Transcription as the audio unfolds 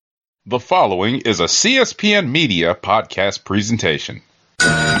The following is a CSPN Media podcast presentation. Good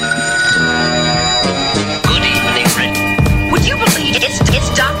evening, Rick. Would you believe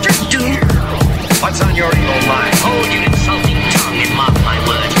it's Dr. Doom? What's on your evil mind? Hold your insulting tongue and mark my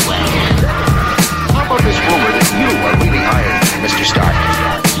words well. How about this rumor that you are really hired, Mr. Stark?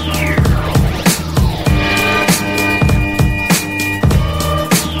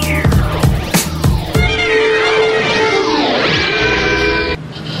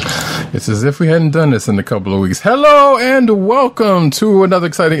 It's as if we hadn't done this in a couple of weeks. Hello and welcome to another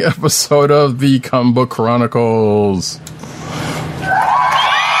exciting episode of the Comic Book Chronicles.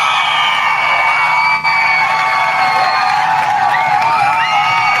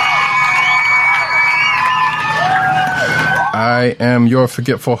 I am your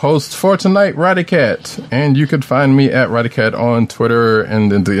forgetful host for tonight, Radicat, and you can find me at Radicat on Twitter and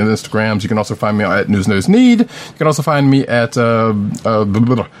the Instagrams. You can also find me at News Need. You can also find me at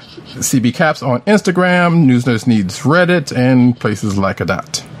CB Caps on Instagram, News Needs Reddit, and places like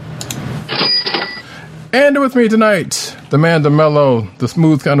that. And with me tonight, the man, the mellow, the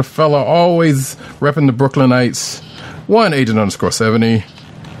smooth kind of fella, always repping the Brooklynites, one Agent_70.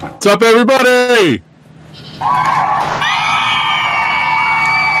 What's up, everybody?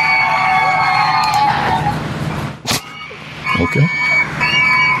 Okay.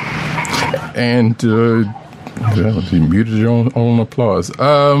 And he muted your own applause.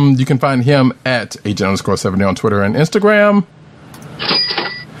 You can find him at Agent_70 on Twitter and Instagram.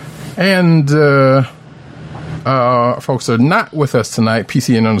 And folks are not with us tonight.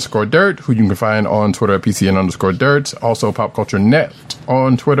 PCN_Dirt, who you can find on Twitter at PCN_Dirt. Also Pop Culture Net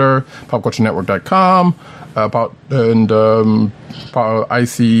on Twitter, popculturenetwork.com.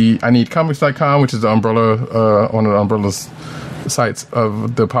 IneedComics.com, which is the umbrella, one of the umbrellas sites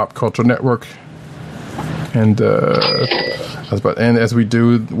of the Pop Culture Network. And as we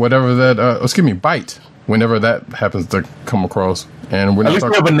do whatever that, Bite, whenever that happens to come across. And we're not At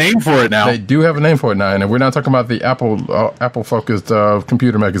least they have a name for it now. They do have a name for it now, and we're not talking about the Apple focused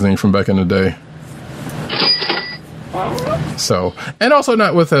computer magazine from back in the day. So, and also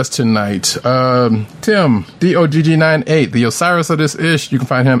not with us tonight, Tim, DOGG98, the Osiris of this ish. You can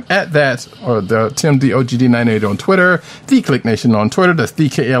find him at that, or the Tim DOGG98 on Twitter, The Click Nation on Twitter, that's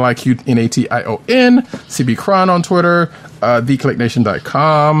TheKLIQNATION, CB Cron on Twitter,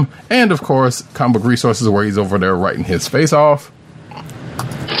 TheClickNation.com, and of course, Comic Book Resources, where he's over there writing his face off.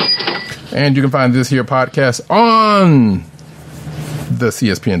 And you can find this here podcast on the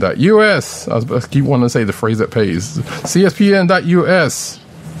CSPN.US. I keep wanting to say the phrase that pays. CSPN.US.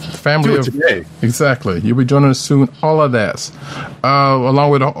 Family of today. Exactly. You'll be joining us soon. All of that,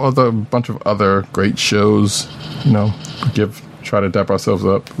 along with a bunch of other great shows. You know, try to dap ourselves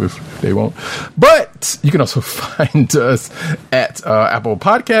up if they won't. But you can also find us at Apple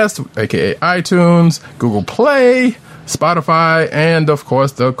Podcasts, aka iTunes, Google Play, Spotify, and of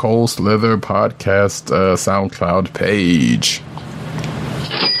course the Cold Slither Podcast SoundCloud page.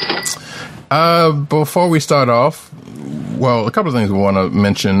 Before we start off, well, a couple of things we want to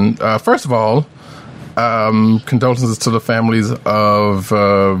mention. First of all, condolences to the families of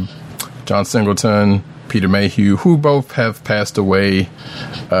John Singleton, Peter Mayhew, who both have passed away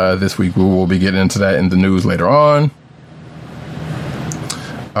this week. We will be getting into that in the news later on.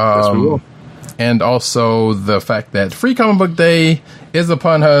 Yes, we will. And also the fact that Free Comic Book Day is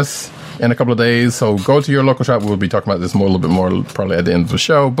upon us in a couple of days, so go to your local shop. We'll be talking about this a little bit more probably at the end of the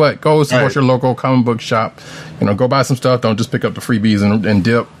show, but go support your local comic book shop. Go buy some stuff. Don't just pick up the freebies and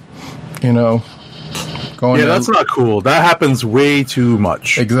dip. That's not cool. That happens way too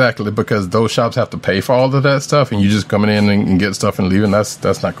much. Exactly, because those shops have to pay for all of that stuff, and you just coming in and get stuff and leaving.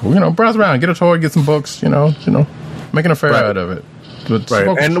 That's not cool. Browse around, get a toy, get some books. Making a fair out of it. Right,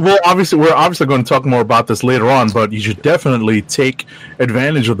 and we're obviously going to talk more about this later on, but you should definitely take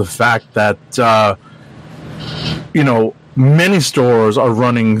advantage of the fact that many stores are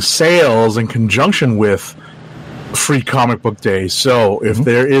running sales in conjunction with Free Comic Book Day. So if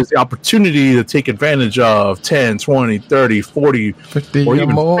there is the opportunity to take advantage of 10, 20, 30, 40, 50 or even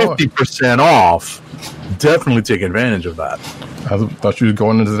more. 50% off, definitely take advantage of that. I thought you were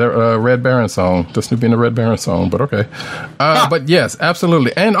going into the Red Baron song, the Snoopy and the Red Baron song, but okay. But yes,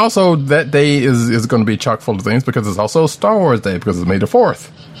 absolutely. And also that day is going to be chock full of things because it's also Star Wars Day because it's May the 4th.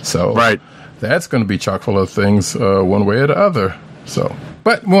 So that's going to be chock full of things one way or the other. So,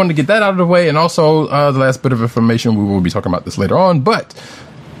 but we wanted to get that out of the way. And also the last bit of information, we will be talking about this later on, but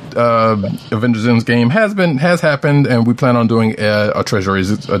Avengers Endgame has happened, and we plan on doing a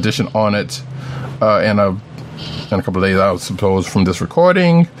Treasuries edition on it, and a in a couple of days, I suppose, from this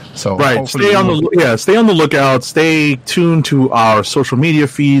recording. So right, stay on the lookout. Stay tuned to our social media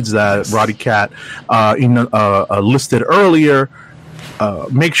feeds that Roddy Cat listed earlier.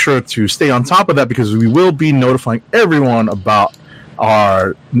 Make sure to stay on top of that because we will be notifying everyone about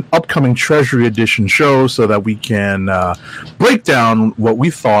our upcoming Treasury Edition show so that we can break down what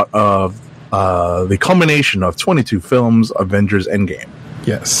we thought of the culmination of 22 films, Avengers Endgame.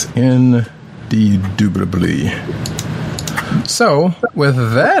 Yes, indubitably. So, with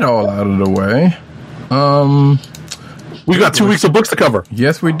that all out of the way, we got 2 weeks of books to cover.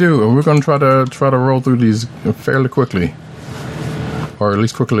 Yes, we do, and we're going to try to roll through these fairly quickly. Or at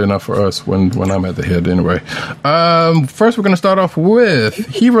least quickly enough for us when I'm at the head anyway. First, we're going to start off with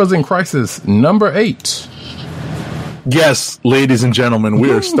Heroes in Crisis number 8. Yes, ladies and gentlemen,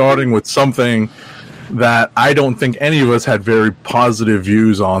 we are starting with something that I don't think any of us had very positive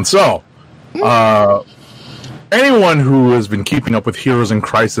views on. So, anyone who has been keeping up with Heroes in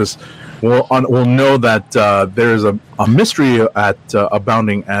Crisis will know that there's a mystery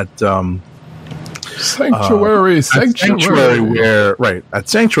abounding at... Sanctuary,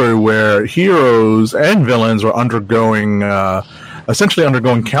 where heroes and villains are essentially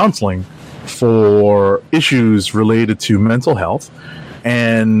undergoing counseling for issues related to mental health,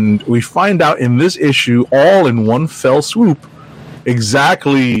 and we find out in this issue, all in one fell swoop,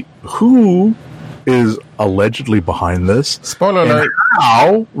 exactly who is allegedly behind this. Spoiler alert!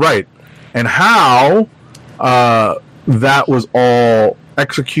 And how that was all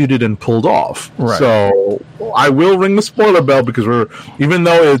executed and pulled off. Right. So I will ring the spoiler bell because even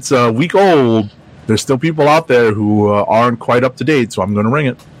though it's a week old, there's still people out there who aren't quite up to date. So I'm going to ring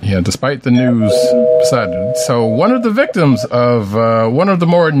it. Yeah, despite the news decided. So one of the victims of one of the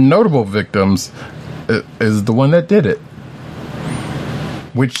more notable victims is the one that did it.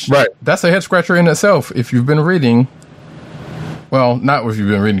 Which that's a head scratcher in itself. If you've been reading, well, not if you've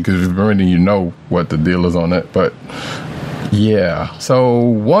been reading because if you've been reading, you know what the deal is on it, but. Yeah, so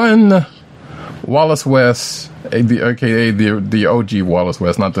one Wallace West, aka the OG Wallace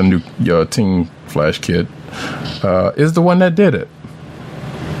West, not the new Teen Flash kid, is the one that did it.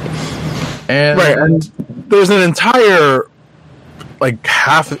 And there's an entire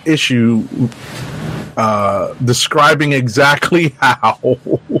half issue describing exactly how,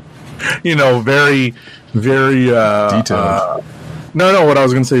 very, very detailed. No, what I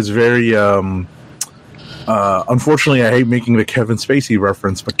was going to say is very. Unfortunately, I hate making the Kevin Spacey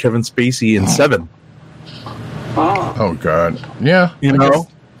reference, but Kevin Spacey in Seven. Oh God, yeah,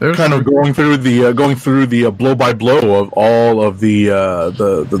 kind of going through the blow by blow of all of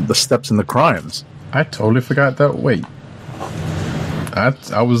the steps in the crimes. I totally forgot that. Wait, I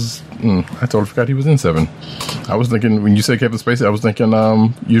totally forgot he was in Seven. I was thinking when you said Kevin Spacey, I was thinking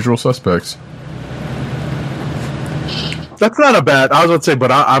Usual Suspects. That's not a bad. I was about to say,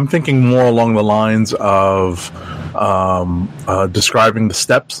 but I'm thinking more along the lines of describing the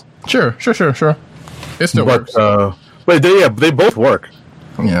steps. Sure. It still works. But they both work.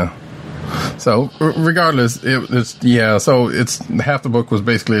 Yeah. So regardless, So it's half the book was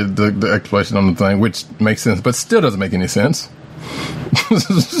basically the explanation on the thing, which makes sense, but still doesn't make any sense.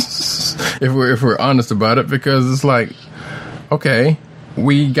 if we're honest about it, because it's like, okay,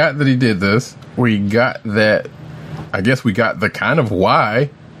 we got that he did this. We got that. I guess we got the kind of why,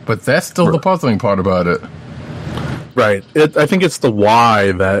 but that's still the puzzling part about it. Right. I think it's the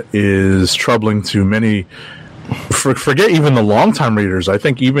why that is troubling to many. Forget even the longtime readers. I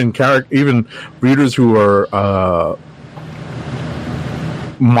think even readers who are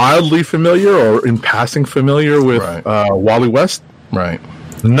mildly familiar or in passing familiar with Wally West. Right.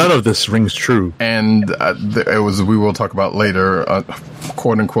 None of this rings true. And we will talk about later,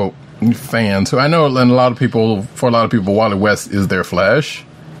 quote unquote, fans who I know, and for a lot of people, Wally West is their Flash,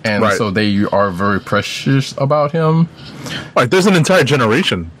 and so they are very precious about him. Right, there's an entire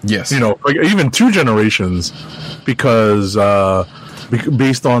generation. Yes, even 2 generations, because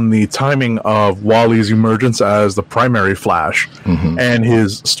based on the timing of Wally's emergence as the primary Flash and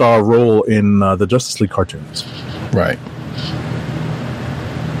his star role in the Justice League cartoons. Right.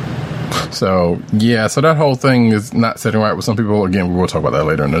 So that whole thing is not sitting right with some people. Again, we will talk about that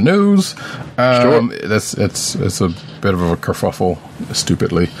later in the news. Sure. It's a bit of a kerfuffle,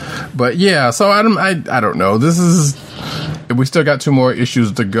 stupidly, but yeah. So I don't know. We still got 2 more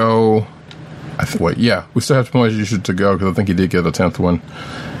issues to go. We still have 2 more issues to go because I think he did get a 10th one,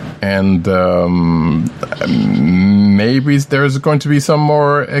 and maybe there's going to be some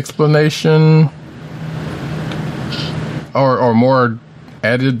more explanation or more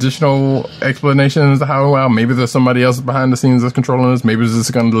add additional explanations to how, well, maybe there's somebody else behind the scenes that's controlling this. Maybe this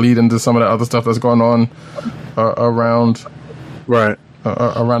is going to lead into some of the other stuff that's going on around the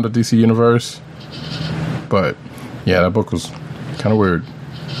DC universe. But yeah, that book was kind of weird.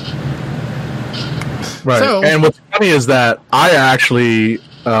 Right. So, and what's funny is that I actually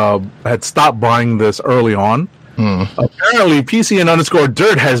had stopped buying this early on. Apparently, PCN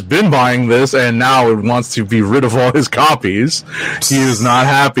 _Dirt has been buying this, and now it wants to be rid of all his copies. He is not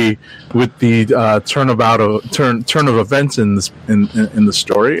happy with the turn of events in the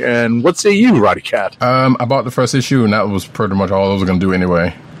story. And what say you, Roddy Cat? I bought the first issue, and that was pretty much all I was going to do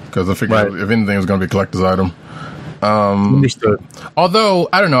anyway, because I figured if anything, it was going to be a collector's item. Understood. Although,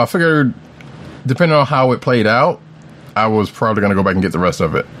 I don't know, I figured, depending on how it played out, I was probably going to go back and get the rest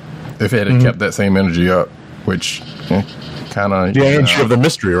of it if it had kept that same energy up, which kind of... The energy of the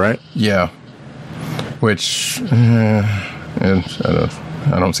mystery, right? Yeah. Which, I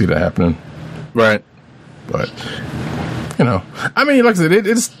don't see that happening. Right. But, I mean, like I said,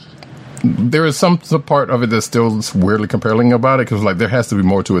 there is some part of it that's still weirdly compelling about it, because, like, there has to be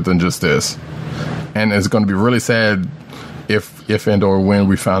more to it than just this. And it's going to be really sad if and or when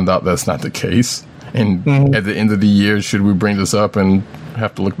we found out that's not the case. And at the end of the year, should we bring this up and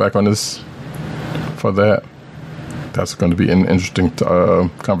have to look back on this for that? That's going to be an interesting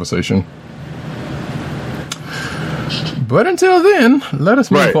conversation. But until then, let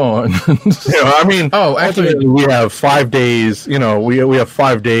us move on. I mean, actually, we have 5 days. We have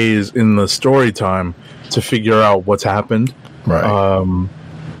 5 days in the story time to figure out what's happened. Right.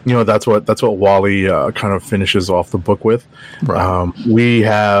 That's what Wally kind of finishes off the book with. Right. We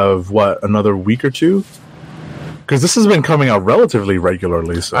have another week or two, because this has been coming out relatively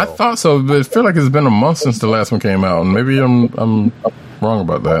regularly. So I thought so, but I feel like it's been a month since the last one came out, and maybe I'm wrong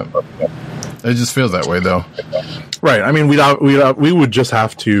about that. It just feels that way, though. Right. I mean, we would just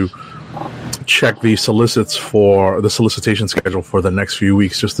have to check the solicitation schedule for the next few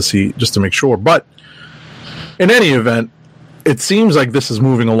weeks just to make sure. But in any event, it seems like this is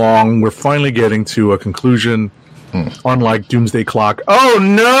moving along. We're finally getting to a conclusion, unlike Doomsday Clock. Oh,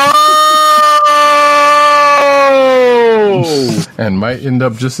 no! And might end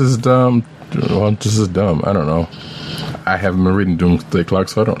up just as dumb. Well, just as dumb. I don't know. I haven't been reading Doomsday Clock,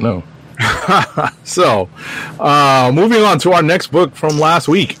 so I don't know. So, moving on to our next book from last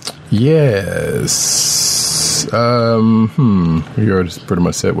week. Yes. We already pretty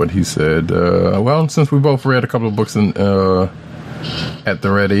much said what he said. Well, since we both read a couple of books at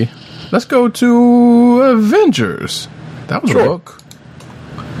the ready, let's go to Avengers. That was a book.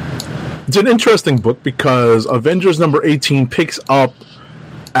 It's an interesting book because Avengers number 18 picks up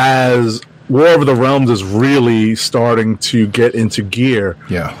as War of the Realms is really starting to get into gear.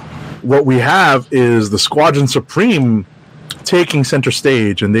 Yeah. What we have is the Squadron Supreme taking center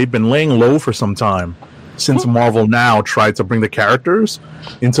stage, and they've been laying low for some time since Marvel now tried to bring the characters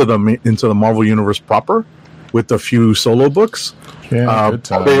into the Marvel universe proper with a few solo books. Yeah,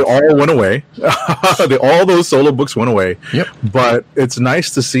 they all went away. All those solo books went away. Yep. But it's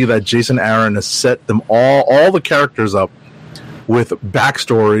nice to see that Jason Aaron has set them all the characters up with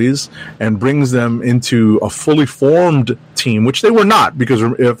backstories and brings them into a fully formed team, which they were not, because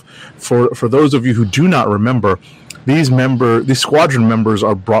for those of you who do not remember, these squadron members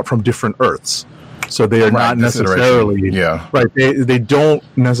are brought from different Earths. So they are not necessarily right. They don't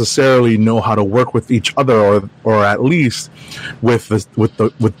necessarily know how to work with each other, or at least with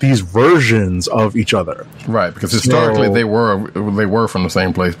these versions of each other. Right, because historically they were from the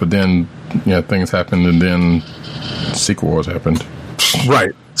same place, but then things happened, and then Secret Wars happened.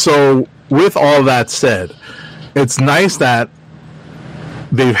 Right. So with all that said, it's nice that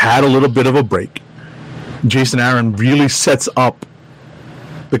they've had a little bit of a break. Jason Aaron really sets up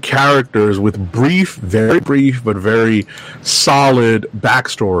the characters with very brief but very solid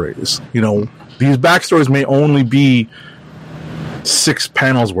backstories. These backstories may only be 6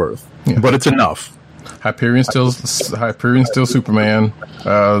 panels worth, but it's enough. Hyperion still Superman.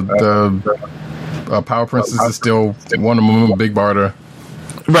 The Power Princess is still Wonder Woman, Big Barda.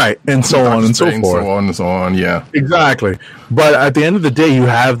 Right, and so on and so forth. So on and so on, yeah. Exactly. But at the end of the day, you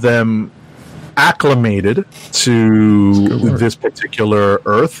have them acclimated to this particular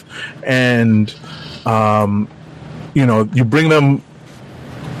Earth, and you bring them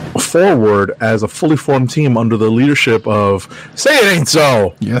forward as a fully formed team under the leadership of Say It Ain't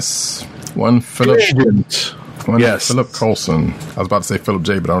So. Yes. Philip Coulson. I was about to say Philip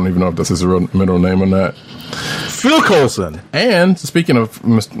J, but I don't even know if that's his real middle name or not. Phil Coulson. And speaking of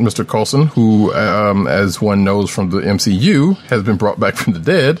Mr. Coulson, who, as one knows from the MCU, has been brought back from the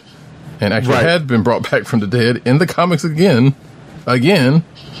dead, and actually had been brought back from the dead in the comics again. again.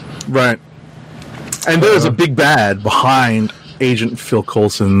 Right. And there's a big bad behind Agent Phil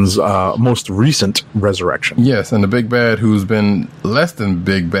Coulson's most recent resurrection. Yes, and the big bad who's been less than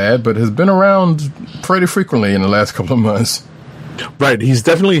big bad, but has been around pretty frequently in the last couple of months. Right. He's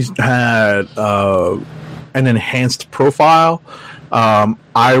definitely had an enhanced profile.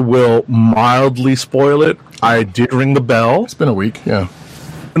 I will mildly spoil it. I did ring the bell. It's been a week, yeah.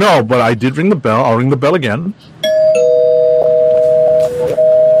 No, but I did ring the bell. I'll ring the bell again.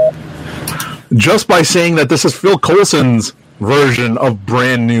 Just by saying that this is Phil Coulson's version of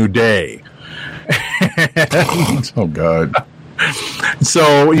Brand New Day. Oh, God.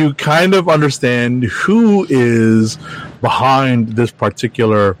 So you kind of understand who is behind this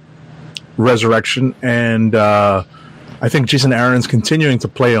particular resurrection. And I think Jason Aaron's continuing to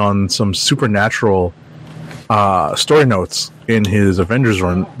play on some supernatural story notes in his Avengers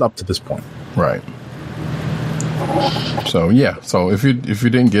run up to this point. Right. So yeah, so if you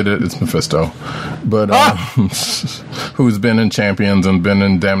didn't get it, it's Mephisto, but who's been in Champions and been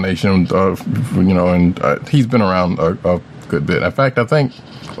in Damnation, and he's been around a good bit. In fact, I think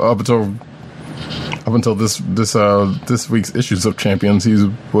up until this week's issues of Champions, he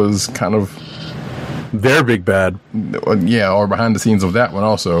was kind of their big bad, yeah, or behind the scenes of that one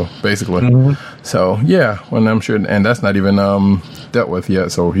also, basically. Mm-hmm. So yeah, when I'm sure, and that's not even dealt with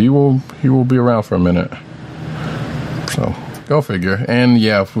yet. So he will be around for a minute. So go figure. And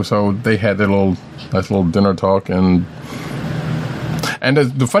yeah, so they had their nice little dinner talk, and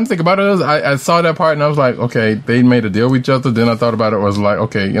the funny thing about it is I saw that part and I was like, okay, they made a deal with each other. Then I thought about it, was like,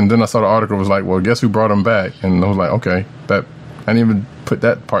 okay, and then I saw the article, was like, well, guess who brought him back? And I was like, okay, that I didn't even put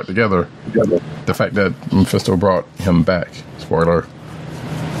that part together. The fact that Mephisto brought him back. Spoiler.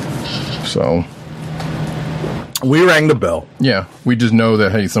 So we rang the bell. Yeah, we just know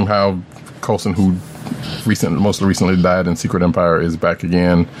that, hey, somehow Coulson, who most recently died in Secret Empire, is back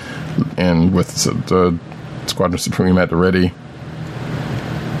again, and with the Squadron Supreme at the ready,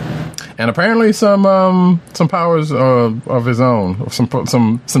 and apparently some powers of his own, some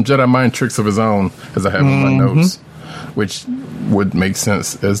Jedi mind tricks of his own, as I have in my notes, which would make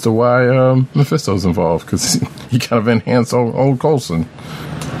sense as to why Mephisto's involved, because he kind of enhanced old Coulson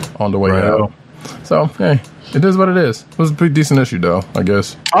on the way out. So hey, it is what it is. It was a pretty decent issue, though, I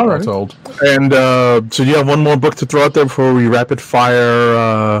guess. All right. Told. And so you have one more book to throw out there before we rapid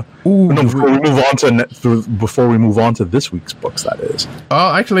fire? Before we move on to this week's books, that is.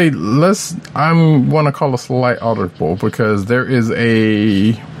 Actually, I want to call a slight audible, because there's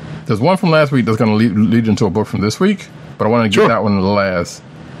one from last week that's going to lead into a book from this week, but I want to get that one last.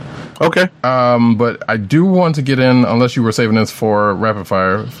 Okay. But I do want to get in, unless you were saving this for rapid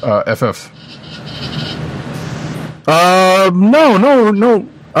fire, FF. No.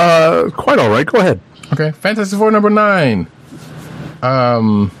 Quite all right. Go ahead. Okay. Fantastic Four number 9.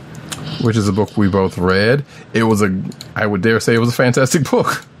 Which is a book we both read. I would dare say it was a fantastic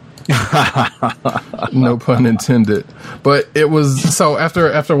book. No pun intended. But it was, so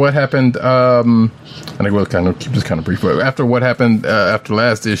after what happened, and I will keep this kind of brief, but after what happened after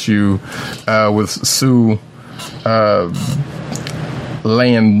last issue, with Sue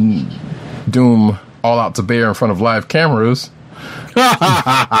laying Doom all out to bear in front of live cameras,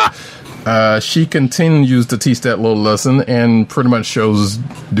 she continues to teach that little lesson and pretty much shows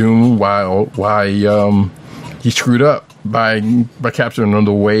Doom why he screwed up by capturing him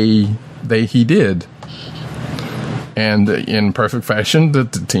the way he did. And in perfect fashion, the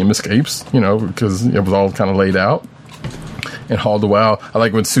team escapes, because it was all kind of laid out. And all the while, I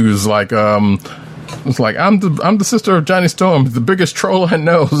like when Sue's like, it's like, I'm the sister of Johnny Storm, the biggest troll I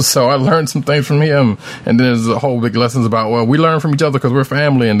know, so I learned some things from him. And then there's a whole big lessons about, well, we learn from each other because we're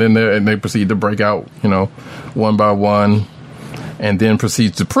family. And then they proceed to break out, one by one, and then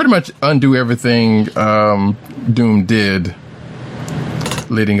proceeds to pretty much undo everything Doom did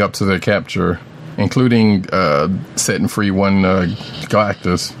leading up to their capture, including setting free one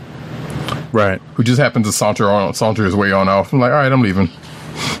Galactus, right? Who just happened to saunter his way on off. I'm like, all right, I'm leaving.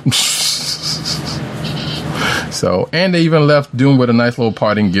 So, and they even left Doom with a nice little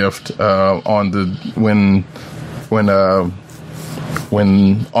parting gift on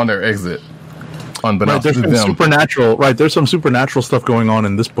their exit. Unbeknownst to them. There's some supernatural stuff going on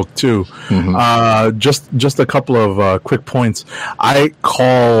in this book too. Mm-hmm. Just a couple of quick points. I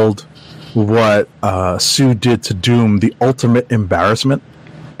called what Sue did to Doom the ultimate embarrassment,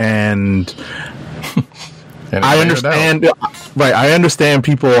 and I understand. Right, I understand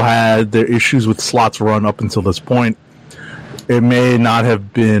people had their issues with Slot's run up until this point. It may not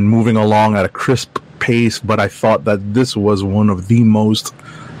have been moving along at a crisp pace, but I thought that this was one of the most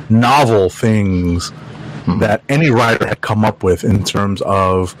novel things that any writer had come up with in terms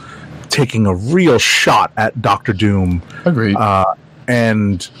of taking a real shot at Doctor Doom. Agreed.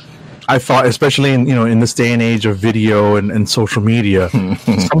 And I thought, especially in this day and age of video and social media,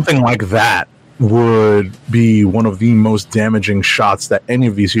 something like that would be one of the most damaging shots that any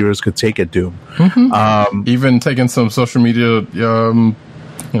of these heroes could take at Doom. Even taking some social media,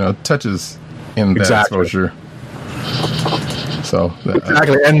 touches in that exposure. So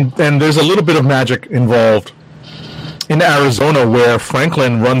exactly, and there's a little bit of magic involved in Arizona where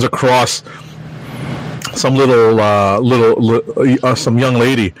Franklin runs across some some young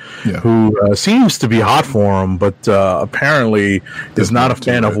lady who seems to be hot for him, but apparently is not a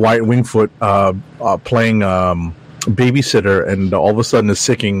fan of White Wingfoot playing babysitter, and all of a sudden is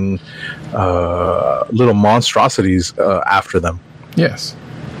sicking little monstrosities after them. Yes.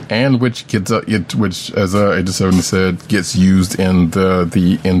 And which gets which, as Agent 70 said, gets used in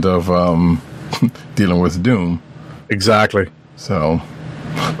the end of dealing with Doom. Exactly. So,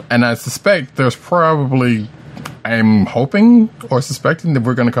 and I suspect there's probably, I'm hoping or suspecting that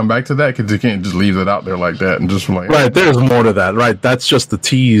we're going to come back to that, because you can't just leave it out there like that and just like right. There's more to that. Right. That's just the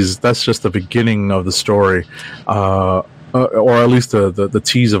tease. That's just the beginning of the story, or at least the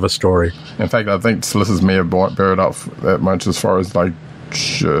tease of a story. In fact, I think solicitors may have buried out that much as far as like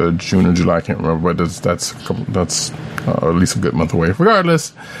June or July, I can't remember, but that's at least a good month away.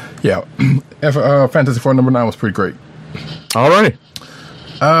 Regardless, yeah, Fantasy Four #9 was pretty great. All right.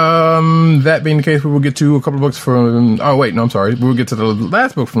 That being the case, we will get to a couple of books from. Oh wait, no, I'm sorry. We will get to the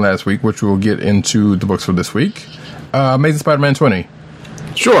last book from last week, which we will get into the books for this week. Amazing Spider-Man 20.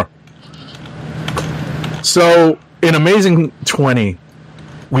 Sure. So in Amazing 20,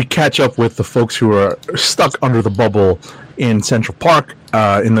 we catch up with the folks who are stuck under the bubble in Central Park,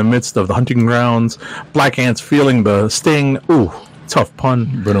 in the midst of the hunting grounds. Black Ant's feeling the sting. Ooh, tough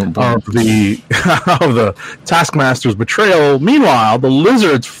pun. Of the Taskmaster's betrayal. Meanwhile, the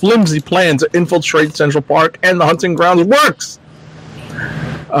Lizard's flimsy plan to infiltrate Central Park and the hunting grounds works.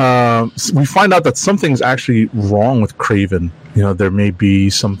 We find out that something's actually wrong with Kraven. There may be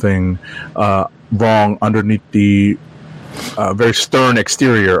something wrong underneath the very stern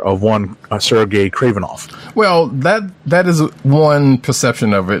exterior of one Sergei Kravinoff. Well, that is one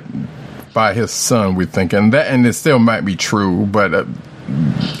perception of it by his son, we think, and it still might be true, but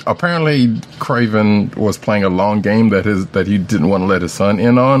apparently Kraven was playing a long game that he didn't want to let his son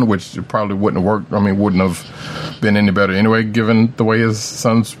in on, which probably wouldn't have worked. I mean, wouldn't have been any better anyway, given the way his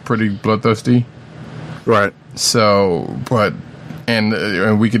son's pretty bloodthirsty. Right. So, but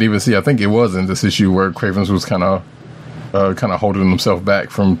and we could even see, I think it was in this issue where Kraven was kind of holding himself back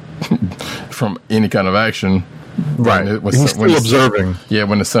from any kind of action. Right. He was still observing. Yeah,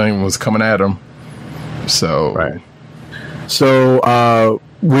 when the sun was coming at him. So. Right. So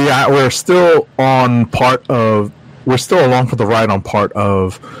we're still along for the ride on part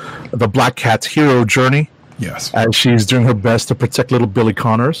of the Black Cat's hero journey. Yes. As she's doing her best to protect little Billy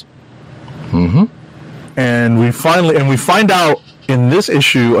Connors. Mm-hmm. And we find out in this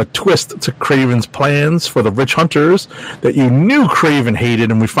issue a twist to Kraven's plans for the Rich Hunters that you knew Kraven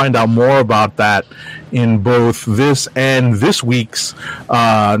hated, and we find out more about that in both this and this week's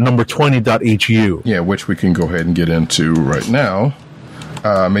number 20.hu. Yeah, which we can go ahead and get into right now.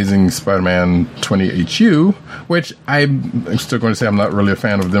 Amazing Spider-Man 20.hu, which I'm still going to say I'm not really a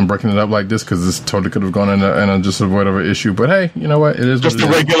fan of them breaking it up like this, because this totally could have gone in a just a whatever issue. But hey, you know what? It is just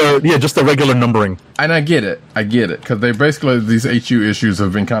the regular numbering. And I get it, because they basically, these HU issues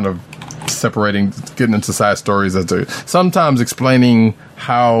have been kind of separating, getting into side stories as to sometimes explaining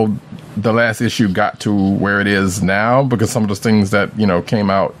how the last issue got to where it is now, because some of those things that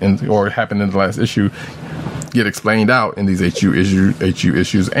came out or happened in the last issue get explained out in these HU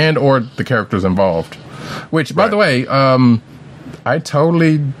issues and or the characters involved. Which, by the way, I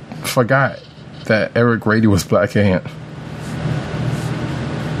totally forgot that Eric Grady was Black Ant.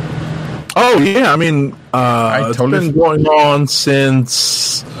 Oh yeah, I mean, it's been going on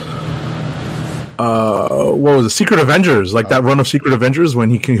since what was it? Secret Avengers, like that run of Secret Avengers when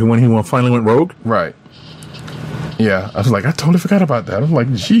he finally went rogue. Right. Yeah, I was like, I totally forgot about that. I was like,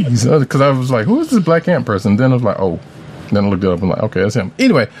 jeez, because I was like, who is this Black Ant person? Then I was like, oh, then I looked it up and like, okay, that's him.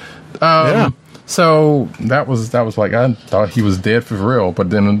 Anyway, so that was like, I thought he was dead for real,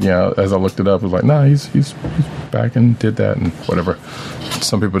 but then as I looked it up, I was like, nah, he's back and did that and whatever.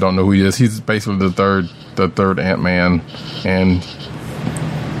 Some people don't know who he is. He's basically the third Ant-Man, and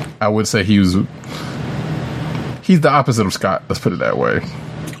I would say he's the opposite of Scott. Let's put it that way.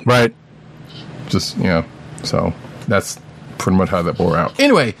 Right. Just so. That's pretty much how that bore out.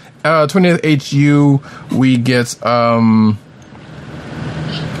 Anyway, 20th HU, we get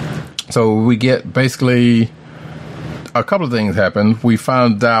So we get basically a couple of things happen. We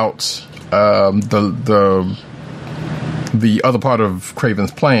found out the other part of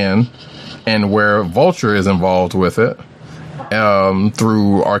Kraven's plan and where Vulture is involved with it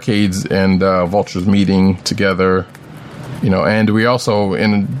through Arcade's and Vulture's meeting together, and we also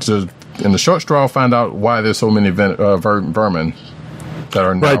in the short straw find out why there's so many vermin that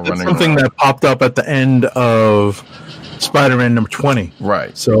are now right. running That's something around. that popped up at the end of Spider-Man number 20.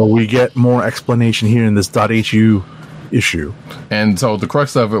 Right. So we get more explanation here in this .hu issue. And so the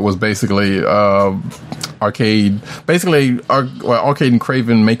crux of it was basically Arcade and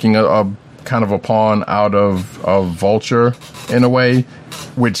Kraven making a kind of a pawn out of Vulture in a way,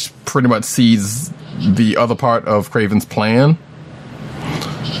 which pretty much sees the other part of Kraven's plan.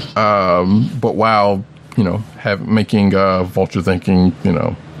 But while making Vulture thinking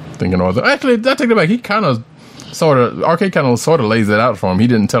all that. Actually, I take it back. He kind of Arcade kind of lays it out for him. He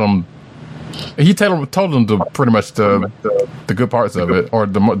didn't tell him. He told him pretty much the good parts of it, or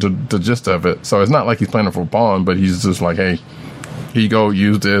the gist of it. So it's not like he's playing for a pawn, but he's just like, hey, here you go,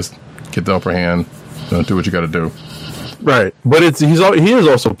 use this, get the upper hand, do what you got to do. Right, but he is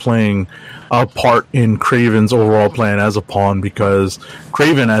also playing a part in Kraven's overall plan as a pawn, because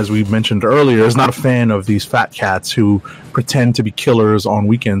Kraven, as we mentioned earlier, is not a fan of these fat cats who pretend to be killers on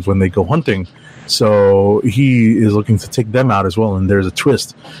weekends when they go hunting. So he is looking to take them out as well, and there's a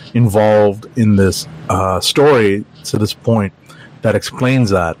twist involved in this story to this point that explains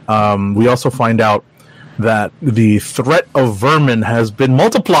that. We also find out that the threat of vermin has been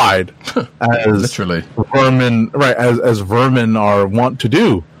multiplied as literally vermin, right? As vermin are wont to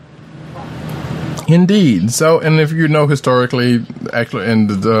do. Indeed. So, and if historically, actually, and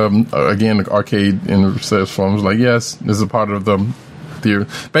again, the Arcade in the form was like, yes, this is a part of the.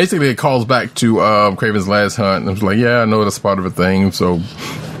 Basically, it calls back to Kraven's last hunt, and it was like, yeah, I know that's part of a thing. So,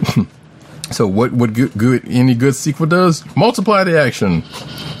 so what any good sequel does? Multiply the action.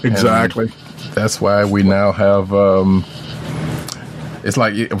 Exactly. And that's why we now have. It's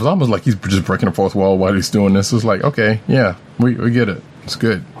like it was almost like he's just breaking the fourth wall while he's doing this. It's like, okay, yeah, we get it. It's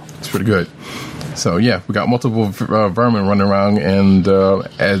good. It's pretty good. So yeah, we got multiple vermin running around, and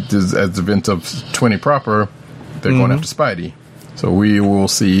as the event of 20 proper, they're going after Spidey. So we will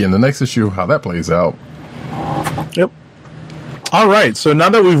see in the next issue how that plays out. Yep. All right. So now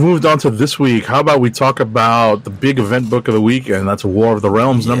that we've moved on to this week, how about we talk about the big event book of the week, and that's War of the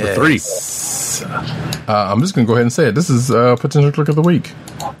Realms number 3. I'm just going to go ahead and say it. This is potential click of the week.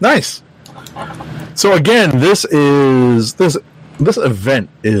 Nice. So again, this event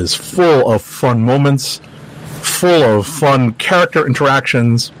is full of fun moments, full of fun character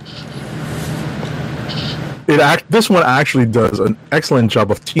interactions. This one actually does an excellent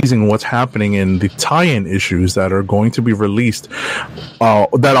job of teasing what's happening in the tie-in issues that are going to be released,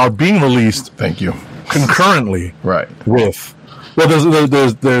 that are being released. Thank you. Concurrently, right? With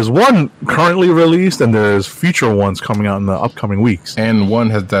there's one currently released, and there's future ones coming out in the upcoming weeks, and one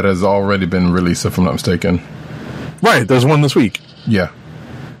that has already been released, if I'm not mistaken. Right, there's one this week. Yeah.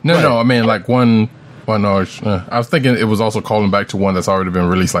 No, I mean like one. Well, no, I was thinking it was also calling back to one that's already been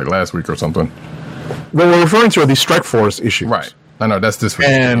released, like last week or something. What we're referring to are these Strike Force issues, right? I know that's this week,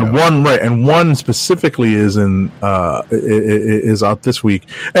 and one specifically is is out this week,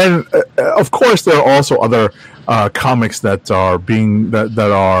 and of course there are also other comics that are being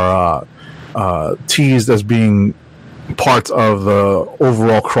teased as being parts of the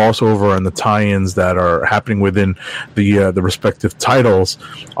overall crossover, and the tie-ins that are happening within the respective titles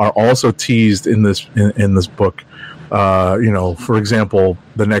are also teased in this book. For example,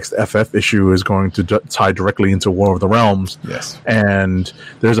 the next FF issue is going to tie directly into War of the Realms. Yes, and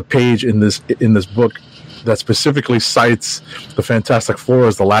there's a page in this book that specifically cites the Fantastic Four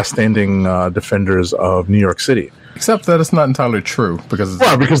as the last standing defenders of New York City. Except that it's not entirely true because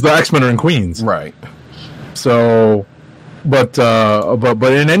the X-Men are in Queens, right? So, but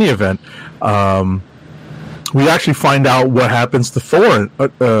in any event, we actually find out what happens to Thor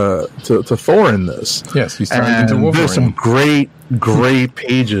to Thor in this. Yes, he's turned into Wolverine. There's some great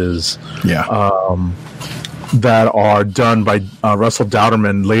pages. Yeah. That are done by Russell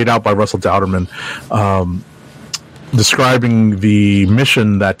Dauterman, laid out by Russell Dauterman, describing the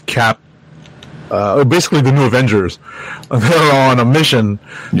mission that Cap, basically the New Avengers, they're on a mission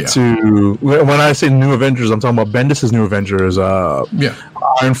to. When I say New Avengers, I'm talking about Bendis' New Avengers.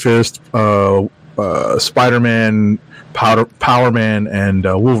 Iron Fist, Spider-Man, Power Man, and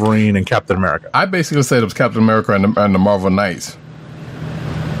Wolverine, and Captain America. I basically said it was Captain America and the Marvel Knights,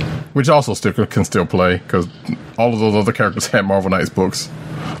 which also can still play because all of those other characters had Marvel Knights books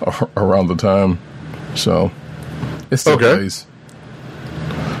around the time, so it still plays.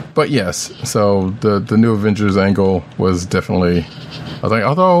 But yes, so the new Avengers angle was definitely a thing.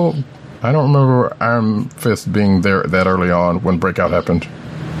 Although I don't remember Iron Fist being there that early on when Breakout happened.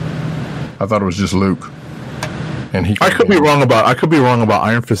 I thought it was just Luke. And I could be wrong about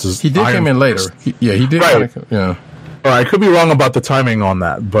Iron Fist's. He did come in later. He did. Right. Yeah. I could be wrong about the timing on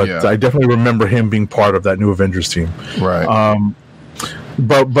that, but I definitely remember him being part of that new Avengers team. Right.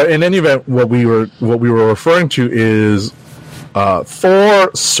 But in any event, what we were referring to is Thor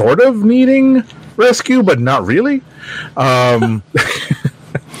sort of needing rescue, but not really. And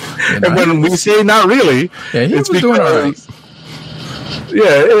when we say not really, it's doing all right.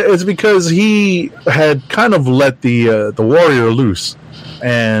 Yeah, it's because he had kind of let the warrior loose,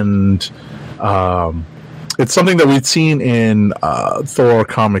 and it's something that we've seen in Thor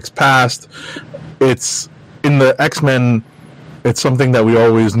comics past. It's in the X-Men. It's something that we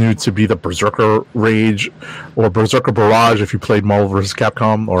always knew to be the Berserker Rage or Berserker Barrage if you played Marvel vs.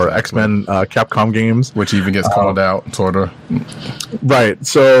 Capcom or X-Men Capcom games. Which even gets called out, sort of. Right.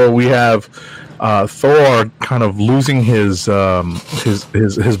 So we have Thor kind of losing his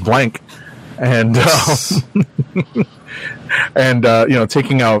blank and and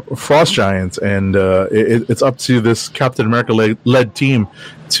taking out Frost Giants, and it's up to this Captain America led team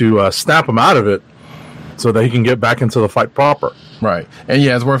to snap him out of it so that he can get back into the fight proper. Right. And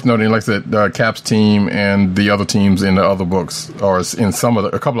yeah, it's worth noting, like I said, Cap's team and the other teams in the other books, or in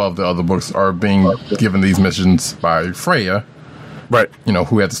a couple of the other books, are being given these missions by Freya. Right.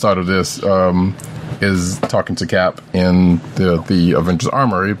 Who at the start of this is talking to Cap in the Avengers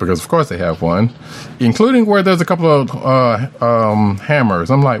Armory, because of course they have one, including where there's a couple of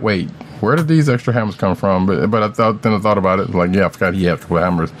hammers. I'm like, wait, where did these extra hammers come from? But I thought about it, like, yeah, I forgot he had a couple of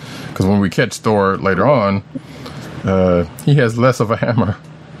hammers, because when we catch Thor later on, he has less of a hammer.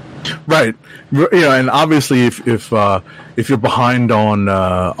 Right. And obviously if you're behind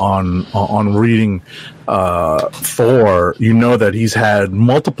on reading Thor, you know that he's had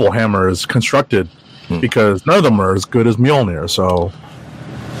multiple hammers constructed because none of them are as good as Mjolnir. So,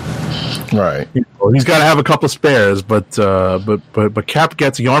 right, he's got to have a couple of spares. But Cap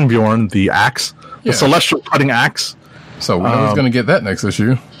gets Yarnbjorn, the axe, the celestial cutting axe. So we know he's going to get that next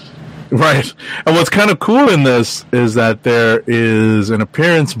issue. Right. And what's kind of cool in this is that there is an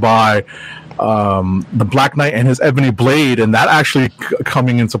appearance by the Black Knight and his ebony blade, and that actually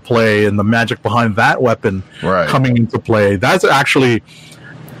coming into play, and the magic behind that weapon coming into play. That's actually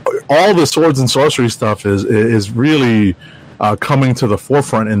all the swords and sorcery stuff is really coming to the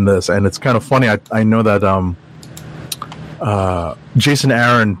forefront in this, and it's kind of funny. I know that Jason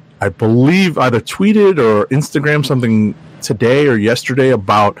Aaron, I believe, either tweeted or Instagrammed something today or yesterday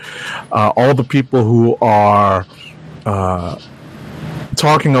about all the people who are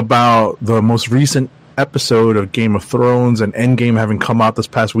talking about the most recent episode of Game of Thrones and Endgame having come out this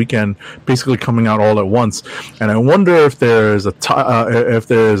past weekend, basically coming out all at once. And I wonder if there's a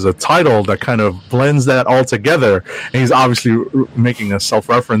title that kind of blends that all together. And he's obviously making a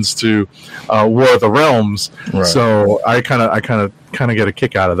self-reference to War of the Realms. Right. So I kind of get a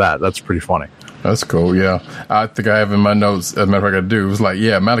kick out of that. That's pretty funny. That's cool, yeah. I think I have in my notes, as a matter of fact, I do. It was like,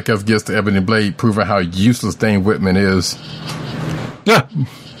 yeah, Malekith gets the Ebony Blade, proving how useless Dane Whitman is. Yeah.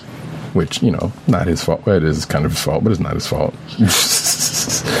 Which, not his fault. Well, it is kind of his fault, but it's not his fault.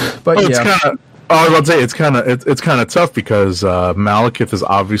 But I was about to say, it's kind of tough because Malekith is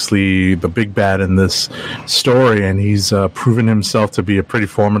obviously the big bad in this story, and he's proven himself to be a pretty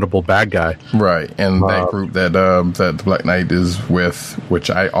formidable bad guy. Right, and that group that the Black Knight is with, which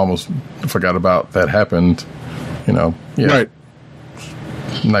I almost forgot about that happened. Right.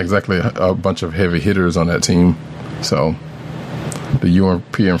 Not exactly a bunch of heavy hitters on that team, so the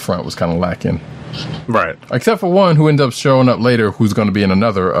European front was kind of lacking. Right. Except for one who ended up showing up later, who's going to be in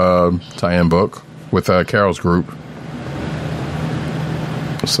another tie-in book with Carol's group.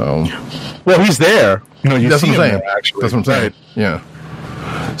 So, well, he's there. That's what I'm saying. Actually, that's what I'm saying. Right.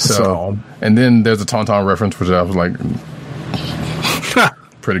 Yeah. So, and then there's a Tauntaun reference, which I was like,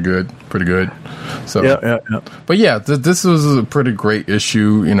 pretty good. So, yeah. But yeah, this was a pretty great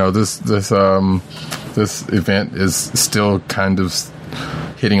issue. This event is still kind of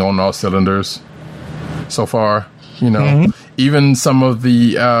hitting on all cylinders so far. Even some of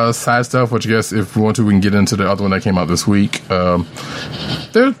the side stuff, which I guess if we want to, we can get into the other one that came out this week.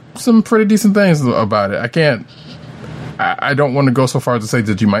 There's some pretty decent things about it. I don't want to go so far as to say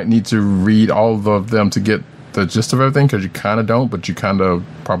that you might need to read all of them to get the gist of everything, because you kind of don't, but you kind of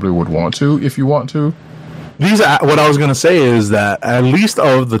probably would want to if you want to. What I was going to say is that at least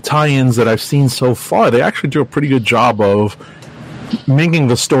of the tie-ins that I've seen so far, they actually do a pretty good job of making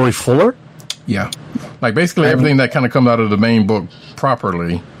the story fuller. Yeah. Like basically everything that kind of comes out of the main book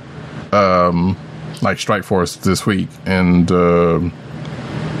properly like Strike Force this week, and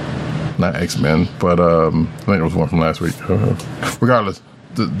not X-Men, but I think it was one from last week. Regardless,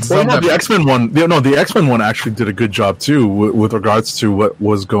 the X-Men one. The X-Men one actually did a good job too with regards to what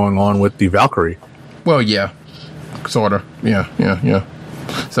was going on with the Valkyrie. Well, yeah, sorta, yeah.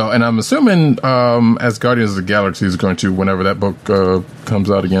 So, and I'm assuming as Guardians of the Galaxy is going to, whenever that book comes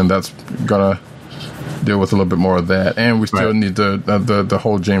out again, that's gonna deal with a little bit more of that, and we still need the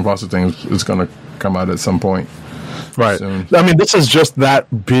whole Jane Foster thing is going to come out at some point. Right. Soon. I mean, this is just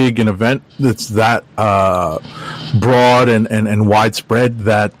that big an event that's that broad and widespread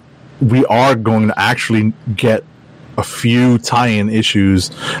that we are going to actually get a few tie-in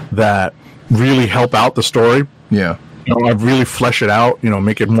issues that really help out the story. Yeah. I've really flesh it out,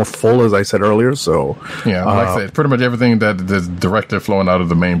 make it more full, as I said earlier. So, yeah, like I said, pretty much everything that's directly flowing out of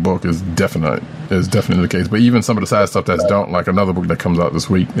the main book is definitely the case. But even some of the side stuff that's don't, like another book that comes out this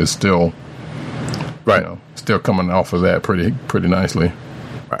week, is still still coming off of that pretty nicely.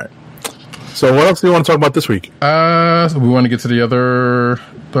 Right. So, what else do you want to talk about this week? So we want to get to the other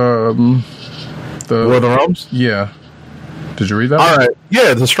the War of the Realms. Yeah. Did you read that? All right.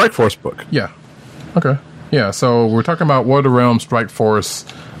 Yeah, the Strike Force book. Yeah. Okay. Yeah, so we're talking about War of the Realms, Strike Force.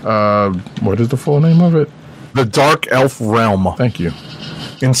 What is the full name of it? The Dark Elf Realm. Thank you.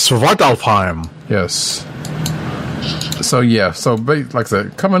 In Svartalfheim. Yes. So like I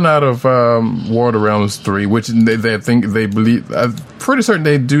said, coming out of War of the Realms 3, which they believe, I'm pretty certain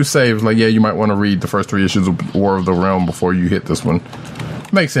they do say, like, yeah, you might want to read the first 3 issues of War of the Realm before you hit this one.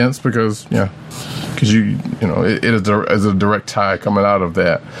 Makes sense because it is a direct tie coming out of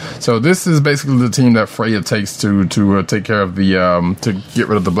that. So this is basically the team that Freya takes to take care of the to get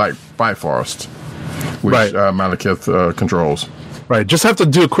rid of the Black Bifrost, which Malekith controls. Right. Just have to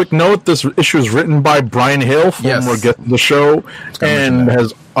do a quick note. This issue is written by Brian Hill, former guest of the show, and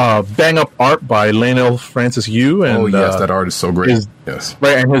has bang up art by Lionel Francis Yu. And that art is so great.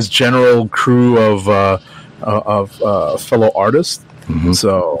 Right, and his general crew of fellow artists. Mm-hmm.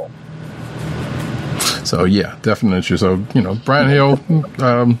 So yeah, definitely. So Brian Hill,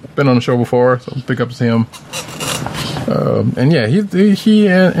 been on the show before, so big ups to him. And yeah, he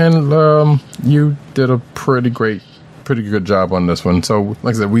and you did a pretty good job on this one. So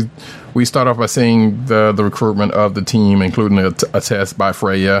like I said, we start off by seeing the recruitment of the team, including a test by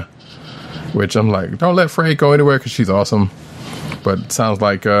Freya, which I'm like, don't let Freya go anywhere because she's awesome. But it sounds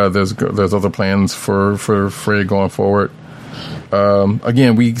like there's other plans for Freya going forward.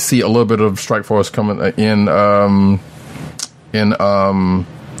 Again, we see a little bit of Strike Force coming in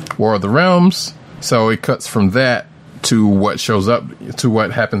War of the Realms. So it cuts from that to what shows up to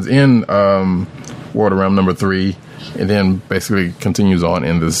what happens in War of the Realm number 3, and then basically continues on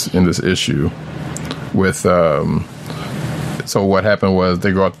in this issue with. So what happened was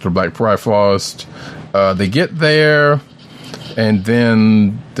they go out to the Black Bifrost. They get there. And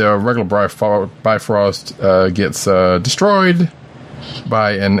then the regular Bifrost gets destroyed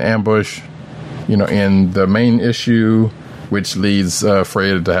by an ambush, in the main issue, which leads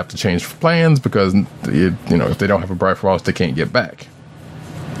Freya to have to change plans because, if they don't have a Bifrost, they can't get back.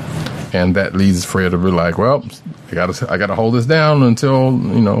 And that leads Freya to be like, well, I gotta hold this down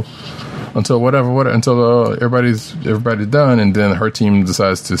until everybody's done. And then her team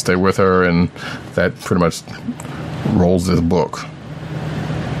decides to stay with her, and that pretty much rolls this book.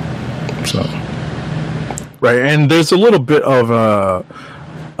 So right, and there's a little bit of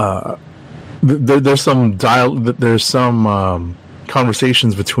there's some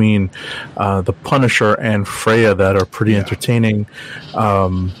conversations between the Punisher and Freya that are pretty entertaining.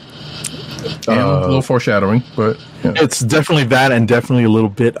 And a little foreshadowing, but it's definitely that, and definitely a little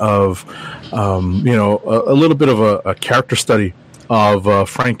bit of a little bit of a character study of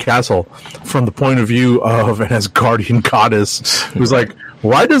Frank Castle from the point of view of an Asgardian goddess who's like,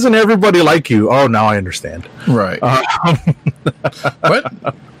 why doesn't everybody like you? Oh, now I understand. Right. But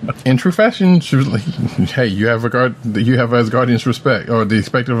in true fashion, she was like, hey, you have Asgardians respect, or the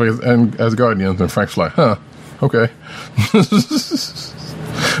respect of Asgardians. And Frank's like, huh, okay.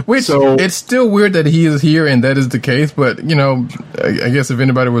 Which, it's still weird that he is here and that is the case, but, I guess if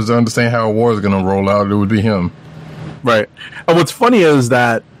anybody was to understand how a war is going to roll out, it would be him. Right. And what's funny is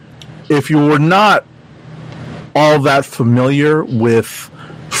that if you were not all that familiar with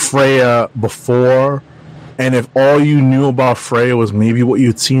Freya before, and if all you knew about Freya was maybe what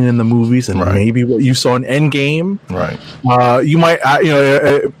you'd seen in the movies and maybe what you saw in Endgame, you might,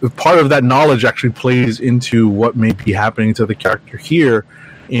 part of that knowledge actually plays into what may be happening to the character here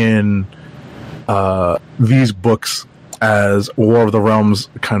in these books as War of the Realms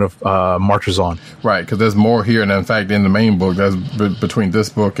kind of marches on. Right, because there's more here, and in fact, in the main book, that's between this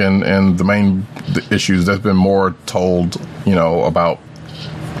book and the main issues, there's been more told, about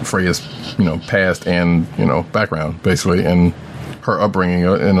Freya's, past and background, basically, and her upbringing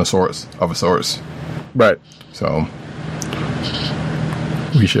of a sorts. Right. So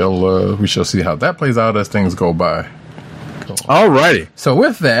we shall see how that plays out as things go by. Cool. Alrighty. So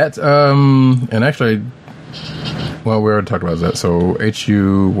with that, and actually, well, we already talked about that. So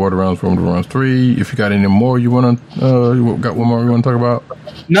HU, War of the Realms 3. If you got any more you want to, got one more you want to talk about?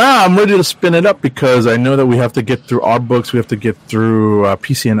 Nah, I'm ready to spin it up because I know that we have to get through our books. We have to get through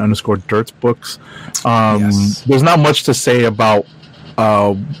PCN_Dirt's books. Yes. There's not much to say about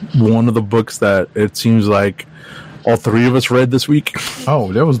one of the books that it seems like all three of us read this week.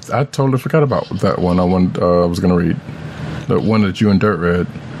 Oh, I totally forgot about that one. I was going to read the one that you and Dirt read.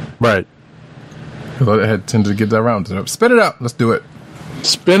 Right. Because I had tended to get that around. Spin it up. Let's do it.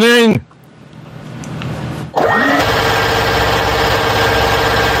 Spinning.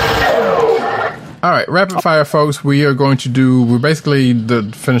 All right, rapid fire, folks. We're basically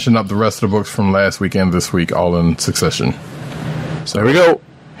finishing up the rest of the books from last week and this week, all in succession. So there we go.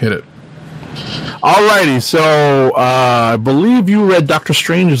 Hit it. Alrighty, so I believe you read Doctor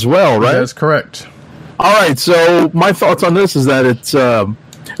Strange as well, right? That's correct. All right, so my thoughts on this is that it's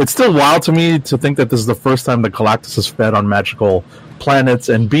still wild to me to think that this is the first time that Galactus is fed on magical planets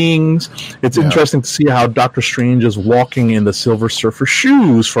and beings. It's interesting to see how Doctor Strange is walking in the Silver Surfer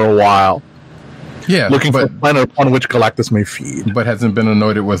shoes for a while. Yeah, looking for a planet upon which Galactus may feed. But hasn't been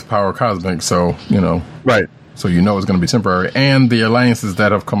anointed with power cosmic, so, Right. So it's going to be temporary. And the alliances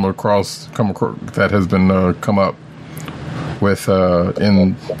that have come up with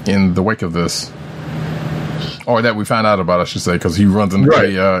in the wake of this. Or that we find out about, I should say, because he runs into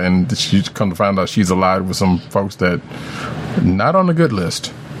Leia, and she come to find out she's allied with some folks that not on the good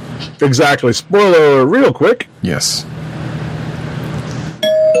list. Exactly. Spoiler real quick. Yes.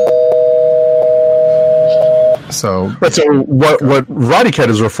 So what Roddy Cat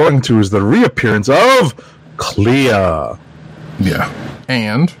is referring to is the reappearance of Clea. Yeah.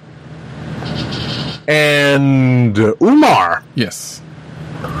 And Umar. Yes.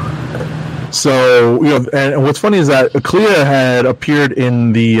 So, and what's funny is that Clea had appeared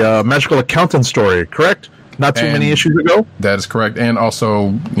in the Magical Accountant story, correct? Not too many issues ago? That is correct. And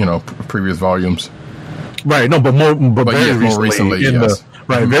also, previous volumes. Right. No, but very recently. Yes.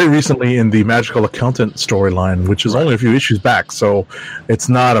 Very recently in the Magical Accountant storyline, which is only a few issues back. So it's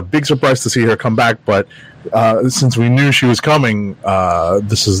not a big surprise to see her come back. But since we knew she was coming,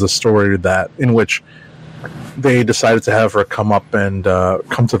 this is the story in which they decided to have her come up and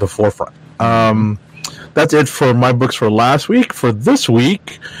come to the forefront. That's it for my books for last week. For this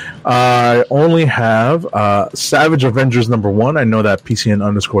week, I only have Savage Avengers #1. I know that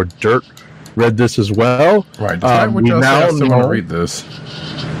PCN_Dirt read this as well. Right. Despite what y'all said, I still want to read this.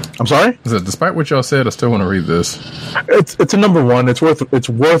 I'm sorry? Despite what y'all said, I still want to read this. It's a #1. It's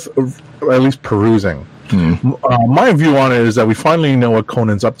worth at least perusing. My view on it is that we finally know what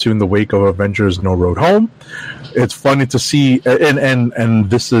Conan's up to in the wake of Avengers No Road Home. It's funny to see, and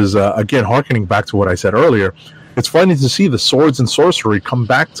this is, again, harkening back to what I said earlier, it's funny to see the swords and sorcery come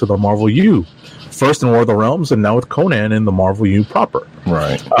back to the Marvel U. First in War of the Realms, and now with Conan in the Marvel U proper.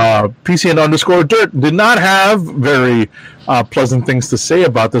 Right. PCN_Dirt did not have very pleasant things to say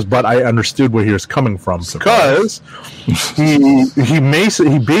about this, but I understood where he was coming from. Because he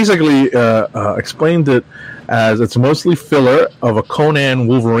basically explained it as it's mostly filler of a Conan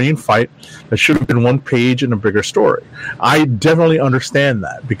Wolverine fight that should have been one page in a bigger story. I definitely understand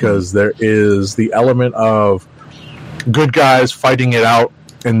that, because there is the element of good guys fighting it out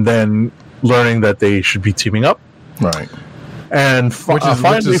and then learning that they should be teaming up. Right. And which has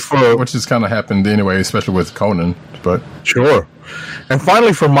kind of happened anyway, especially with Conan. But sure. And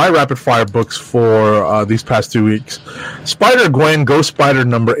finally, for my rapid fire books for these past 2 weeks, Spider-Gwen Ghost Spider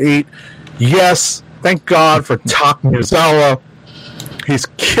 #8. Yes, thank God for Tak Miyazawa. He's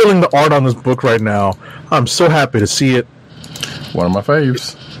killing the art on this book right now. I'm so happy to see it. One of my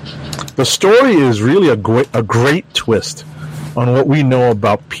faves. The story is really a great twist on what we know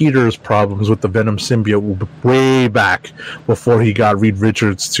about Peter's problems with the Venom symbiote way back before he got Reed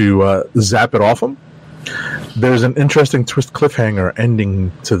Richards to zap it off him. There's an interesting twist cliffhanger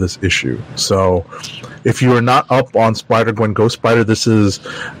ending to this issue. So if you are not up on Spider-Gwen Ghost Spider, this is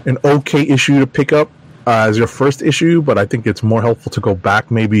an okay issue to pick up as your first issue, but I think it's more helpful to go back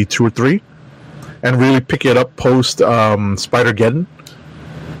maybe 2 or 3 and really pick it up post Spider-Geddon.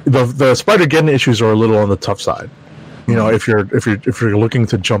 The Spider-Geddon issues are a little on the tough side. If you're looking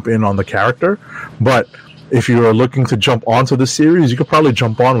to jump in on the character, but if you are looking to jump onto the series, you could probably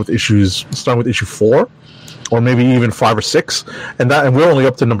jump on with starting with issue 4, or maybe even 5 or 6, and we're only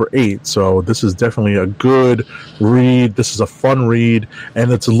up to number 8. So this is definitely a good read. This is a fun read, and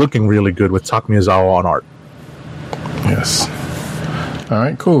it's looking really good with Taka Miyazawa on art. Yes. All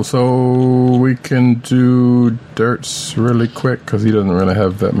right, cool. So we can do Dirt's really quick because he doesn't really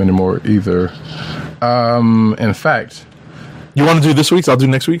have that many more either. In fact, you want to do this week's? I'll do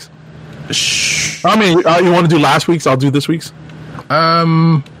next week's. I mean, you want to do last week's? I'll do this week's.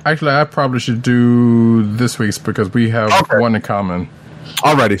 Actually, I probably should do this week's because we have one in common.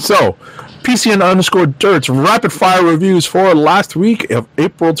 Alrighty, so PCN_Dirt's rapid fire reviews for last week of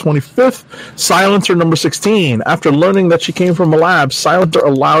April 25th. Silencer number 16. After learning that she came from a lab, Silencer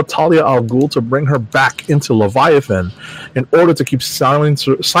allowed Talia al Ghul to bring her back into Leviathan in order to keep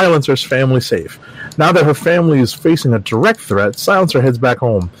Silencer's family safe. Now that her family is facing a direct threat, Silencer heads back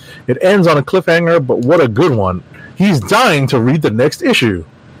home. It ends on a cliffhanger, but what a good one. He's dying to read the next issue.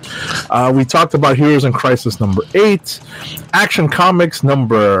 We talked about Heroes in Crisis number 8, Action Comics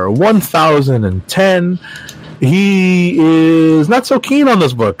number 1010. He is not so keen on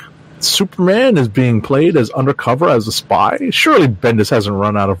this book. Superman is being played as undercover as a spy. Surely Bendis hasn't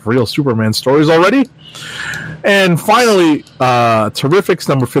run out of real Superman stories already. And finally, Terrifics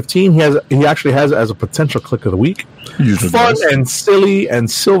number 15. He actually has it as a potential click of the week. Fun and silly and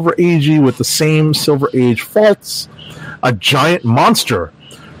Silver Agey with the same Silver Age faults. A giant monster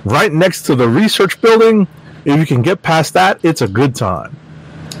right next to the research building. If you can get past that, it's a good time.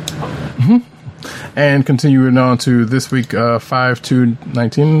 Mm-hmm. And continuing on to this week,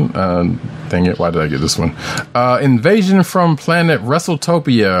 5/2/19. Dang it, why did I get this one? Invasion from Planet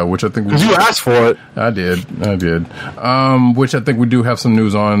WrestleTopia, which I think you asked for it. I did. Which I think we do have some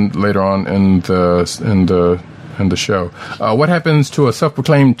news on later on in the show. What happens to a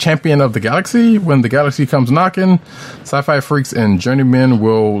self-proclaimed champion of the galaxy when the galaxy comes knocking? Sci-fi freaks and journeymen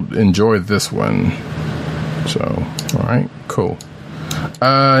will enjoy this one. So, all right, cool.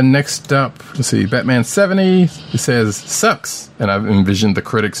 Next up, let's see, Batman 70. It says sucks, and I've envisioned the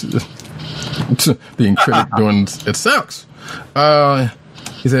critics being critic doing it sucks.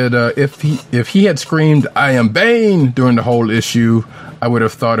 He said if he had screamed "I am Bane" during the whole issue, I would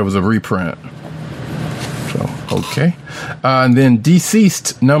have thought it was a reprint. So okay, and then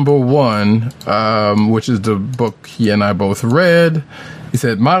Deceased number 1, which is the book he and I both read. He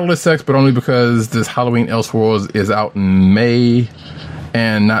said modelless sex, but only because this Halloween Elseworlds is out in May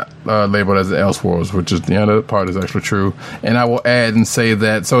and not labeled as the Elseworlds, which is the other part is actually true. And I will add and say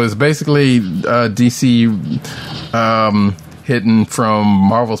that so it's basically DC hidden from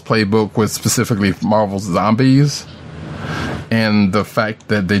Marvel's playbook with specifically Marvel's zombies. And the fact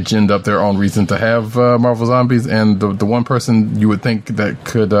that they ginned up their own reason to have Marvel zombies, and the one person you would think that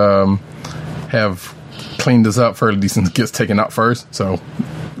could have cleaned this up fairly decent gets taken out first. So,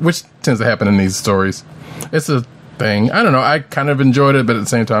 which tends to happen in these stories. It's a thing. I don't know. I kind of enjoyed it, but at the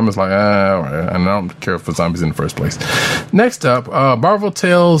same time, it's like, all right, I don't care for zombies in the first place. Next up, Marvel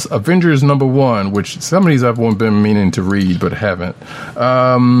Tales Avengers number 1, which some of these I've been meaning to read, but haven't.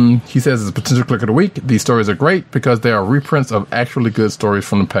 He says it's a potential click of the week. These stories are great because they are reprints of actually good stories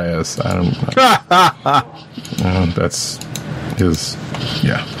from the past. That's his,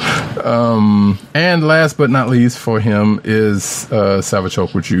 yeah. And last but not least for him is Savage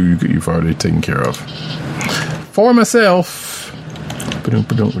Hope, which you've already taken care of. For myself, we don't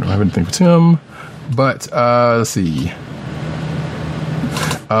have anything for Tim, but let's see.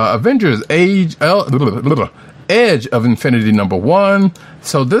 Avengers Edge of Infinity number 1.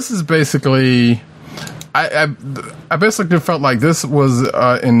 So this is basically, I basically felt like this was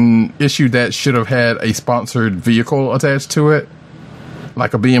an issue that should have had a sponsored vehicle attached to it,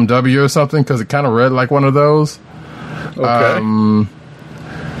 like a BMW or something, because it kind of read like one of those. Okay.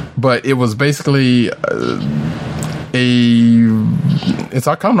 But it was basically it's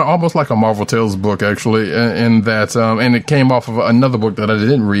kind of almost like a Marvel Tales book, actually, in that, and it came off of another book that I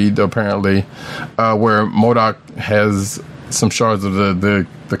didn't read, apparently, where MODOK has some shards of the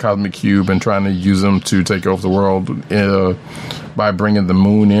Cosmic Cube and trying to use them to take over the world by bringing the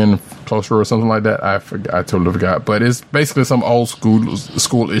moon in closer or something like that. I totally forgot, but it's basically some old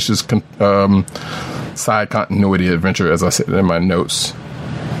school issues side continuity adventure, as I said in my notes.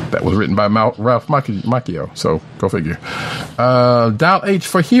 That was written by Ralph Macchio, so go figure. Dial H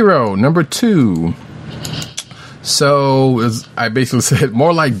for Hero, number 2. So I basically said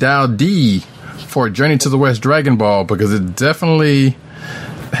more like Dial D for Journey to the West Dragon Ball, because it definitely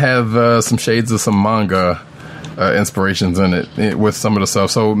have some shades of some manga. inspirations in it with some of the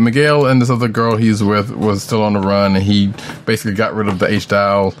stuff. So Miguel and this other girl he's with was still on the run, and he basically got rid of the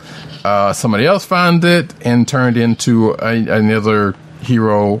H-dial. Somebody else found it and turned into another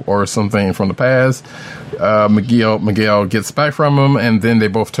hero or something from the past. Miguel gets back from him, and then they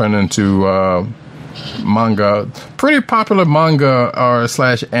both turn into pretty popular manga or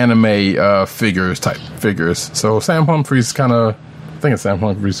 / anime figures. So Sam Humphries I think Sam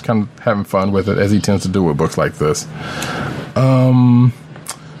Humphries kind of having fun with it, as he tends to do with books like this.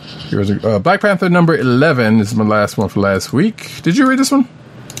 Here's Black Panther number 11. This is my last one for last week. Did you read this one?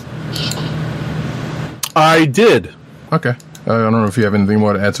 I did. Okay. I don't know if you have anything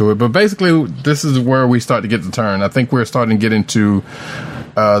more to add to it, but basically this is where we start to get the turn. I think we're starting to get into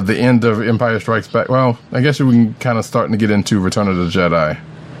the end of Empire Strikes Back. Well, I guess we can kind of starting to get into Return of the Jedi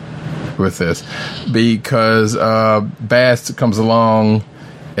with this, because Bast comes along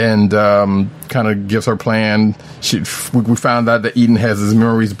and kind of gives her plan. We found out that Eden has his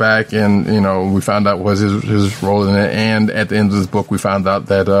memories back, and we found out what his role in it. And at the end of this book, we found out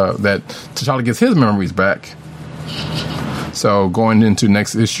that T'Challa gets his memories back. So going into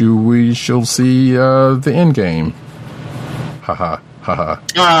next issue, we shall see the Endgame. Haha.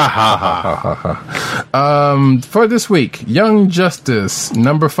 For this week, Young Justice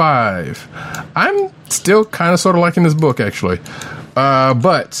number 5. I'm still kind of sort of liking this book, actually. So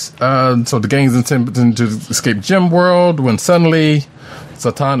the gang's intending to escape Gem World when suddenly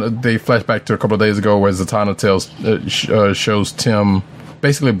Zatanna, they flash back to a couple of days ago where Zatanna shows Tim,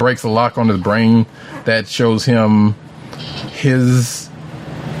 basically breaks a lock on his brain that shows him his,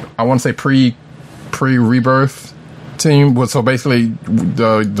 I want to say pre-rebirth team. So basically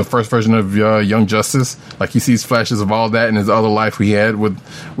the first version of Young Justice, like he sees flashes of all that in his other life he had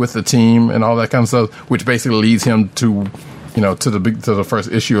with the team and all that kind of stuff, which basically leads him to to the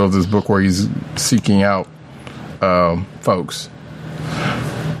first issue of this book where he's seeking out folks.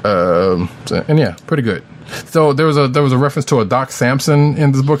 And yeah, pretty good. So there was a reference to a Doc Samson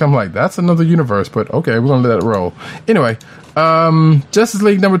in this book. I'm like, that's another universe, but okay, we're gonna let it roll. Anyway, Justice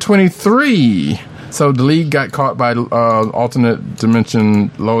League number 23. So the League got caught by alternate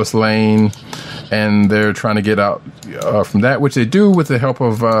dimension Lois Lane, and they're trying to get out from that, which they do with the help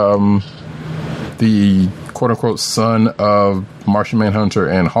of the quote-unquote son of Martian Manhunter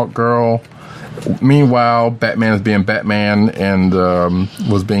and Hawkgirl. Meanwhile, Batman is being Batman and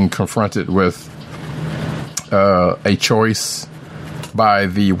was being confronted with a choice by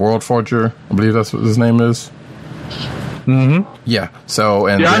the World Forger. I believe that's what his name is. Mm-hmm. Yeah. So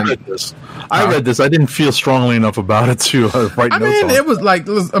and I read this. I read this. I didn't feel strongly enough about it to write notes on. It was like,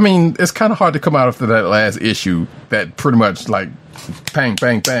 it's kind of hard to come out after that last issue that pretty much like bang,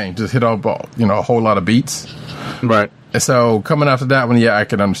 bang, bang, just hit off a whole lot of beats. Right. And so coming after that one, yeah, I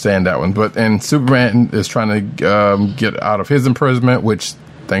can understand that one. And Superman is trying to get out of his imprisonment, which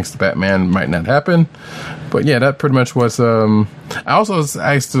thanks to Batman might not happen. But yeah, that pretty much was. I also was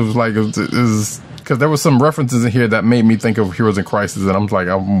asked because there was some references in here that made me think of Heroes in Crisis, and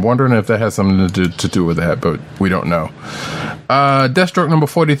I'm wondering if that has something to do with that, but we don't know. Deathstroke number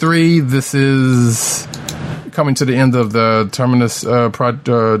 43. This is coming to the end of the Terminus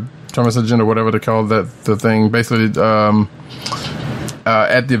Terminus Agenda, whatever they call the thing. Basically,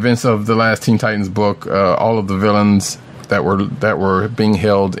 at the events of the last Teen Titans book, all of the villains that were being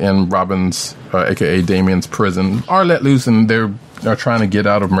held in Robin's, aka Damian's prison, are let loose, and they're trying to get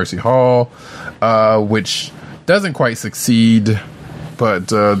out of Mercy Hall, which doesn't quite succeed, but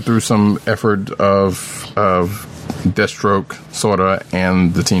through some effort of Deathstroke, sorta,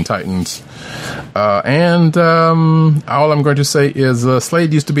 and the Teen Titans. And all I'm going to say is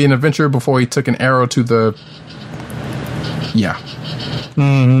Slade used to be an adventurer before he took an arrow to the... Yeah.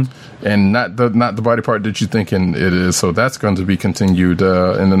 Mm-hmm. And not the body part that you're thinking it is. So that's going to be continued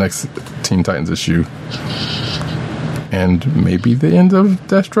in the next Teen Titans issue. And maybe the end of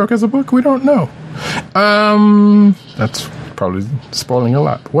Deathstroke as a book. We don't know. That's probably spoiling a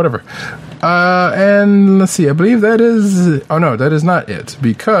lot. But whatever. And let's see. I believe that is... Oh, no, that is not it.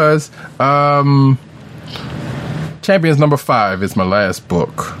 Because Champions number 5 is my last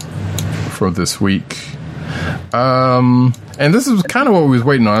book for this week. And this is kind of what we was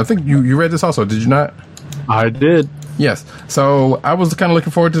waiting on. I think you read this also, did you not? I did. Yes. So I was kind of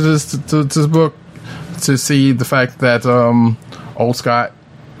looking forward to this book to see the fact that Old Scott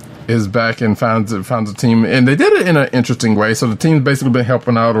is back and found a team, and they did it in an interesting way. So the team's basically been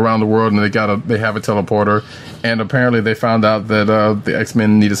helping out around the world, and they have a teleporter, and apparently they found out that the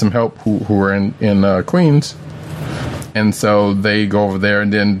X-Men needed some help who were in Queens, and so they go over there,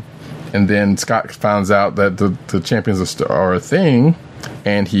 and then Scott finds out that the Champions are a thing,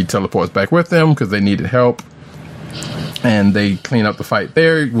 and he teleports back with them because they needed help. and they clean up the fight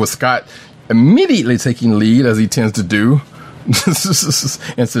there, with Scott immediately taking lead, as he tends to do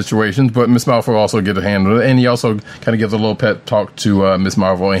in situations. But Miss Marvel also get a hand on it, and he also kind of gives a little pep talk to Miss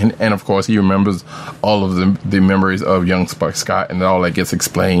Marvel, and of course he remembers all of the memories of young Scott, and all that gets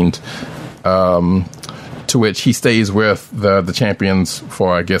explained. To which he stays with the champions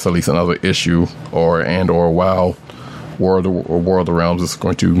for, I guess, at least another issue, or while War of the Realms is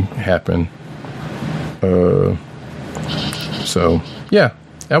going to happen. So yeah,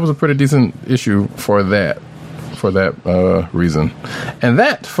 that was a pretty decent issue for that reason. And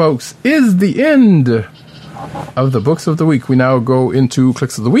that, folks, is the end of the books of the week. We now go into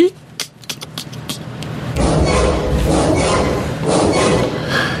clicks of the week.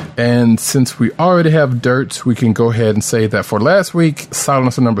 And since we already have dirt, we can go ahead and say that for last week,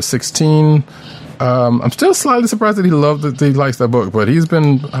 Silencer number 16. I'm still slightly surprised that he likes that book, but he's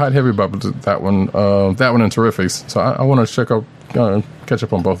been hot heavy about that one and Terrifics. So I want to catch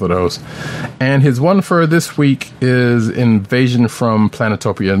up on both of those. And his one for this week is Invasion from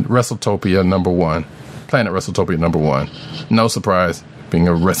WrestleTopia number 1. Planet WrestleTopia number 1. No surprise, being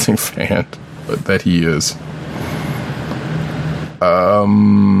a wrestling fan, but that he is.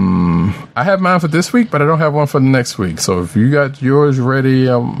 I have mine for this week, but I don't have one for the next week. So if you got yours ready,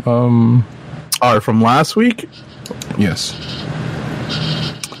 all right, from last week? Yes.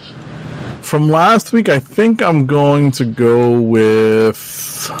 From last week, I think I'm going to go with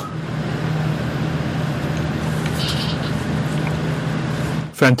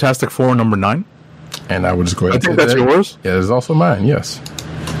Fantastic Four number 9. And I would just go ahead and say that's yours? Yeah, it's also mine, yes.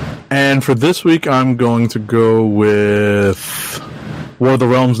 And for this week, I'm going to go with War of the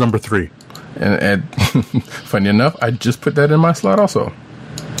Realms number 3. And funny enough, I just put that in my slot also.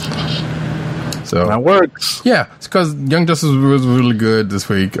 So that works. Yeah, it's because Young Justice was really good this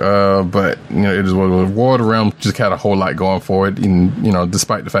week, but it is War of the Realms just had a whole lot going for it, and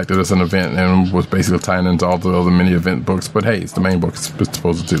despite the fact that it's an event and was basically tying into all the other mini event books. But hey, it's the main book; it's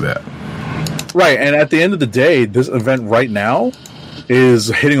supposed to do that. Right, and at the end of the day, this event right now is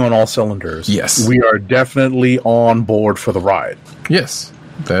hitting on all cylinders. Yes, we are definitely on board for the ride. Yes.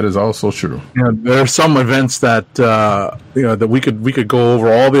 That is also true. There are some events that that we could go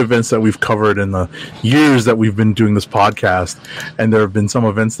over all the events that we've covered in the years that we've been doing this podcast, and there have been some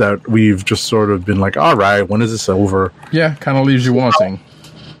events that we've just sort of been like, all right, when is this over? Yeah, kind of leaves you wanting.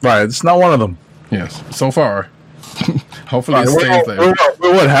 Right, it's not one of them. Yes, so far. Hopefully, it stays there. We're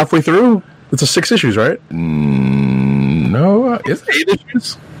what, halfway through? It's a 6 issues, right? No, is it 8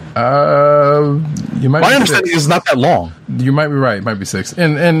 issues? You might. My understanding is not that long. You might be right. It might be 6.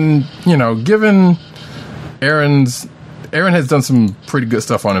 And given Aaron has done some pretty good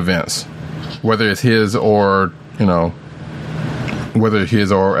stuff on events, whether it's his or as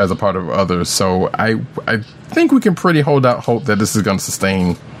a part of others. So I think we can pretty hold out hope that this is going to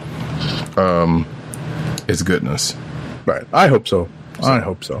sustain its goodness. Right. I hope so.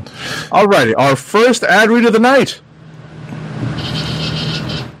 Alrighty, our first ad read of the night.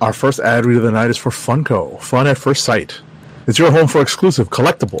 Our first ad read of the night is for Funko, Fun at First Sight. It's your home for exclusive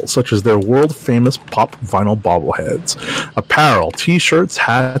collectibles, such as their world-famous pop vinyl bobbleheads, apparel, t-shirts,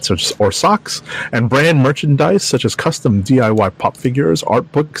 hats, or socks, and brand merchandise, such as custom DIY pop figures,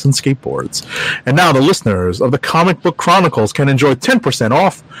 art books, and skateboards. And now the listeners of the Comic Book Chronicles can enjoy 10%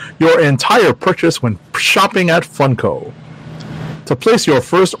 off your entire purchase when shopping at Funko. To place your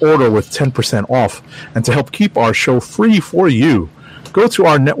first order with 10% off, and to help keep our show free for you, go to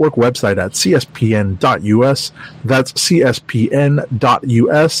our network website at cspn.us. That's cspn.us.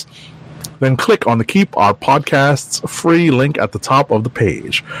 Then click on the Keep Our Podcasts free link at the top of the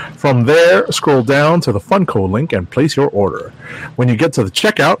page. From there, scroll down to the Funko link and place your order. When you get to the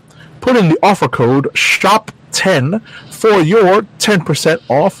checkout, put in the offer code SHOP10 for your 10%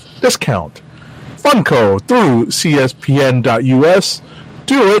 off discount. Funko through cspn.us.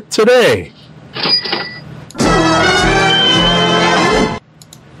 Do it today.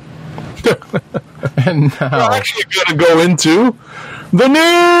 And now we're actually going to go into the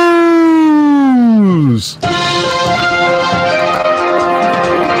news.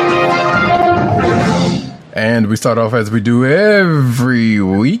 And we start off as we do every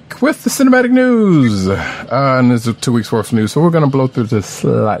week with the cinematic news. And there's 2 weeks worth of news, so we're going to blow through this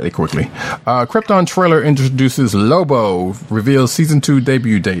slightly quickly. Krypton trailer introduces Lobo, reveals season 2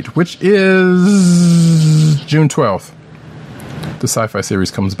 debut date, which is June 12th. The sci-fi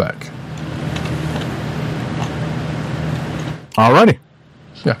series comes back. Alrighty.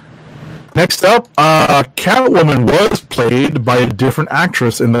 Yeah. Next up, Catwoman was played by a different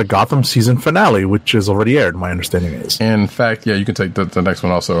actress in the Gotham season finale, which is already aired. My understanding is. In fact, yeah, you can take the next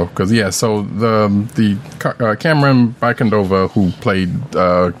one also because so the Cameron Bacondova who played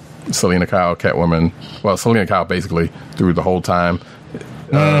Selena Kyle Catwoman, well, Selena Kyle basically through the whole time.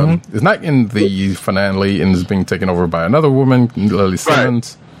 Is not in the finale and is being taken over by another woman, Lily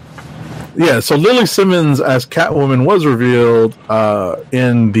Simmons. Right. Yeah, so Lily Simmons as Catwoman was revealed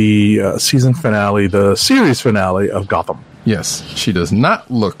in the season finale, the series finale of Gotham. Yes, she does not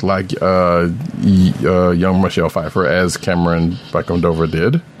look like young Michelle Pfeiffer as Cameron Bacondova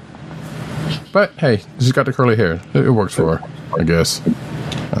did. But hey, she's got the curly hair. It works for her, I guess.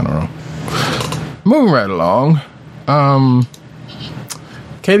 I don't know. Moving right along.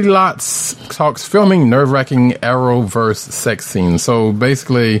 Katie Lotz talks filming nerve-wracking Arrowverse sex scenes. So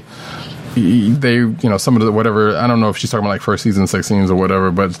basically, they, some of the whatever, I don't know if she's talking about like first season sex scenes or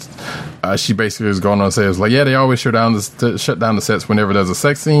whatever, but she basically is going on to say, it's like, yeah, they always shut down the sets whenever there's a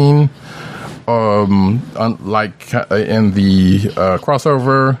sex scene. Like in the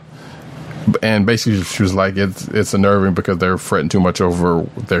crossover. And basically, she was like, it's unnerving because they're fretting too much over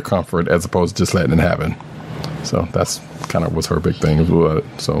their comfort as opposed to just letting it happen. So that's kind of was her big thing.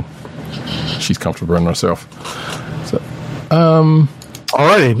 So she's comfortable in herself. So,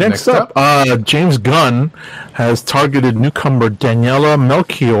 alrighty, next up, James Gunn has targeted newcomer Daniela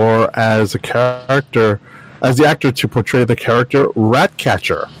Melchior as the actor to portray the character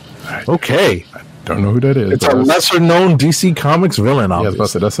Ratcatcher. Okay. I don't know who that is. It's a lesser-known DC Comics villain,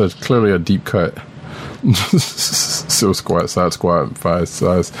 obviously. Yeah, that's clearly a deep cut. So side squat, 5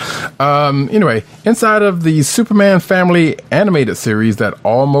 size. Anyway, inside of the Superman Family animated series that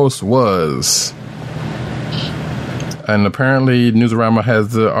almost was. And apparently Newsarama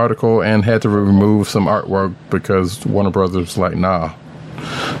has the article and had to remove some artwork because Warner Brothers was like, nah.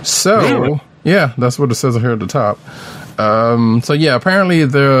 So, really? Yeah, that's what it says here at the top. Apparently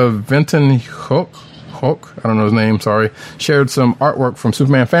the Vinton Hook, I don't know his name, sorry, shared some artwork from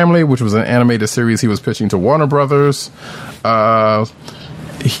Superman Family, which was an animated series he was pitching to Warner Brothers.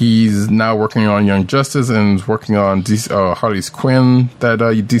 He's now working on Young Justice and is working on Harley Quinn, that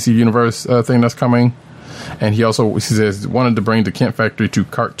DC Universe thing that's coming. And he says wanted to bring the Kent Factory to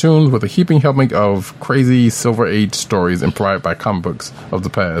cartoons with a heaping helping of crazy Silver Age stories inspired by comic books of the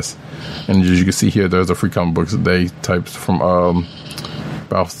past. And as you can see here, there's a free comic books that they typed from Art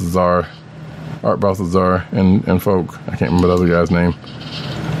Balthazar and folk. I can't remember the other guy's name.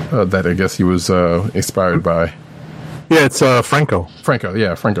 That I guess he was inspired by. Yeah, it's Franco. Franco.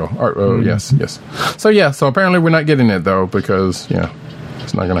 Yes. So apparently we're not getting it though because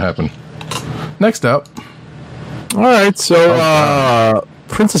it's not going to happen. Next up. All right, so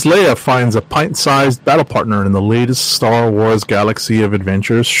Princess Leia finds a pint-sized battle partner in the latest Star Wars Galaxy of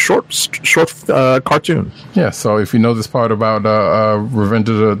Adventures short cartoon. Yeah, so if you know this part about Return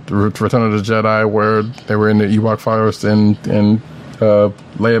of the Jedi, where they were in the Ewok forest and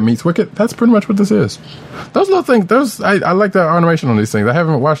Leia meets Wicket, that's pretty much what this is. Those little things, I like the animation on these things. I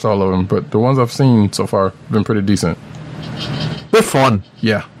haven't watched all of them, but the ones I've seen so far have been pretty decent. They're fun.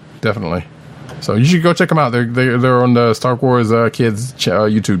 Yeah, definitely. So you should go check them out. They're on the Star Wars Kids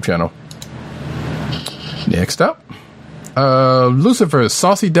YouTube channel. Next up, Lucifer's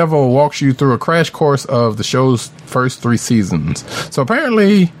Saucy Devil walks you through a crash course of the show's first 3 seasons. So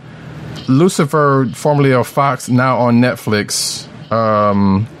apparently, Lucifer, formerly of Fox, now on Netflix,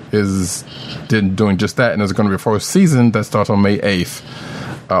 is doing just that, and there's going to be a 4th season that starts on May 8th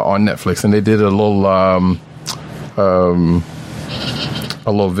on Netflix, and they did a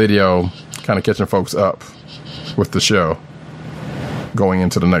little video. Kind of catching folks up with the show going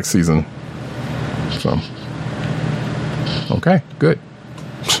into the next season. So, okay, good.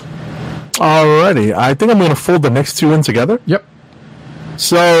 Alrighty, I think I'm going to fold the next 2 in together. Yep.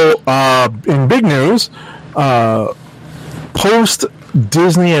 So, in big news, post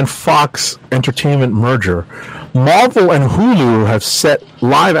Disney and Fox Entertainment merger, Marvel and Hulu have set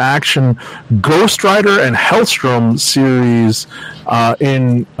live-action Ghost Rider and Hellstrom series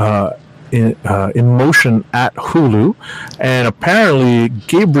in motion at Hulu, and apparently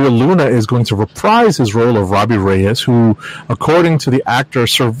Gabriel Luna is going to reprise his role of Robbie Reyes, who, according to the actor,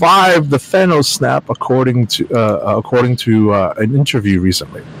 survived the Thanos snap, according to an interview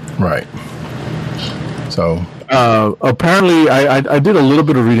recently. Right. So apparently, I did a little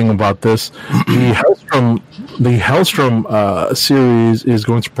bit of reading about this. The Hellstrom series is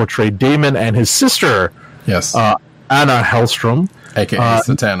going to portray Damon and his sister, yes, Anna Hellstrom. aka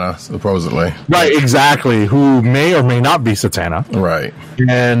Satana, supposedly. Right, exactly. Who may or may not be Satana. Right.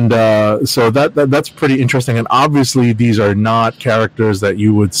 And so that's pretty interesting. And obviously, these are not characters that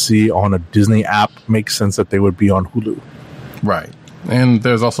you would see on a Disney app. Makes sense that they would be on Hulu. Right. And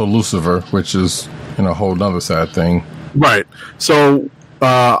there's also Lucifer, which is a whole other sad thing. Right. So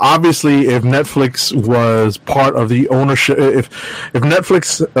obviously, if Netflix was part of the ownership, if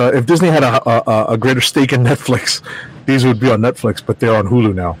Netflix, if Disney had a greater stake in Netflix, these would be on Netflix, but they're on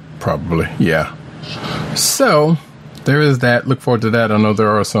Hulu now. Probably, yeah. So there is that. Look forward to that. I know there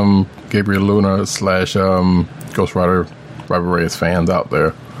are some Gabriel Luna / Ghost Rider Robert Reyes fans out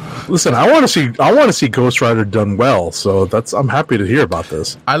there. Listen, I want to see Ghost Rider done well. So I'm happy to hear about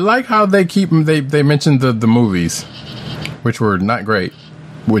this. I like how they keep they mentioned the movies, which were not great,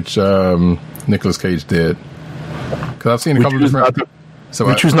 which Nicolas Cage did. Because I've seen a couple of different.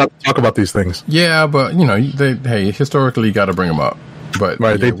 We choose not to talk about these things. Yeah, but historically you got to bring them up. But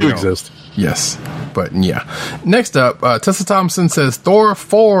right, they do exist. Yes, but yeah. Next up, Tessa Thompson says Thor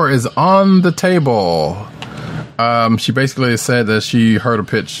 4 is on the table. She basically said that she heard a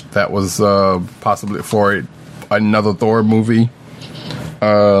pitch that was possibly for another Thor movie.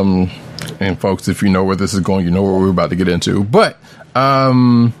 And folks, if you know where this is going, you know what we're about to get into. But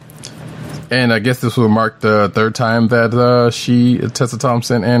and I guess this will mark the third time that Tessa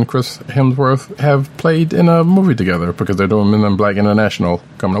Thompson and Chris Hemsworth have played in a movie together, because they're doing Men in Black International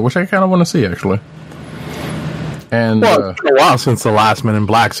coming up, which I kind of want to see, actually. And it's been a while since the last Men in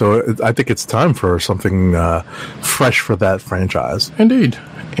Black, so I think it's time for something fresh for that franchise. Indeed.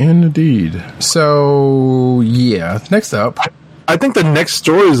 So, yeah. Next up. I think the next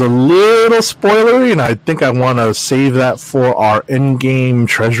story is a little spoilery, and I think I want to save that for our Endgame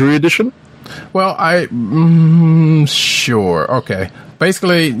Treasury Edition. Well, sure. Okay.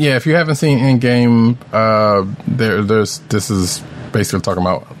 Basically, yeah, if you haven't seen Endgame, this is basically talking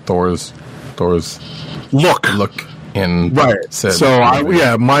about Thor's look in right. So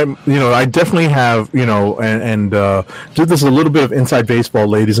I definitely have, and this is a little bit of inside baseball,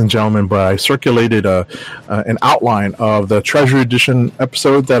 ladies and gentlemen, but I circulated an outline of the Treasury Edition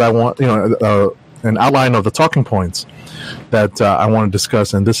episode that I want, an outline of the talking points that I want to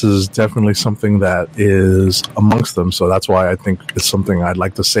discuss, and this is definitely something that is amongst them, so that's why I think it's something I'd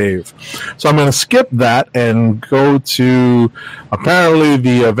like to save. So I'm going to skip that and go to, apparently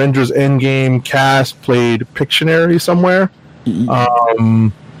the Avengers Endgame cast played Pictionary somewhere. They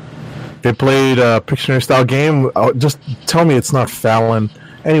played a Pictionary-style game. Just tell me it's not Fallon.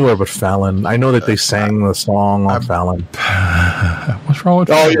 Anywhere but Fallon. I know that they sang the song on Fallon. What's wrong with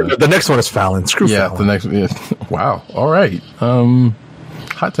Fallon? Oh, yeah, the next one is Fallon. Screw Fallon. The next one. Yeah. Wow. All right.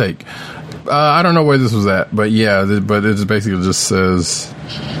 Hot take. I don't know where this was at, but yeah, but it just basically just says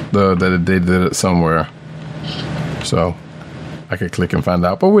that they did it somewhere. So I could click and find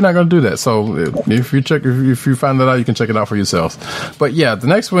out, but we're not going to do that. So if you find that out, you can check it out for yourselves. But yeah, the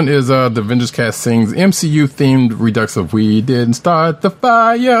next one is the Avengers cast sings MCU themed redux of "We Didn't Start the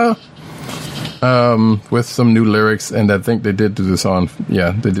Fire," with some new lyrics, and I think they did do this on.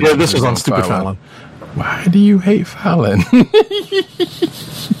 Yeah, they did. Yeah, this was on Stupid Fallon. Why do you hate Fallon?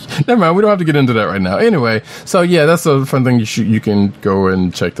 Never mind, we don't have to get into that right now. Anyway, so yeah, that's a fun thing. You can go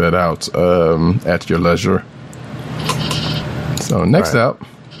and check that out at your leisure. So next up.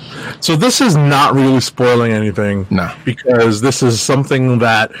 So this is not really spoiling anything, no, because this is something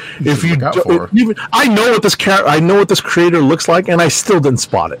that if you I know what this creator looks like, and I still didn't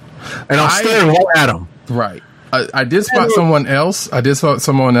spot it, and I'm staring right at him. Right, I did spot someone else. I did spot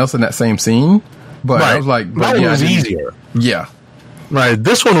someone else in that same scene, but I was like, that one was easier. Yeah. Right,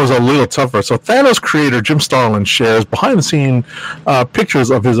 this one was a little tougher. So Thanos creator Jim Starlin shares behind-the-scene pictures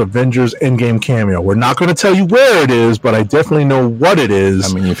of his Avengers Endgame cameo. We're not going to tell you where it is, but I definitely know what it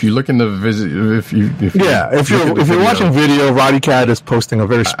is. I mean, if you look in the if you're watching video, Roddy Cat is posting a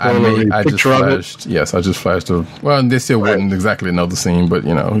very spoilery picture of it. Yes, I just flashed a. Well, they still wouldn't exactly know the scene, but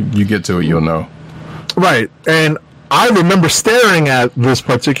you get to it, you'll know. Right, and I remember staring at this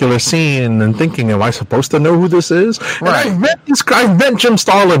particular scene and thinking, am I supposed to know who this is? Right. And I've met Jim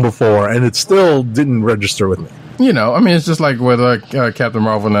Starlin before, and it still didn't register with me. I mean, it's just like with Captain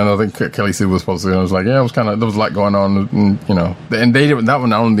Marvel, and I think Kelly Sue was supposed to. It was like, yeah, it was there was a lot going on, and they didn't. That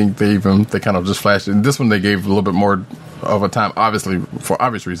one, I don't think they kind of just flashed it. And this one, they gave a little bit more of a time, obviously for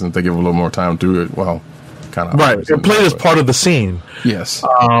obvious reasons. They gave a little more time to it. Well, kind of right. It played as part of the scene. Yes.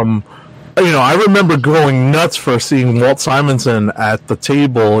 I remember going nuts for seeing Walt Simonson at the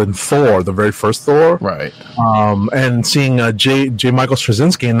table in Thor, the very first Thor. Right. And seeing J. Michael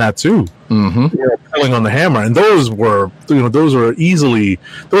Straczynski in that too. Mm-hmm. falling on the hammer, and those are easily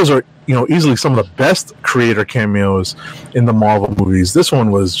some of the best creator cameos in the Marvel movies. This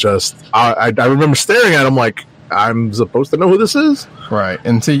one was just I remember staring at him like, I'm supposed to know who this is, right?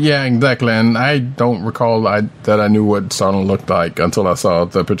 And see, yeah, exactly. And I don't recall that I knew what Star-Lord looked like until I saw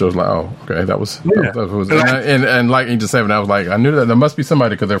the picture. I was like, oh, okay, that was. And like Agent 7, I was like, I knew that there must be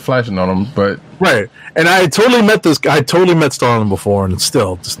somebody because they're flashing on them, but right. And I totally met this guy. I totally met Star-Lord before, and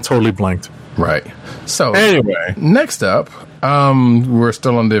still just totally blanked. Right. So anyway, next up, we're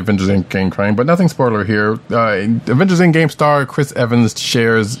still on the Avengers Endgame train, but nothing spoiler here. Avengers Endgame star Chris Evans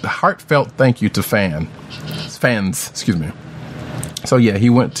shares heartfelt thank you to fans. Excuse me. So yeah, he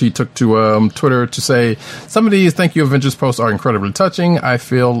took to Twitter to say, some of these thank you Avengers posts are incredibly touching. I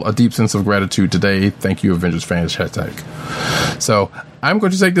feel a deep sense of gratitude today. Thank you Avengers fans, #. So I'm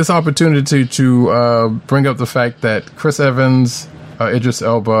going to take this opportunity to bring up the fact that Chris Evans, Idris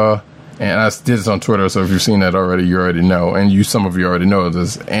Elba, and I did this on Twitter, so if you've seen that already, you already know. And some of you already know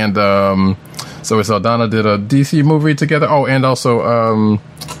this. And so we saw Donna did a DC movie together. Oh, and also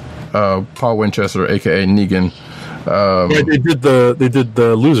Paul Winchester, a.k.a. Negan. They did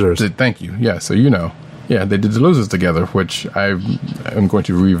the Losers. Thank you. Yeah, so yeah, they did the Losers together, which I'm going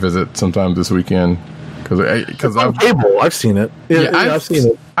to revisit sometime this weekend because I've seen it. Yeah, I've seen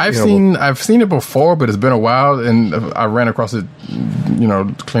it. I've seen it before, but it's been a while, and I ran across it,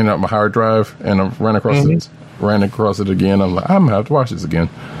 cleaning up my hard drive, and I ran across it again. I'm like, I'm gonna have to watch this again.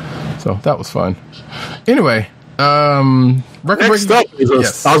 So that was fun. Anyway. Next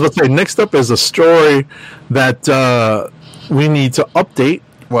up is a story that we need to update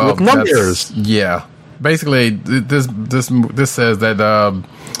with numbers. Yeah, basically, this says that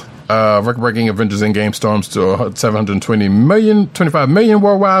record-breaking Avengers Endgame storms to 25 million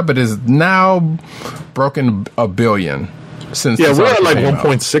worldwide, but is now broken a billion. Since we're at like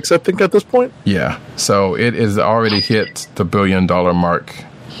 1.6, I think, at this point. Yeah, so it is already hit the $1 billion mark.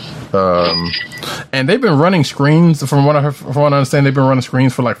 And they've been running screens from what I understand. They've been running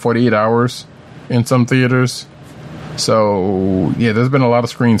screens for like 48 hours in some theaters. So yeah, there's been a lot of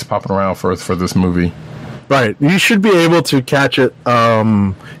screens popping around for this movie. Right, you should be able to catch it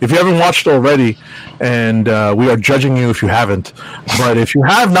if you haven't watched already, and we are judging you if you haven't. But if you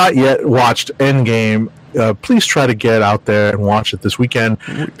have not yet watched Endgame, please try to get out there and watch it this weekend,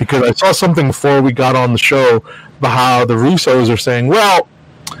 because I saw something before we got on the show about how the Russos are saying, well,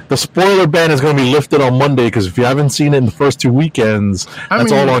 the spoiler ban is going to be lifted on Monday, because if you haven't seen it in the first 2 weekends,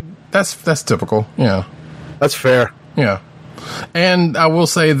 that's typical. Yeah, that's fair. Yeah. And I will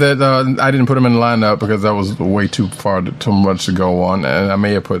say that I didn't put them in the lineup because that was way too much to go on, and I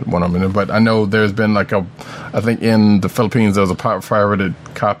may have put one of them in it. But I know there's been I think in the Philippines there was a pirated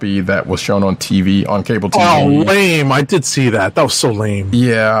copy that was shown on TV, on cable TV. Oh, lame! I did see that. That was so lame.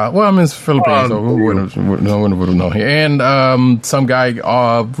 Yeah, well, I mean, it's Philippines, so who would have known here? And some guy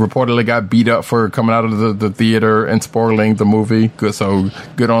reportedly got beat up for coming out of the theater and spoiling the movie. Good on the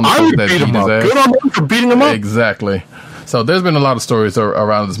folks that beat his ass. Good on them for beating him up. Exactly. So there's been a lot of stories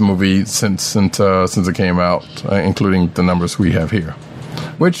around this movie since it came out, including the numbers we have here.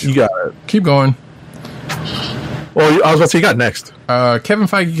 Which you got it. Keep going. Well, I was about to say, you got next. Kevin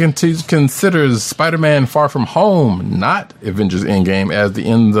Feige considers Spider-Man Far From Home, not Avengers Endgame, as the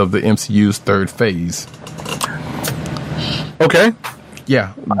end of the MCU's third phase. Okay.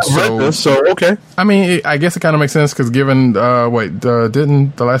 Yeah. I read this, so okay. I mean, I guess it kind of makes sense because given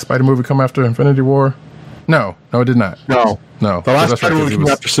didn't the last Spider movie come after Infinity War? No, it did not. No. The last Spider movie came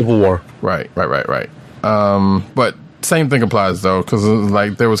after Civil War. Right. But same thing applies though,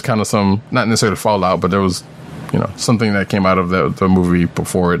 because there was kind of some, not necessarily fallout, but there was something that came out of the movie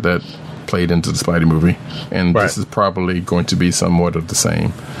before it that played into the Spidey movie, and This is probably going to be somewhat of the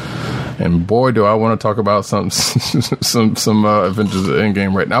same. And boy, do I want to talk about some Avengers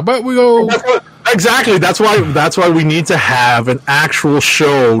Endgame right now. But we go exactly. That's why we need to have an actual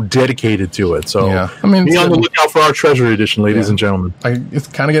show dedicated to it. So yeah, I mean, be on the lookout for our Treasury Edition, ladies and gentlemen. It's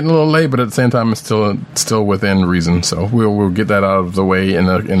kind of getting a little late, but at the same time, it's still within reason. So we'll get that out of the way in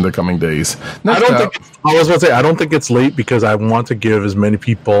the coming days. I was about to say, I don't think it's late because I want to give as many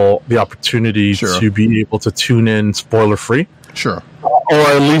people the opportunity to be able to tune in spoiler free. Sure. Or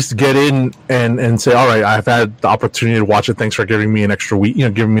at least get in and say, all right, I've had the opportunity to watch it. Thanks for giving me an extra week,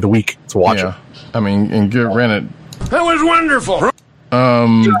 giving me the week to watch it. I mean, and granted, that was wonderful.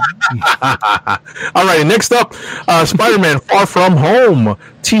 All right, next up, Spider-Man Far From Home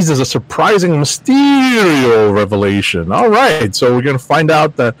teases a surprising Mysterio revelation. All right, so we're going to find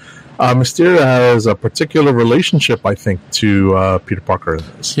out that Mysterio has a particular relationship, I think, to Peter Parker.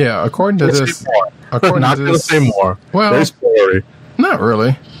 Yeah, according to this. Not going to say more. Well, very spoilery. Not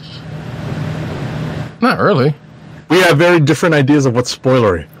really. Not really. We have very different ideas of what's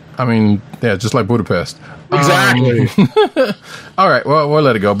spoilery. I mean, yeah, just like Budapest. Exactly. All right, well, we'll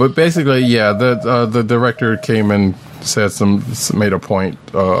let it go. But basically, yeah, the director came and said made a point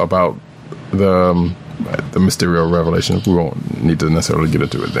about the Mysterio revelation. We won't need to necessarily get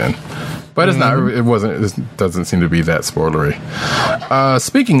into it then. But it's not. It doesn't seem to be that spoilery.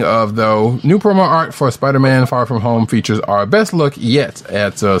 Speaking of, though, new promo art for Spider-Man: Far From Home features our best look yet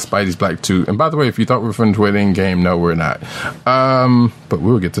at Spidey's Black 2. And by the way, if you thought we were finished with Endgame, no, we're not. But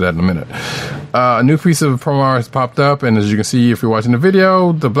we'll get to that in a minute. A new piece of promo art has popped up, and as you can see, if you're watching the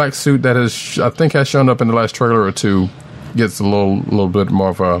video, the black suit that has shown up in the last trailer or two gets a little bit more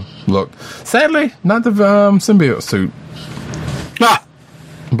of a look. Sadly, not the symbiote suit. Ah!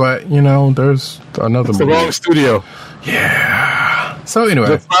 But there's another. It's the wrong studio. Yeah. So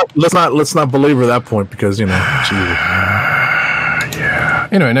anyway, let's not belabor that point because Jesus. Yeah.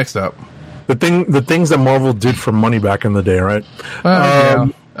 Anyway, next up, the things that Marvel did for money back in the day, right? Yeah.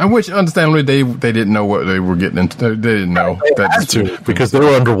 And which, understandably, they didn't know what they were getting into. They didn't know that because they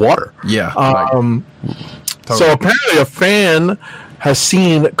were underwater. Yeah. Totally. So apparently, a fan has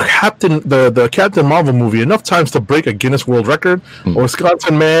seen the Captain Marvel movie enough times to break a Guinness World Record. A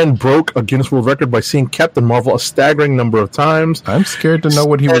Wisconsin man broke a Guinness World Record by seeing Captain Marvel a staggering number of times. I'm scared to know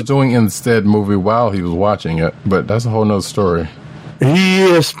what he was doing in said movie while he was watching it, but that's a whole nother story. He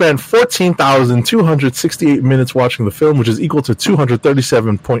has spent 14,268 minutes watching the film, which is equal to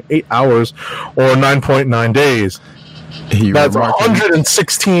 237.8 hours or 9.9 days. That's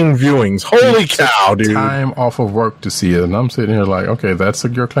 116 viewings. Holy cow, dude. Time off of work to see it. And I'm sitting here like, okay, that's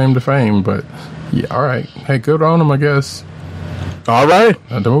your claim to fame. But, yeah, all right. Hey, good on him, I guess. All right.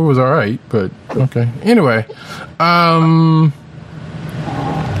 The movie was all right, but okay. Anyway,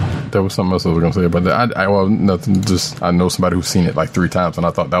 there was something else I was going to say about that. Well, nothing. Just I know somebody who's seen it like 3 times, and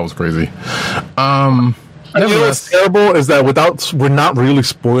I thought that was crazy. You know what's terrible is that we're not really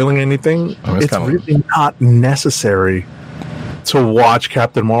spoiling anything. It's really not necessary to watch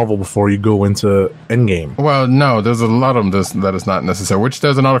Captain Marvel before you go into Endgame. Well, no, there's a lot of them that is not necessary. Which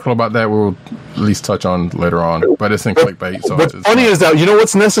there's an article about that we'll at least touch on later on. But it's in clickbait. So what's funny is that you know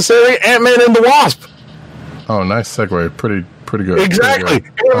what's necessary? Ant-Man and the Wasp. Oh, nice segue. Pretty good. Exactly.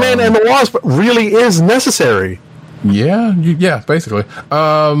 Pretty good. Ant-Man and the Wasp really is necessary. Yeah, basically.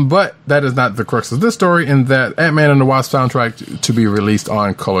 But that is not the crux of this story, in that Ant-Man and the Wasp soundtrack to be released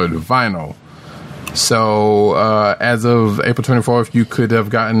on colored vinyl. So, as of April 24th, you could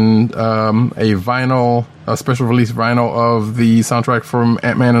have gotten a special release vinyl of the soundtrack from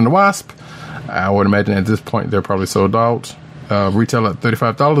Ant-Man and the Wasp. I would imagine at this point they're probably sold out. Retail at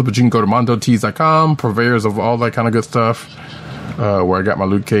 $35, but you can go to mondotees.com, purveyors of all that kind of good stuff, where I got my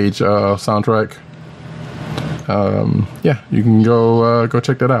Luke Cage soundtrack. Yeah, you can go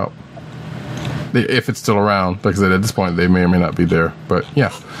check that out if it's still around. Like I said, at this point they may or may not be there, but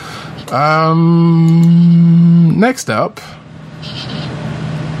yeah. Next up,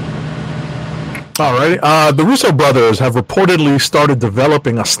 alright, the Russo brothers have reportedly started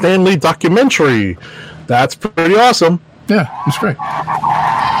developing a Stan Lee documentary. That's pretty awesome. Yeah, it's great.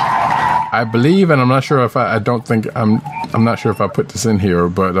 I believe, and I'm not sure if I'm not sure if I put this in here,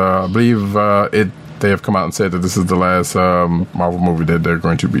 but I believe they have come out and said that this is the last Marvel movie that they're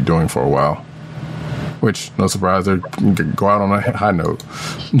going to be doing for a while. Which, no surprise, they go out on a high note.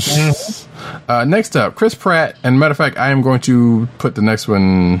 Next up, Chris Pratt. And matter of fact, I am going to put the next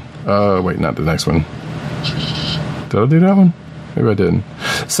one. Wait, not the next one. Did I do that one? Maybe I didn't.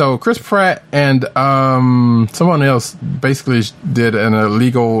 So Chris Pratt and someone else basically did an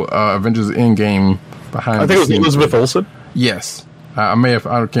illegal Avengers Endgame behind. I think it was Elizabeth Olsen. Yes. I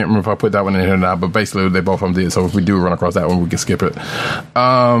can't remember if I put that one in here or not, but basically they both of them did. So if we do run across that one, we can skip it.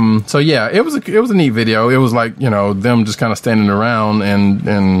 So yeah, it was a neat video. It was like, them just kind of standing around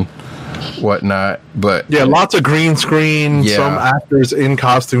and whatnot. But yeah, lots of green screen. Yeah. Some actors in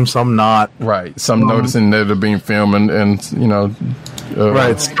costume, some not. Right. Some noticing that they're being filmed and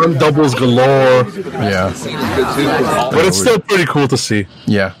right, stunt doubles galore. Yeah, but it's still pretty cool to see.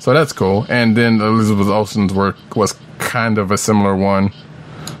 Yeah, so that's cool. And then Elizabeth Olsen's work was kind of a similar one.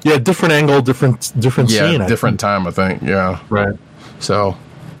 Yeah, different angle, different scene. Yeah, different time, I think. Yeah, right. So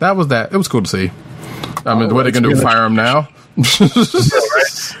that was that. It was cool to see. I mean, what are they gonna do? Fire him now?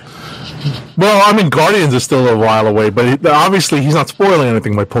 Well, I mean, Guardians is still a while away, but obviously he's not spoiling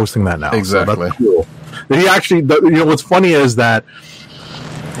anything by posting that now. Exactly. So that's cool. He actually, what's funny is that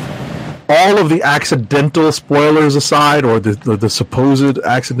all of the accidental spoilers aside, or the supposed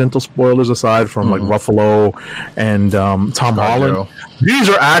accidental spoilers aside from like Ruffalo and Tom Holland, these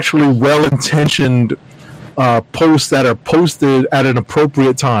are actually well-intentioned posts that are posted at an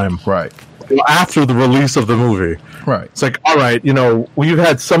appropriate time. Right. after the release of the movie. Right. It's like, all right, you've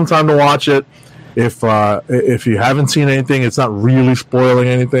had some time to watch it. If you haven't seen anything, it's not really spoiling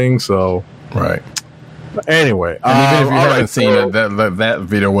anything. So right. Anyway, and even if you haven't seen it, that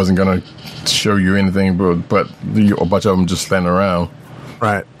video wasn't going to show you anything, but a bunch of them just standing around.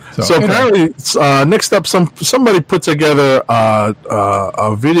 Right. So apparently, next up, somebody put together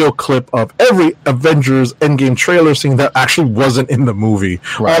a video clip of every Avengers Endgame trailer scene that actually wasn't in the movie.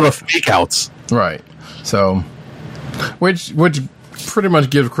 Right. All the fake outs. Right. So, which pretty much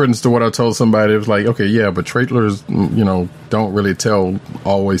gives credence to what I told somebody. It was like, okay, yeah, but trailers, don't really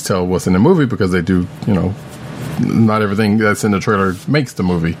always tell what's in the movie, because they do, not everything that's in the trailer makes the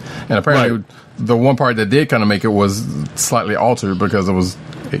movie. And apparently, the one part that did kind of make it was slightly altered, because it was,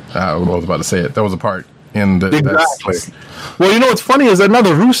 I was about to say it, there was a part in the... Exactly. Well, what's funny is that now the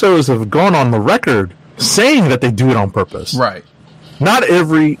Russos have gone on the record saying that they do it on purpose. Right. Not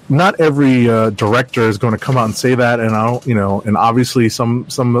every director is going to come out and say that, and and obviously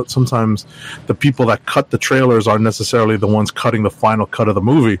sometimes the people that cut the trailers aren't necessarily the ones cutting the final cut of the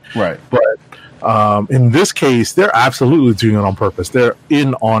movie. Right. But in this case, they're absolutely doing it on purpose. They're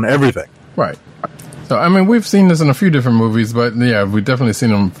in on everything. Right. So I mean, we've seen this in a few different movies, but yeah, we've definitely seen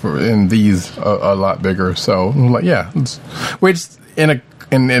them in these a lot bigger. So like, yeah, which in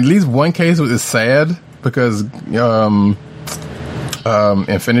at least one case is sad, because.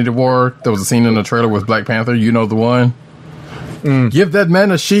 Infinity War, there was a scene in the trailer with Black Panther, the one. Give that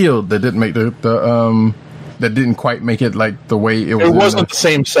man a shield. That didn't make that didn't quite make it like the way it was. It wasn't the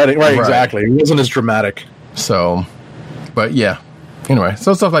same setting, right? Exactly. It wasn't as dramatic. So, but yeah. Anyway,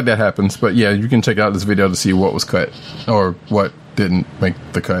 so stuff like that happens. But yeah, you can check out this video to see what was cut or what didn't make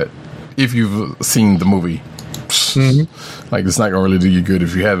the cut if you've seen the movie. Mm-hmm. Like, it's not gonna really do you good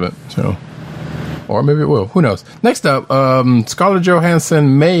if you haven't. So. Or maybe it will. Who knows? Next up, Scarlett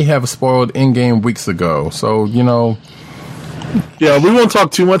Johansson may have spoiled Endgame weeks ago. So, Yeah, we won't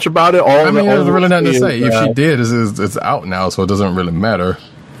talk too much about it. There's really nothing to say. If she did, it's out now, so it doesn't really matter.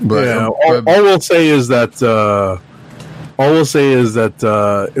 But, yeah, all we'll say is that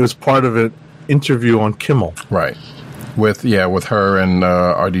it was part of an interview on Kimmel. Right. With her and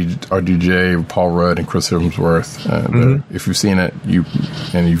RDJ, Paul Rudd, and Chris Hemsworth. And if you've seen it, you've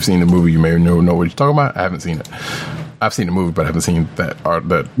seen the movie, you may know what you're talking about. I haven't seen it. I've seen the movie, but I haven't seen that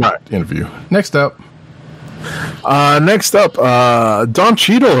interview. Next up, Don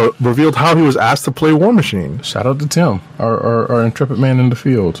Cheadle revealed how he was asked to play War Machine. Shout out to Tim, our intrepid man in the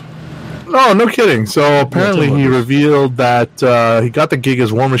field. No kidding. So apparently he revealed that he got the gig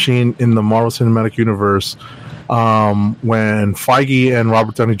as War Machine in the Marvel Cinematic Universe when Feige and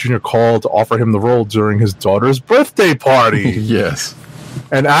Robert Downey Jr. called to offer him the role during his daughter's birthday party. Yes.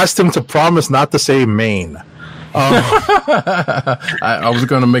 And asked him to promise not to say Maine. I was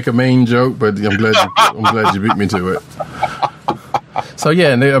going to make a Maine joke, but I'm glad you beat me to it. So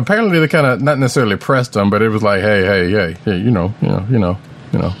yeah, and apparently they kind of not necessarily pressed him, but it was like, hey, Feige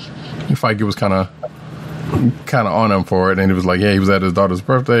was kind of on him for it, and he was like, he was at his daughter's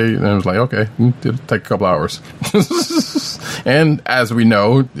birthday, and it was like, okay, it'll take a couple hours. And as we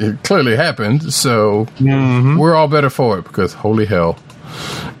know, it clearly happened, so we're all better for it, because holy hell.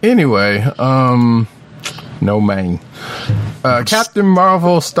 Anyway, no Maine. Captain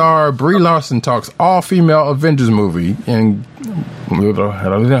Marvel star Brie Larson talks all-female Avengers movie, and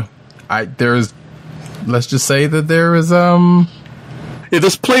let's just say that there is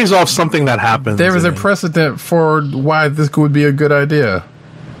this plays off something that happens. There is a precedent for why this would be a good idea.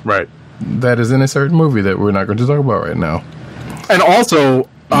 Right. That is in a certain movie that we're not going to talk about right now. And also,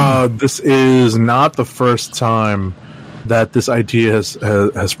 this is not the first time that this idea has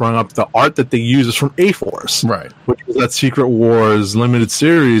sprung up. The art that they use is from A-Force. Right. Which is that Secret Wars limited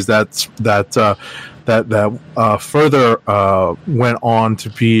series that further went on to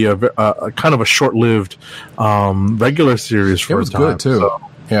be a kind of a short-lived regular series for a time. It was good too. So,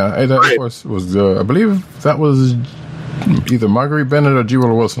 yeah, that was I believe that was either Marguerite Bennett or G.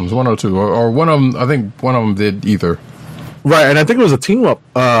 Willow Wilson, one or two, or one of them. I think one of them did either. Right, and I think it was a team up.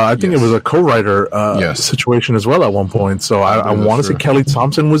 I think it was a co-writer situation as well at one point. So I want to say Kelly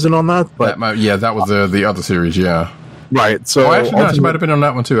Thompson was in on that. But that was the other series. Yeah. Right. So she might have been on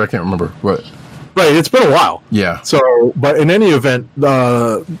that one too. I can't remember, but. Right, it's been a while. Yeah. So, but in any event,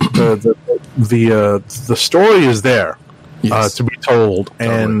 the story is there to be told,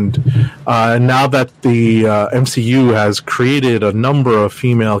 and now that the MCU has created a number of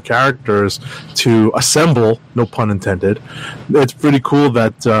female characters to assemble, no pun intended, it's pretty cool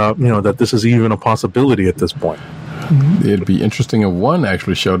that that this is even a possibility at this point. It'd be interesting if one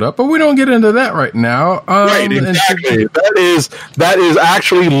actually showed up, but we don't get into that right now. Right, exactly. That is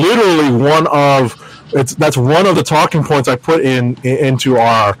actually literally that's one of the talking points I put into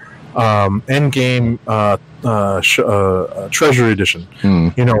our Endgame Treasury Edition.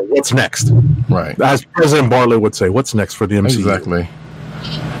 You know, what's next? Right. As President Bartlett would say, what's next for the MCU? Exactly.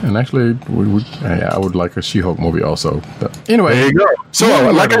 And actually, I would like a She-Hulk movie also. But anyway. There you go.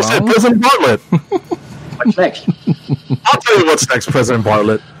 So, like I said, President Bartlett. What's next? I'll tell you what's next, President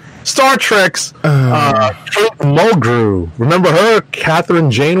Bartlett. Star Trek's Kate Mulgrew. Remember her? Captain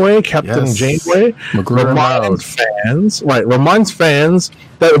Janeway reminds fans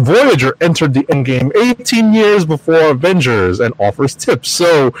that Voyager entered the Endgame 18 years before Avengers and offers tips.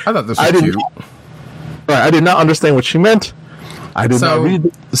 So I thought this was cute. I did not understand what she meant. I did not read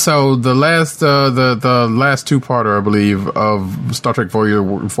it. So the last the last two-parter, I believe, of Star Trek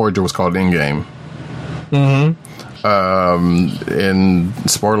Voyager was called Endgame. And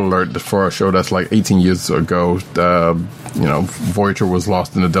spoiler alert for a show that's like 18 years ago, Voyager was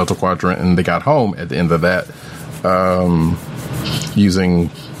lost in the Delta Quadrant, and they got home at the end of that using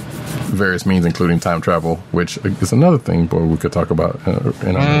various means, including time travel, which is another thing, boy, we could talk about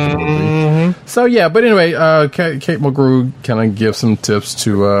in our movie. So yeah, but anyway, Kate Mulgrew kind of gives some tips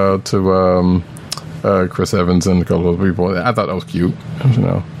to Chris Evans and a couple of people. I thought that was cute,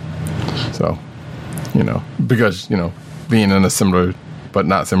 So. Because, being in a similar but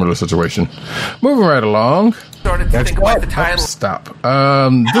not similar situation. Moving right along. Started to think about the title. Stop. This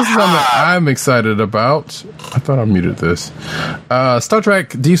is something I'm excited about. I thought I muted this. Star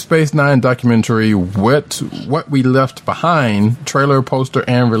Trek Deep Space Nine documentary, What We Left Behind, trailer, poster,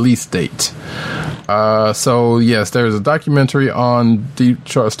 and release date. So yes, there's a documentary on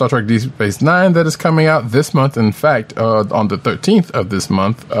Star Trek Deep Space Nine that is coming out this month. In fact, on the 13th of this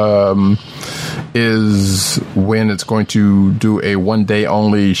month is when it's going to do a one-day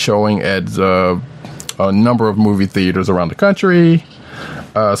only showing at a number of movie theaters around the country.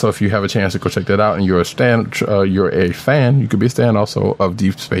 So if you have a chance to go check that out, and you're a fan, you could be a fan also of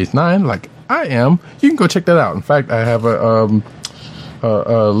Deep Space Nine, like I am. You can go check that out. In fact, I have a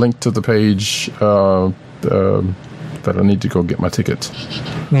link to the page that I need to go get my tickets.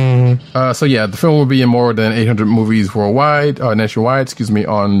 So yeah, the film will be in more than 800 movies nationwide, on May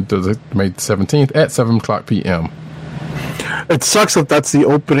 17th at 7:00 p.m. It sucks that that's the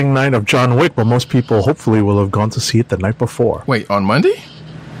opening night of John Wick, but most people hopefully will have gone to see it the night before. Wait, on Monday?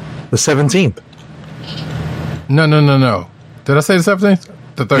 The 17th. No. Did I say the 17th?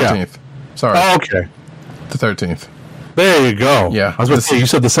 The 13th. Yeah. Sorry. Oh, okay. The 13th. There you go. Yeah. I was about to say, you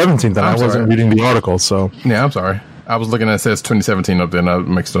said the 17th, and I wasn't reading the article, so. Yeah, I'm sorry. I was looking at it says 2017 up there, and I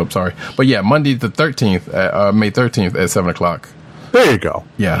mixed it up, sorry. But yeah, Monday the 13th, May 13th at 7 o'clock. There you go.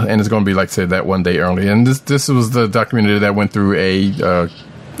 Yeah, and it's going to be, like I said, that one day early. And this was the documentary that went through a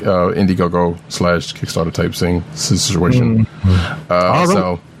Indiegogo / Kickstarter type situation.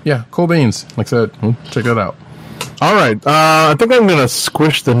 So, yeah, cool beans. Like I said, check that out. All right. I think I'm going to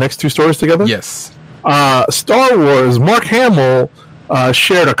squish the next two stories together. Yes. Star Wars, Mark Hamill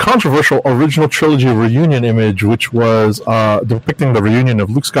shared a controversial original trilogy reunion image, which was depicting the reunion of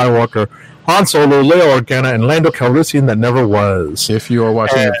Luke Skywalker, Han Solo, Leia Organa, and Lando Calrissian that never was. If you are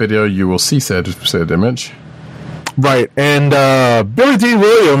watching the video, you will see said image. Right, and Billy D.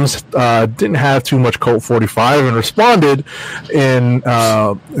 Williams didn't have too much Colt 45 and responded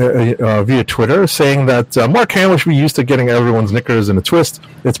via Twitter saying that Mark Hamill should be used to getting everyone's knickers in a twist.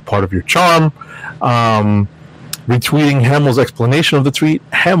 It's part of your charm. Retweeting Hamill's explanation of the tweet,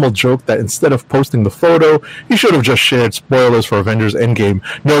 Hamill joked that instead of posting the photo, he should have just shared spoilers for Avengers Endgame.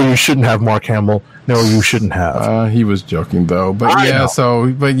 No, you shouldn't have, Mark Hamill. No, you shouldn't have. He was joking though, so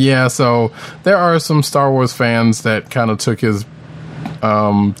there are some Star Wars fans that kind of took his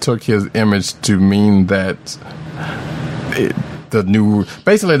image to mean that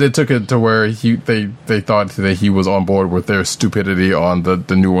basically they took it to where they thought that he was on board with their stupidity on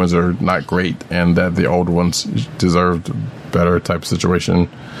the new ones are not great and that the old ones deserved better type of situation.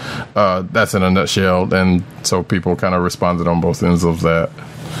 That's in a nutshell, and so people kind of responded on both ends of that,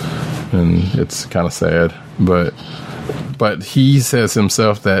 and it's kind of sad, but he says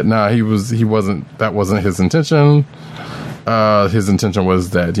himself that that wasn't his intention. His intention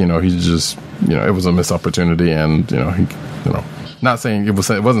was that he just it was a missed opportunity, and not saying it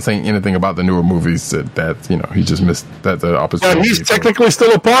wasn't saying anything about the newer movies that he just missed the opportunity. Yeah, he's technically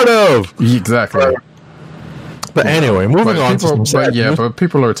still a part of. Exactly. But anyway, moving on. But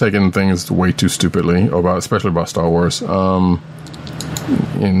people are taking things way too stupidly especially about Star Wars. And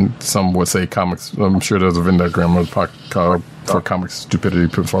some would say comics. I'm sure there's a Venn diagram for comics stupidity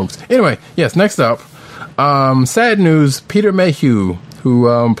folks. Anyway, yes. Next up, Sad news, Peter Mayhew,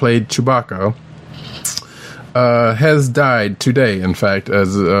 who played Chewbacca, has died today, in fact,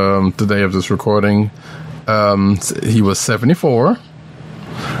 as the day of this recording. He was 74.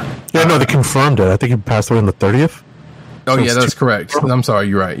 Yeah, no, they confirmed it. I think he passed away on the 30th. Oh, yeah, that's correct. I'm sorry,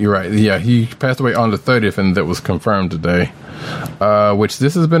 you're right. Yeah, he passed away on the 30th, and that was confirmed today. Which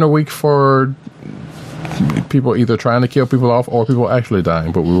this has been a week for people either trying to kill people off or people actually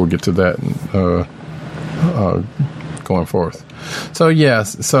dying, but we will get to that going forth. So,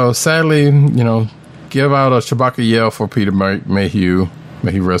 yes, so sadly, give out a Chewbacca yell for Peter Mayhew.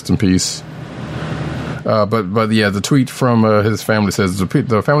 May he rest in peace. But yeah, the tweet from his family says,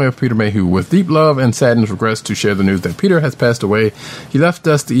 the family of Peter Mayhew, with deep love and sadness, regrets to share the news that Peter has passed away. He left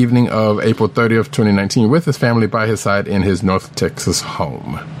us the evening of April 30th, 2019, with his family by his side in his North Texas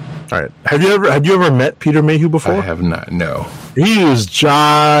home. All right. Have you ever met Peter Mayhew before? I have not, no. He was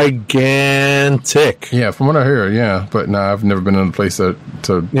gigantic. Yeah, from what I hear, yeah. But no, I've never been in a place to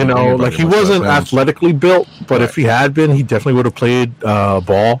like he wasn't athletically built, but if he had been, he definitely would have played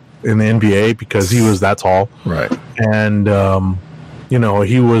ball in the NBA because he was that tall. Right. And, he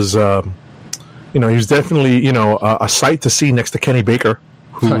was, he was definitely, a sight to see next to Kenny Baker,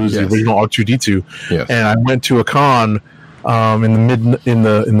 who was the original R2D2. Yes. And I went to a con in the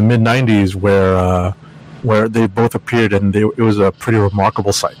mid 90s where they both appeared, and it was a pretty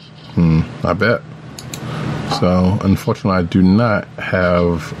remarkable sight. I bet. So, unfortunately, I do not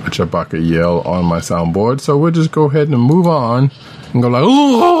have a Chewbacca yell on my soundboard, so we'll just go ahead and move on and go like,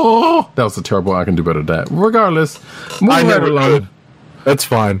 oh, that was a terrible. I can do better than that. Regardless, I never learned. That's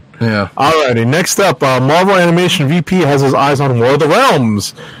fine. Yeah. Alrighty. Next up, Marvel Animation VP has his eyes on War of the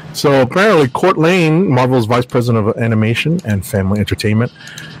Realms. So apparently, Court Lane, Marvel's vice president of animation and family entertainment,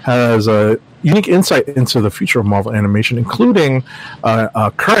 has a unique insight into the future of Marvel animation, including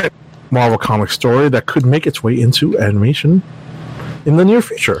a current Marvel comic story that could make its way into animation in the near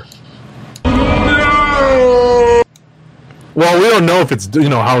future. Well, we don't know if it's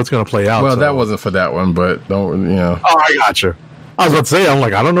how it's going to play out. Well, that wasn't for that one, but don't. Oh, I got you. I was about to say, I'm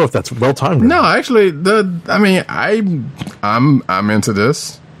like, I don't know if that's well timed. No, actually, I'm into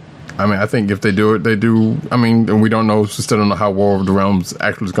this. I mean, I think if they do it, they do. I mean, and we still don't know how War of the Realms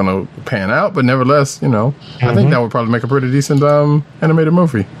actually is going to pan out, but nevertheless, I think that would probably make a pretty decent animated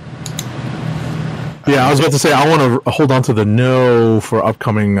movie. Yeah, I was about to say, I want to hold on to the no for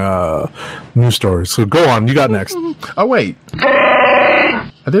upcoming news stories. So go on, you got next. Oh, wait. I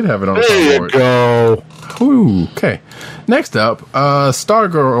did have it on the There you go. Ooh, okay. Next up,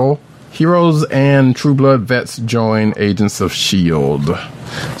 Stargirl, Heroes and True Blood vets join Agents of S.H.I.E.L.D.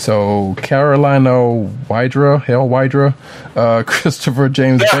 So, Carolina Hell-Wydra, Christopher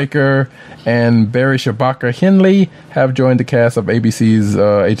James Baker, and Barry Shabaka Henley have joined the cast of ABC's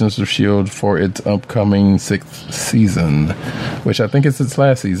Agents of S.H.I.E.L.D. for its upcoming 6th season, which I think is its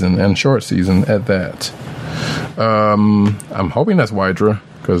last season, and short season at that. I'm hoping that's Wydra,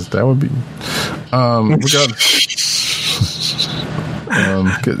 because that would be...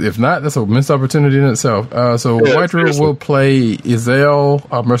 if not, that's a missed opportunity in itself. So Wydra will play Izel,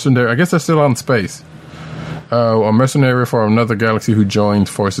 a mercenary. I guess they're still out in space. A mercenary for another galaxy who joined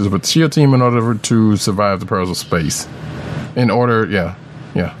forces with the S.H.I.E.L.D. team in order to survive the perils of space. That's what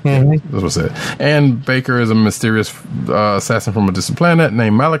I said. And Baker is a mysterious assassin from a distant planet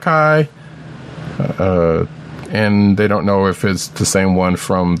named Malachi. And they don't know if it's the same one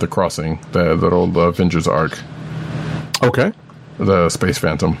from The Crossing, the old Avengers arc. Okay. The Space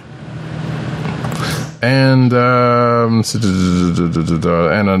Phantom. And an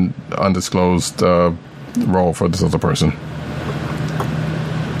undisclosed role for this other person.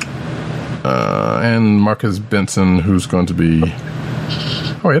 And Marcus Benson, who's going to be...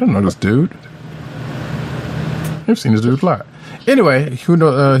 Oh, I don't know this dude. I've seen this dude a lot. Anyway,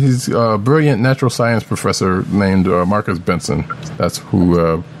 he's a brilliant natural science professor named Marcus Benson. That's who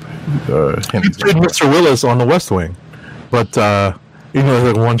Henry's did Mr. Willis on The West Wing. But, it's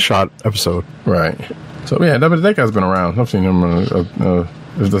like a one-shot episode. Right. So, yeah, that guy's been around. I've seen him.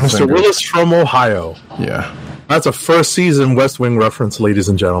 Mr. Willis from Ohio. Yeah. That's a first season West Wing reference, ladies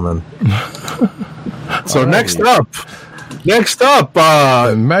and gentlemen. So, next up.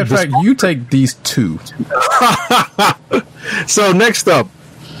 Matter of fact, you take these two. So, next up,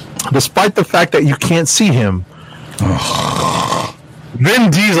 despite the fact that you can't see him, Vin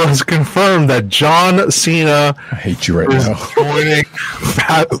Diesel has confirmed that John Cena I hate you right now. joining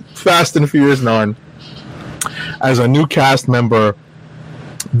Fast and Furious 9 as a new cast member.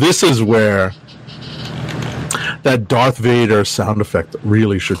 This is where that Darth Vader sound effect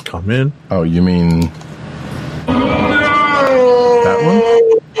really should come in. Oh, you mean that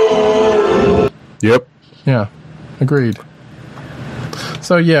one? Yep. Yeah, agreed.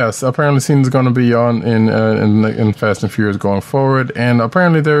 So yes, apparently Cena's going to be on in Fast and Furious going forward, and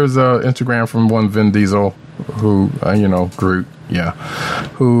apparently there's Instagram from one Vin Diesel, who Groot,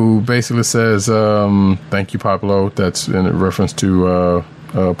 who basically says thank you Pablo. That's in reference to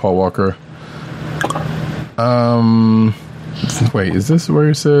Paul Walker. Wait, is this where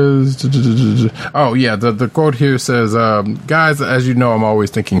he says? Oh yeah, the quote here says, "Guys, as you know, I'm always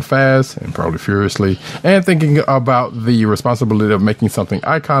thinking fast and probably furiously, and thinking about the responsibility of making something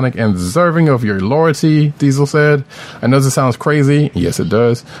iconic and deserving of your loyalty." Diesel said, "I know this sounds crazy. Yes, it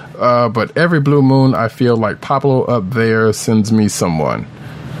does. But every blue moon, I feel like Pablo up there sends me someone."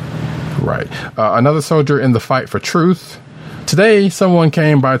 Right. Another soldier in the fight for truth. Today, someone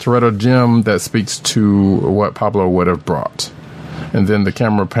came by Toretto Gym that speaks to what Pablo would have brought. And then the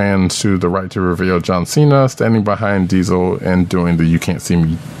camera pans to the right to reveal John Cena standing behind Diesel and doing the "you can't see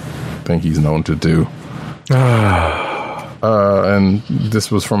me" thing he's known to do. And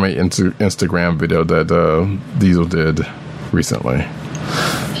this was from an Instagram video that Diesel did recently.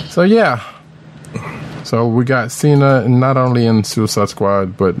 So yeah. So we got Cena not only in Suicide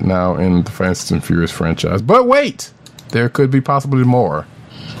Squad, but now in the Fast and Furious franchise. But wait! There could be possibly more.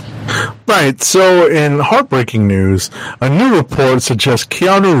 Right, so in heartbreaking news, a new report suggests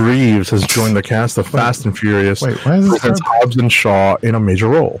Keanu Reeves has joined the cast of Fast and Furious. Wait, why is this as Hobbs and Shaw in a major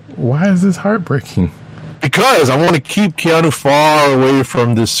role? Why is this heartbreaking? Because I want to keep Keanu far away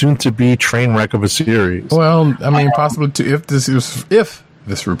from this soon-to-be train wreck of a series. Well, I mean, possibly too, if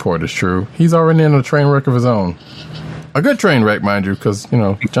this report is true, he's already in a train wreck of his own. A good train wreck, mind you, because,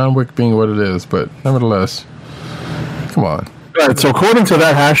 John Wick being what it is, but nevertheless, come on. Right, so according to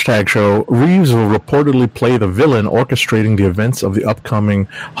that hashtag show, Reeves will reportedly play the villain orchestrating the events of the upcoming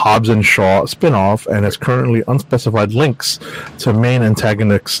Hobbs and Shaw spinoff, and has currently unspecified links to main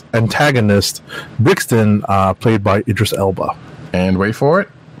antagonist Brixton, played by Idris Elba. And wait for it.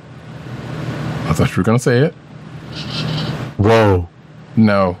 I thought you were going to say it. Whoa.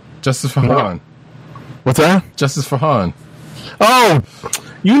 No. Justice for Han. What's that? Justice for Han. Oh,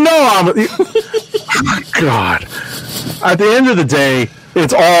 I'm... God. At the end of the day,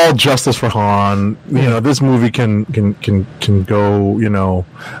 it's all justice for Han. This movie can go, can do a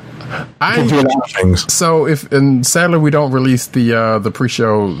lot of things. So and sadly we don't release the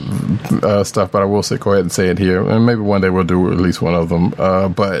pre-show stuff, but I will go ahead and say it here, and maybe one day we'll do at least one of them.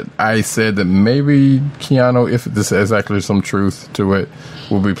 But I said that maybe Keanu, if this is actually some truth to it,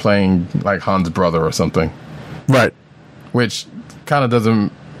 will be playing like Han's brother or something. Right. Which kind of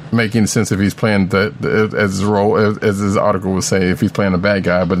doesn't make any sense if he's playing as his role, as his article would say, if he's playing a bad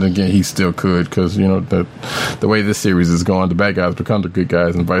guy. But again, he still could, because the way this series is going, the bad guys become the good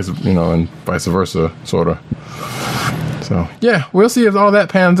guys, and vice versa, sort of. So yeah, we'll see if all that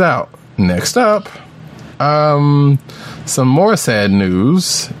pans out. Next up, some more sad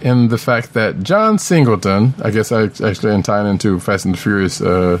news in the fact that John Singleton, I guess I actually tying into Fast and the Furious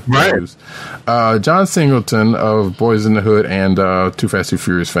news. John Singleton of Boys in the Hood and Too Fast Too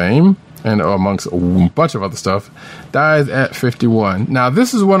Furious fame, and amongst a bunch of other stuff, dies at 51. Now,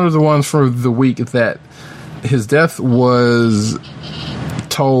 this is one of the ones for the week that his death was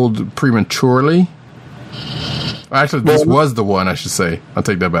told prematurely. Actually, this was the one, I should say. I'll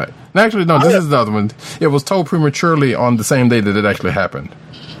take that back. Actually, no, this is the other one. It was told prematurely on the same day that it actually happened.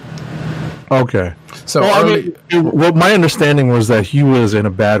 Okay. So my understanding was that he was in a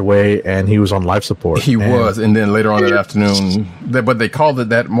bad way and he was on life support. He was, and then later on that afternoon, but they called it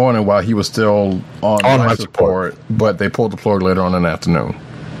that morning while he was still on life support, but they pulled the plug later on in the afternoon.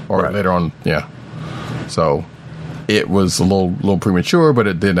 Or later on, yeah. So it was a little premature, but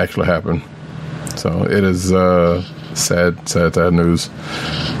it did actually happen. So it is sad news.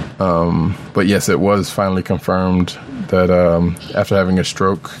 But yes, it was finally confirmed that after having a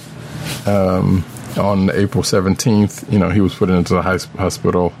stroke on April 17th, he was put into the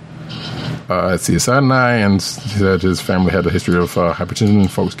hospital at CSI, and he said his family had a history of hypertension.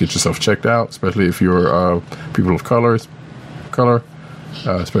 Folks, get yourself checked out, especially if you're people of color,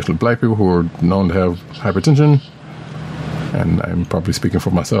 especially black people who are known to have hypertension. And I'm probably speaking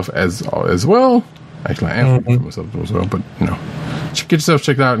for myself as well. Actually, I am speaking for myself as well. But get yourself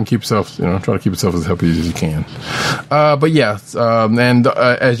checked out and keep yourself, try to keep yourself as healthy as you can. But yeah, and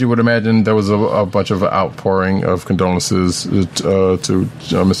as you would imagine, there was a bunch of outpouring of condolences to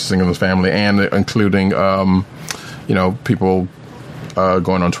Mr. Singleton's family, and including people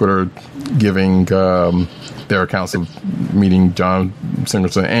going on Twitter giving their accounts of meeting John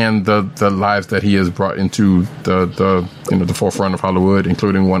Singleton and the lives that he has brought into the forefront of Hollywood,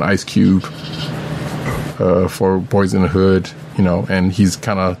 including one Ice Cube for Boys in the Hood, and he's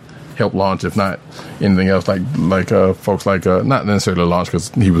kind of help launch, if not anything else, like folks like not necessarily launch because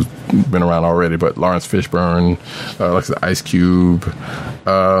he was been around already, but Lawrence Fishburne, like the Ice Cube,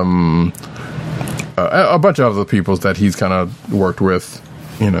 a bunch of other people that he's kind of worked with,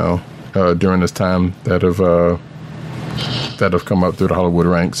 during this time that have come up through the Hollywood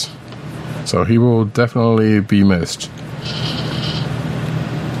ranks. So he will definitely be missed.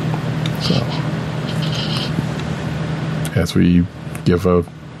 So, as we give a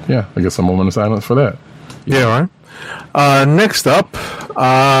moment of silence for that. Yeah, right. Next up,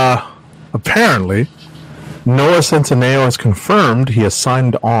 apparently, Noah Centineo has confirmed he has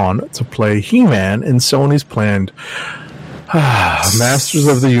signed on to play He-Man in Sony's planned Masters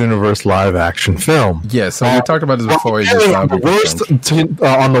of the Universe live-action film. Yes, so we talked about this before. On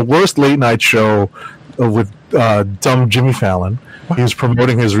the worst late-night show with dumb Jimmy Fallon, he was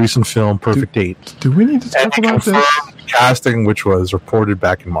promoting his recent film, Perfect Date. Do we need to talk about this? Casting, which was reported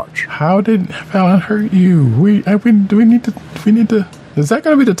back in March. How did Fallon hurt you? We need to. Is that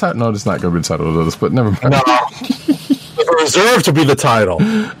going to be the title? No, it's not going to be the title of this, but never mind. No. Reserved to be the title.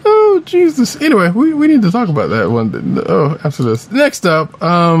 Oh, Jesus. Anyway, we need to talk about that one. Oh, after this. Next up,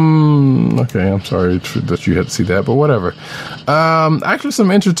 okay, I'm sorry that you had to see that, but whatever. Actually,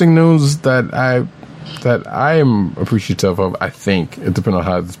 some interesting news that I am appreciative of, I think, depending on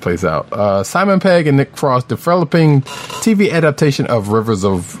how this plays out. Simon Pegg and Nick Frost developing TV adaptation of Rivers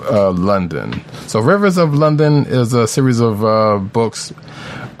of London. So Rivers of London is a series of books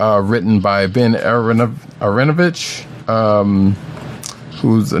written by Ben Aronovich,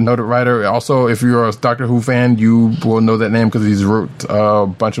 who's a noted writer. Also, if you're a Doctor Who fan, you will know that name because he's wrote a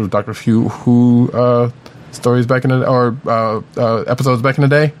bunch of Doctor Who stories back in the or episodes back in the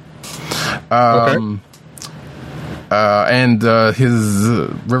day. Okay. And his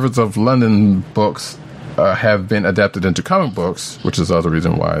Rivers of London books have been adapted into comic books, which is the other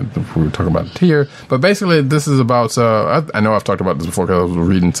reason why we were talking about it here. But basically, this is about. I know I've talked about this before because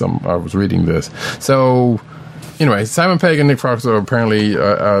I was reading this. So anyway, Simon Pegg and Nick Frost are apparently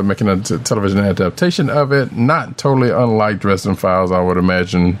making a television adaptation of it. Not totally unlike Dresden Files, I would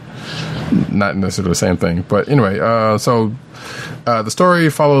imagine. Not necessarily the same thing, but anyway. The story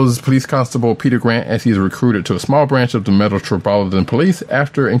follows police constable Peter Grant as he's recruited to a small branch of the Metropolitan Police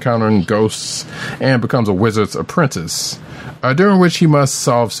after encountering ghosts and becomes a wizard's apprentice, during which he must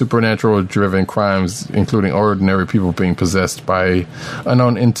solve supernatural-driven crimes, including ordinary people being possessed by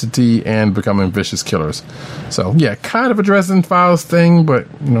unknown entity and becoming vicious killers. So, yeah, kind of a Dresden Files thing, but,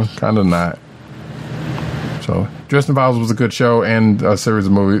 kind of not. So, Dresden Files was a good show and a series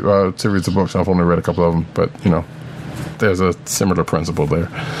of books. I've only read a couple of them, but, there's a similar principle there.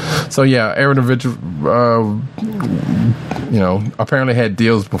 So yeah, Aronovich, apparently had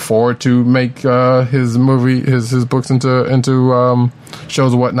deals before to make his books into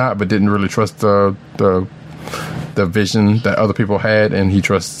shows and whatnot, but didn't really trust the vision that other people had, and he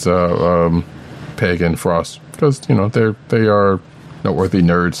trusts Pegg and Frost because they are noteworthy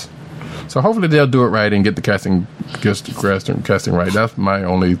nerds. So hopefully they'll do it right and get the casting right. That's my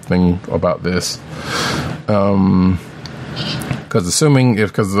only thing about this. Because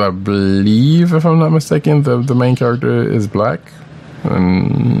I believe, if I'm not mistaken, the main character is black,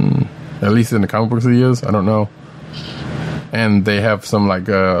 and at least in the comic books he is. I don't know. And they have some I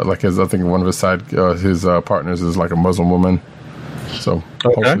think one of his his partners is like a Muslim woman. So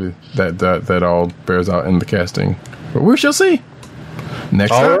hopefully that all bears out in the casting. But we shall see.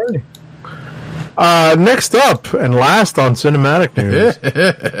 Next up. Next up and last on cinematic news.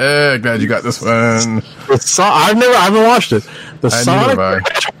 Glad you got this one. I haven't watched it. The Sonic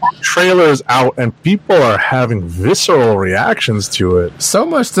trailer is out, and people are having visceral reactions to it. So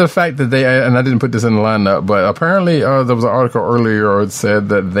much to the fact that and I didn't put this in the lineup, but apparently there was an article earlier that said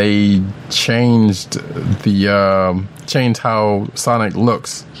that they changed how Sonic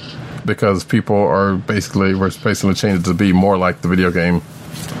looks because people were basically changed to be more like the video game.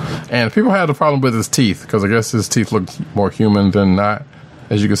 And people had a problem with his teeth because I guess his teeth look more human than not,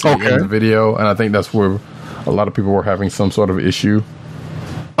 as you can see in the video. And I think that's where a lot of people were having some sort of issue.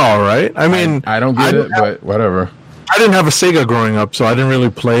 All right. I mean, I don't get it, but whatever. I didn't have a Sega growing up, so I didn't really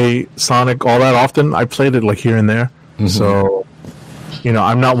play Sonic all that often. I played it here and there. Mm-hmm. So,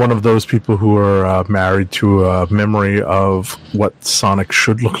 I'm not one of those people who are married to a memory of what Sonic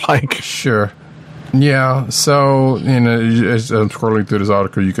should look like. Sure. Yeah, so as I'm scrolling through this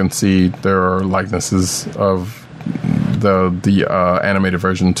article, you can see there are likenesses of the animated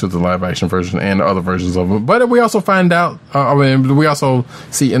version to the live action version and other versions of it. But we also find out, we also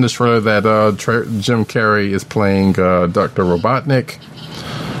see in this trailer that Jim Carrey is playing Dr. Robotnik.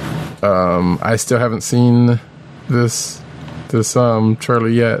 I still haven't seen this this trailer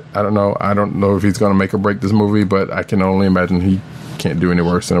yet. I don't know. I don't know if he's going to make or break this movie, but I can only imagine he can't do any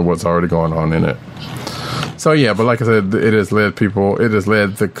worse than what's already going on in it. So yeah, but like I said, it has led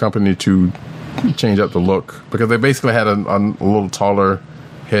the company to change up the look, because they basically had a little taller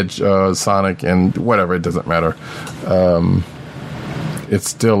hedge Sonic, and whatever, it doesn't matter. It's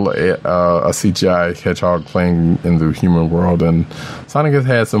still a CGI hedgehog playing in the human world, and Sonic has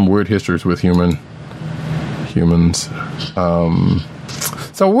had some weird histories with humans.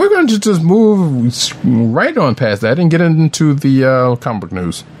 So we're going to just move right on past that and get into the comic book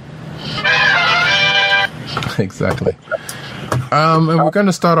news. Exactly. And we're going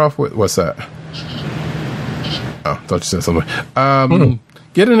to start off with, what's that? Oh, thought you said something.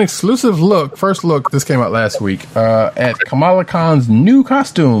 Get an exclusive first look, this came out last week, at Kamala Khan's new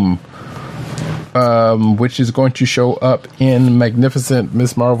costume, which is going to show up in Magnificent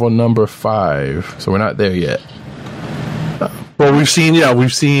Miss Marvel #5. So we're not there yet. Well, we've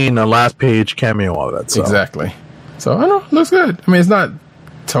seen a last page cameo of it. So. Exactly. So I don't know, looks good. I mean, it's not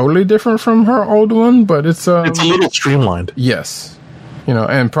totally different from her old one, but it's a little streamlined. Yes.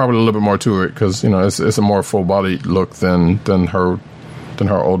 And probably a little bit more to it, because it's a more full body look than her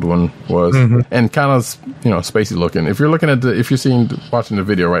old one was, and kind of spacey looking. If you're watching the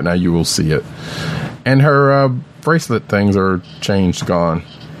video right now, you will see it. And her bracelet things are changed, gone,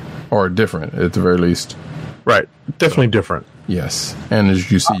 or different at the very least. Right, definitely different. Yes, and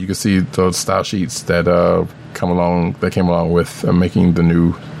as you can see those style sheets that came along with making the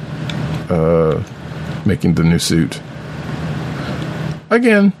new suit.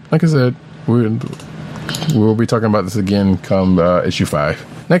 Again, like I said, we'll be talking about this again come issue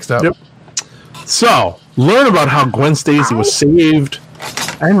 5. Next up. Yep. So, learn about how Gwen Stacy was saved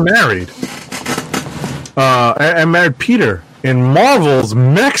and married. And married Peter in Marvel's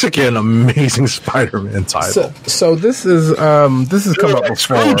Mexican Amazing Spider-Man title. So this is come up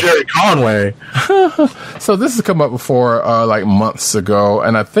before. Jerry Conway. So this has come up before, like months ago,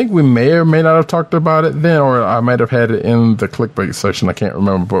 and I think we may or may not have talked about it then, or I might have had it in the clickbait section. I can't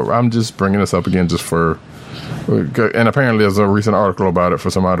remember, but I'm just bringing this up again just for. And apparently there's a recent article about it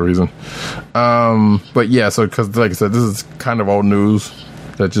for some odd reason. But yeah, so because like I said, this is kind of old news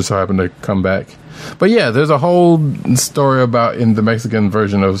that just so happened to come back. But yeah, there's a whole story about in the Mexican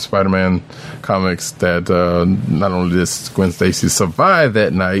version of Spider-Man comics that not only does Gwen Stacy survive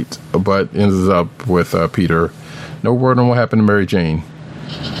that night, but ends up with Peter. No word on what happened to Mary Jane.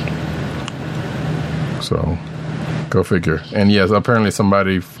 So, go figure. And yes, apparently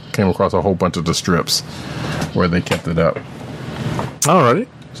somebody came across a whole bunch of the strips where they kept it up. Alrighty.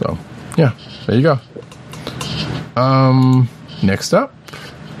 So, yeah, there you go. Next up.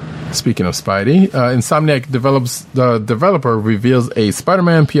 Speaking of Spidey, Insomniac the developer reveals a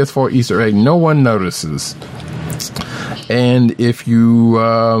Spider-Man PS4 Easter egg no one notices. And if you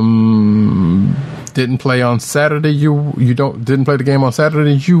didn't play on Saturday, didn't play the game on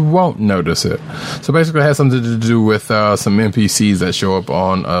Saturday, you won't notice it. So basically, it has something to do with some NPCs that show up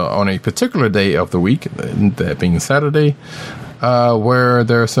on a particular day of the week, that being Saturday, where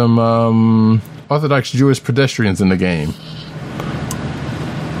there are some Orthodox Jewish pedestrians in the game.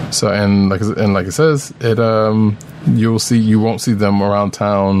 So and like it says, it you won't see them around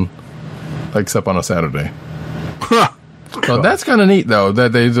town except on a Saturday. So that's kind of neat though,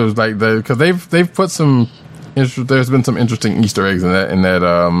 that they just like because they've put some there's been some interesting Easter eggs in that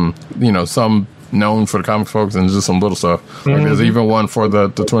some known for the comic folks and just some little stuff. Like there's even one for the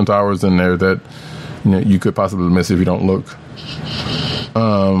Twin Towers in there that you could possibly miss if you don't look.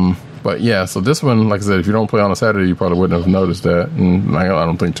 But yeah, so this one, like I said, if you don't play on a Saturday, you probably wouldn't have noticed that. And I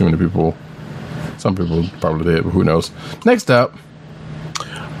don't think too many people. Some people probably did, but who knows? Next up,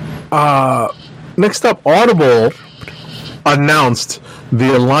 Audible announced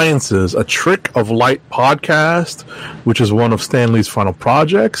The Alliances, a Trick of Light podcast, which is one of Stan Lee's final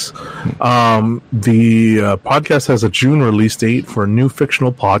projects. The podcast has a June release date for a new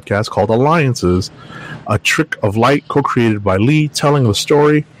fictional podcast called Alliances, a Trick of Light, co-created by Lee, telling the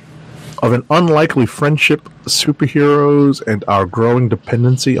story of an unlikely friendship, superheroes, and our growing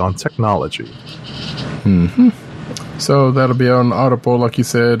dependency on technology. Mm-hmm. So that'll be on Audible, like you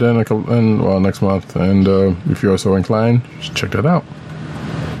said, next month. And if you're so inclined, just check that out.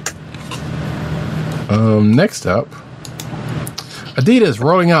 Next up, Adidas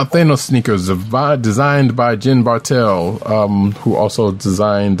rolling out Thanos sneakers designed by Jen Bartel, who also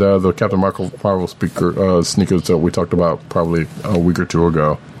designed the Captain Marvel sneakers that we talked about probably a week or two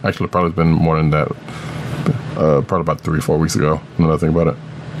ago. Actually, probably been more than that. Probably about 3 or 4 weeks ago. Now that I think about it.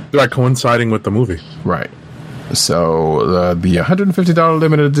 Like coinciding with the movie. Right. So the $150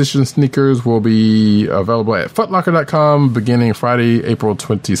 limited edition sneakers will be available at footlocker.com beginning Friday, April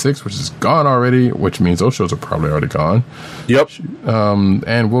 26th, which is gone already, which means those shows are probably already gone. Yep.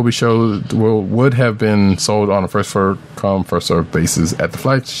 And would have been sold on a first come, first served basis at the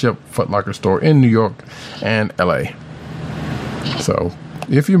flagship Foot Locker store in New York and LA. So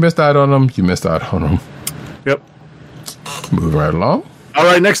if you missed out on them, you missed out on them. Yep. Moving right along. All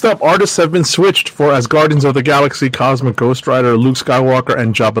right, next up, artists have been switched for as Guardians of the Galaxy, Cosmic Ghost Rider, Luke Skywalker,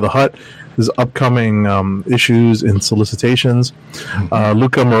 and Jabba the Hutt. There's upcoming issues and solicitations.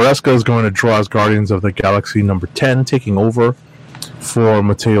 Luca Maresca is going to draw as Guardians of the Galaxy number 10, taking over for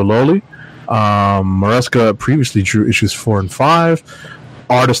Matteo Loli. Maresca previously drew issues 4 and 5.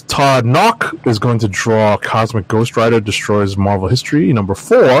 Artist Todd Knock is going to draw Cosmic Ghost Rider Destroys Marvel History number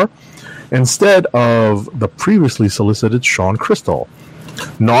 4 instead of the previously solicited Sean Crystal.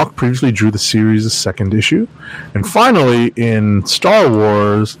 Knock previously drew the series' second issue. And finally, in Star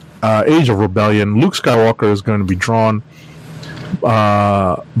Wars Age of Rebellion, Luke Skywalker is going to be drawn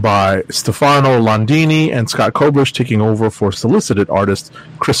by Stefano Landini and Scott Koblish, taking over for solicited artist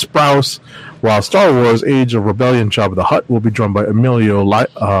Chris Sprouse, while Star Wars Age of Rebellion Jabba the Hutt will be drawn by Emilio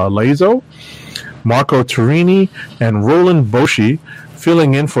Laizo, Marco Turini, and Roland Boshi,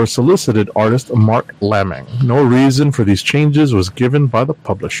 filling in for solicited artist Mark Lamming. No reason for these changes was given by the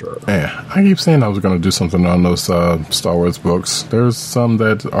publisher. Yeah, I keep saying I was going to do something on those Star Wars books. There's some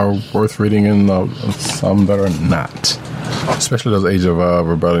that are worth reading and some that are not. Especially those Age of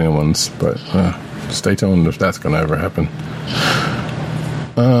Rebellion ones. But stay tuned if that's going to ever happen.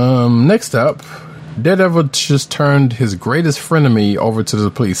 Next up, Daredevil just turned his greatest frenemy over to the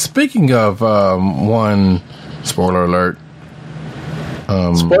police. Speaking of one, spoiler alert.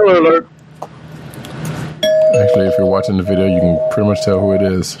 Spoiler alert. Actually, if you're watching the video, you can pretty much tell who it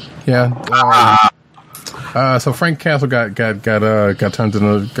is. Yeah. So Frank Castle got turned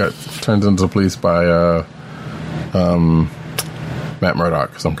into the police by Matt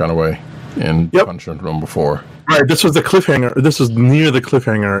Murdock some kind of way in Punisher number 4. Right. This was the cliffhanger. This was near the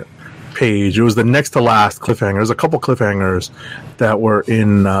cliffhanger page. It was the next to last cliffhanger. There's a couple cliffhangers that were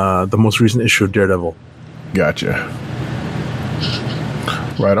in the most recent issue of Daredevil. Gotcha.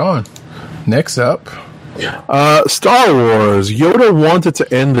 Right on. Next up, Star Wars. Yoda wanted to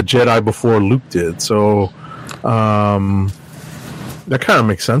end the Jedi before Luke did, so that kind of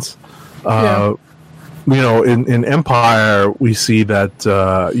makes sense. You know, in Empire, we see that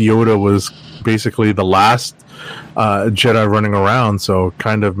Yoda was basically the last Jedi running around, so it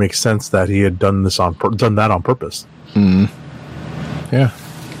kind of makes sense that he had done that on purpose. Yeah,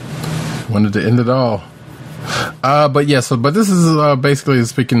 wanted to end it all. But this is basically,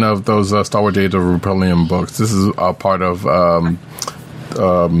 speaking of those Star Wars Age of Rebellion books, this is a part of one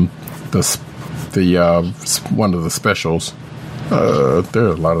of the specials. There are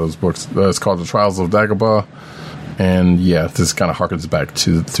a lot of those books. It's called The Trials of Dagobah, and this kind of harkens back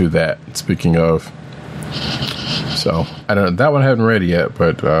to that. Speaking of, so I don't know, that one I haven't read yet,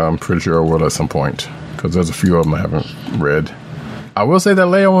 but I'm pretty sure I will at some point because there's a few of them I haven't read. I will say that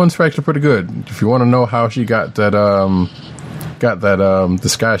Leia one's actually pretty good. If you want to know how she got that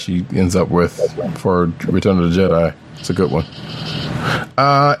disguise she ends up with for Return of the Jedi, it's a good one.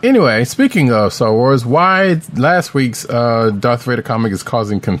 Anyway, speaking of Star Wars, why last week's Darth Vader comic is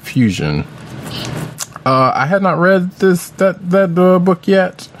causing confusion. I had not read that book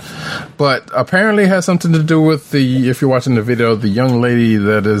yet, but apparently it has something to do with if you're watching the video, the young lady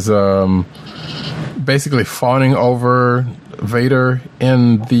that is basically fawning over Vader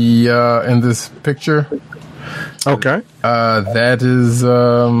in this picture. Okay. That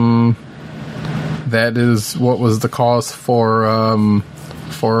is what was the cause for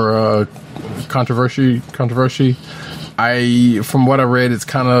controversy. From what I read, it's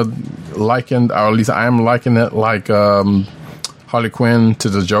kind of likened, or at least I am likening it like Harley Quinn to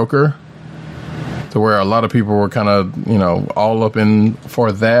the Joker, to where a lot of people were kind of, all up in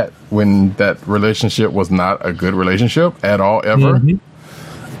for that when that relationship was not a good relationship at all, ever.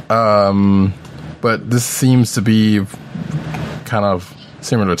 But this seems to be kind of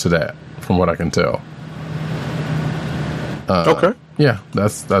similar to that, from what I can tell. Okay. Yeah,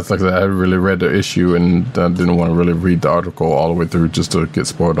 that's like that. I really read the issue and didn't want to really read the article all the way through just to get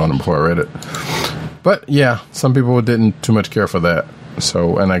spoiled on it before I read it. But yeah, some people didn't too much care for that.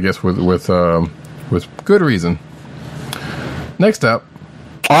 So, and I guess with good reason. Next up,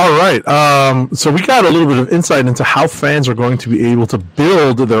 All right. So we got a little bit of insight into how fans are going to be able to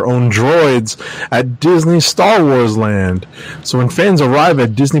build their own droids at Disney Star Wars Land. So when fans arrive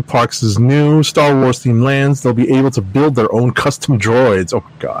at Disney Parks' new Star Wars themed lands, they'll be able to build their own custom droids. Oh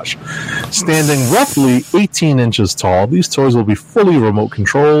my gosh. Standing roughly 18 inches tall, these toys will be fully remote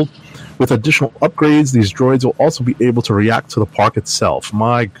controlled. With additional upgrades, these droids will also be able to react to the park itself.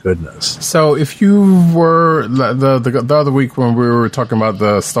 My goodness. So if you were the other week when we were talking about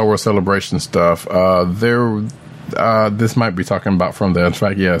the Star Wars Celebration stuff, this might be talking about from there. In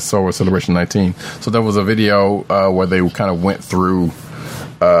fact, yeah, Star Wars Celebration 19. So there was a video where they kind of went through,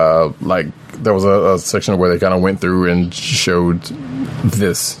 there was a section where they kind of went through and showed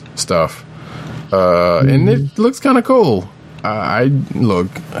this stuff, and it looks kind of cool.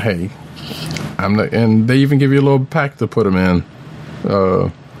 Hey. And they even give you a little pack to put them in.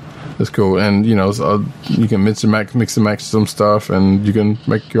 It's cool, and you can mix and match some stuff, and you can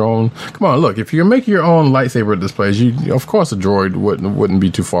make your own. Come on, look! If you're making your own lightsaber displays, of course a droid wouldn't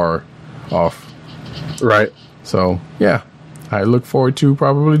be too far off, right? So yeah, I look forward to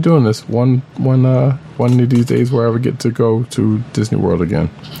probably doing this one of these days where I would get to go to Disney World again.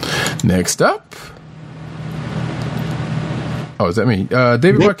 Next up. Oh, is that me?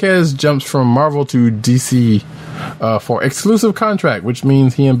 David Marquez jumps from Marvel to DC for exclusive contract, which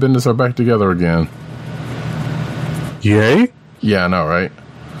means he and Bendis are back together again. Yay? Yeah, I know, right?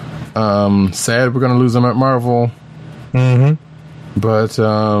 Sad we're going to lose him at Marvel. Mm-hmm. But,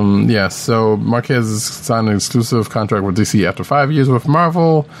 yeah, so Marquez signed an exclusive contract with DC after 5 years with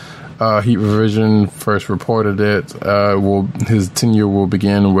Marvel. Heat Revision first reported it. His tenure will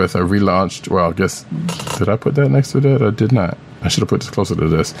begin with a relaunched. Well, I guess, did I put that next to that? I did not. I should have put this closer to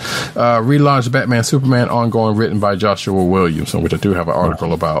this. Relaunched Batman Superman ongoing, written by Joshua Williamson, which I do have an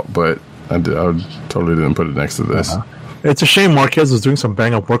article about, but I totally didn't put it next to this. It's a shame Marquez was doing some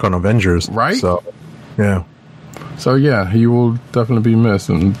bang up work on Avengers, right? So, yeah. So yeah, he will definitely be missed,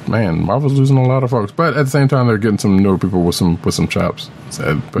 and man, Marvel's losing a lot of folks. But at the same time, they're getting some newer people with some chops.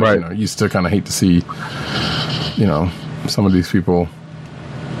 But right. You still kind of hate to see, some of these people,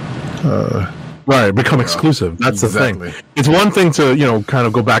 become exclusive. That's exactly. The thing. It's one thing to kind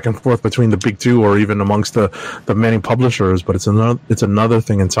of go back and forth between the big two, or even amongst the many publishers, but it's another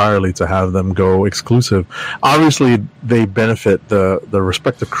thing entirely to have them go exclusive. Obviously, they benefit the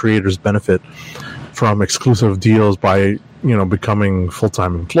respective creators benefit from exclusive deals by becoming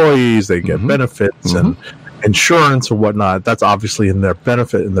full-time employees. They get benefits and insurance or whatnot. That's obviously in their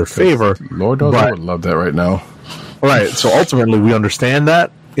benefit, in their favor. Lord knows I would love that right now. Right. So ultimately, we understand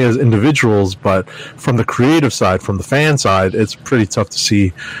that as individuals, but from the creative side, from the fan side, it's pretty tough to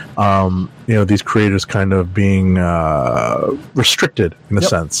see these creators kind of being restricted in a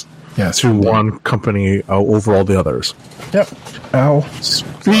sense. Yeah, to one company over all the others. Yep. Ow.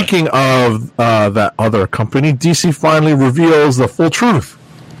 Speaking of that other company, DC finally reveals the full truth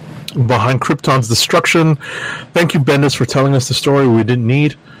behind Krypton's destruction. Thank you, Bendis, for telling us the story we didn't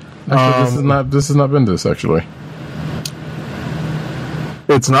need. Actually, this is not Bendis, actually.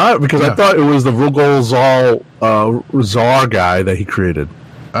 It's not? Because I thought it was the Rugol Czar guy that he created.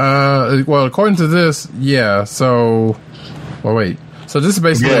 Well, according to this, yeah. So, wait. So this is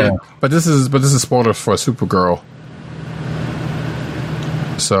basically, but this is spoilers for Supergirl.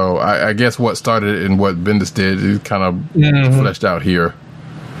 So I guess what started and what Bendis did is kind of fleshed out here.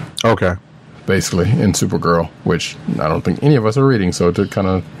 Okay, basically in Supergirl, which I don't think any of us are reading. So to kind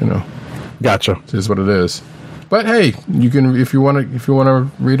of gotcha, it is what it is. But hey, you can if you want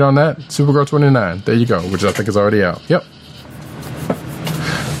to read on that, Supergirl 29. There you go, which I think is already out. Yep.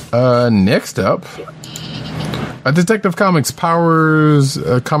 Next up. Detective Comics powers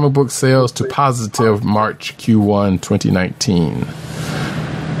comic book sales to positive March Q1 2019.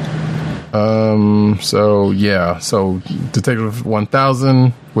 So Detective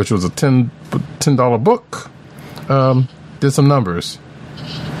 1000, which was a $10 book, did some numbers.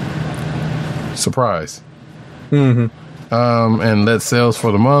 Surprise. And led sales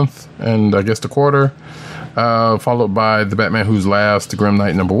for the month and I guess the quarter. Followed by The Batman Who's Last, The Grim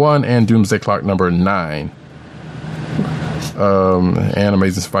Knight #1, and Doomsday Clock #9. And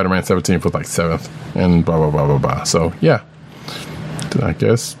Amazing Spider-Man 17 was like 7th, and blah blah blah blah blah. So yeah, I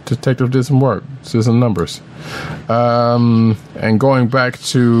guess Detective did some work, did some numbers. And going back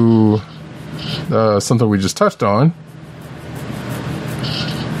to something we just touched on.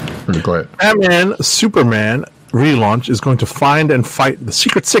 Go ahead. Batman Superman relaunch is going to find and fight the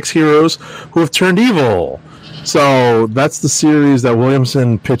Secret Six heroes who have turned evil. So that's the series that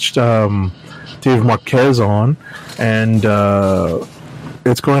Williamson pitched Dave Marquez on, and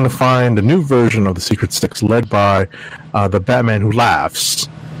it's going to find a new version of the Secret Six led by the Batman Who Laughs.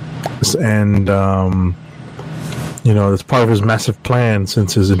 and it's part of his massive plan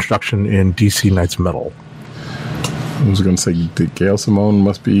since his introduction in DC Knights Metal. I was going to say that Gail Simone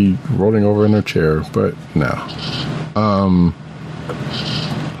must be rolling over in her chair, but no. Oh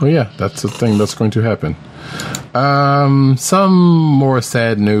yeah, that's the thing that's going to happen. Some more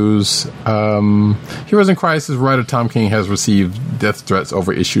sad news. Heroes in Crisis writer Tom King has received death threats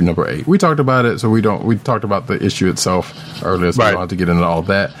over issue number 8. We talked about it, so we talked about the issue itself earlier, so we don't have to get into all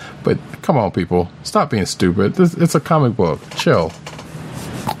that. But come on, people, stop being stupid. It's a comic book. Chill.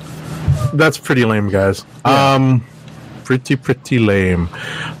 That's pretty lame, guys. Yeah. Pretty lame.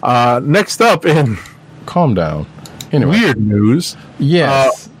 Next up in calm down. Anyway. Weird news.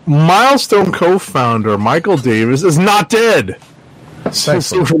 Yes. Milestone co-founder Michael Davis is not dead.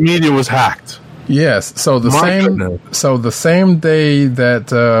 Social media was hacked. Yes. So the same day that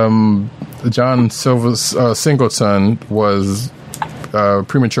John Singleton was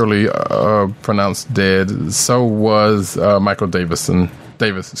prematurely pronounced dead, so was Michael Davis,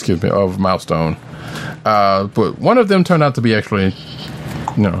 of Milestone. But one of them turned out to be actually,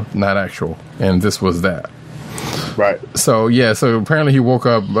 not actual, and this was that. Right. So apparently he woke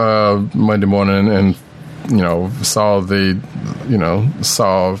up Monday morning and saw a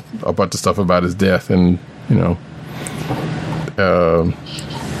bunch of stuff about his death, and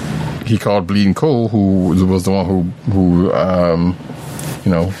he called Bleeding Cool, who was the one who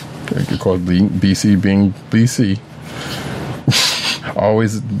called BC being BC.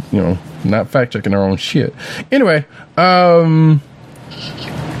 Always, not fact checking their own shit. Anyway, called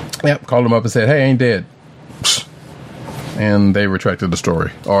him up and said, "Hey, I ain't dead." And they retracted the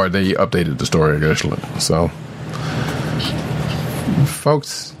story, or they updated the story, actually. So,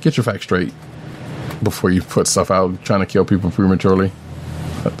 folks, get your facts straight before you put stuff out trying to kill people prematurely.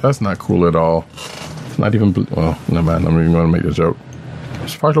 That's not cool at all. It's not even, well, never mind, I'm even going to make a joke.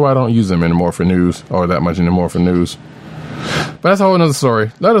 It's partly why I don't use them anymore for news, or that much anymore for news. But that's a whole other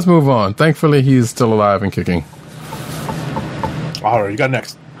story. Let us move on. Thankfully, he's still alive and kicking. All right, you got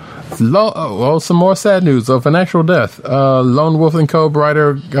next. Some more sad news of an actual death. Lone Wolf and Cub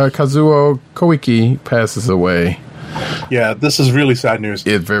writer Kazuo Koike passes away. Yeah, this is really sad news.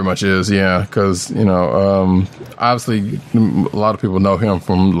 It very much is, yeah, because obviously a lot of people know him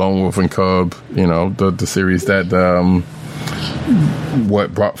from Lone Wolf and Cub. The series that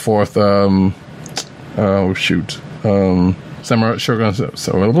brought forth Samurai Shogun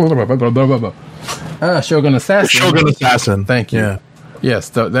Shogun Assassin. Shogun Assassin. Thank you. Yeah. Yes,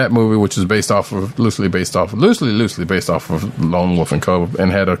 that movie, which is loosely based off of Lone Wolf and Cub,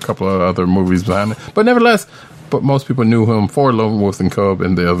 and had a couple of other movies behind it. But nevertheless, most people knew him for Lone Wolf and Cub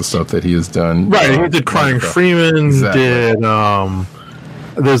and the other stuff that he has done. Right, he did Crying Freeman. Exactly. Did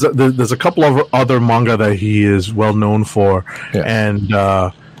there's a couple of other manga that he is well known for, yeah. And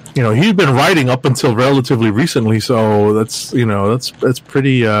he'd been writing up until relatively recently, so that's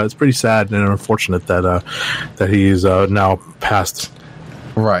pretty sad and unfortunate that he's now passed.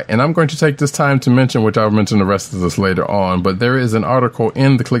 Right, and I'm going to take this time to mention, which I'll mention the rest of this later on, but there is an article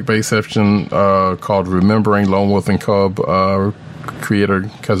in the clickbait section called "Remembering Lone Wolf and Cub," creator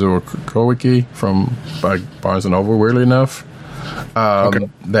Kazuo Koike by Barnes & Noble, weirdly enough,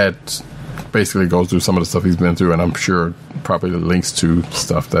 that basically goes through some of the stuff he's been through, and I'm sure probably links to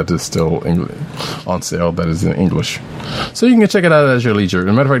stuff that is still on sale that is in English. So you can check it out at your leisure. As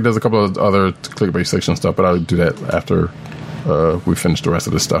a matter of fact, there's a couple of other clickbait section stuff, but I'll do that after we finish the rest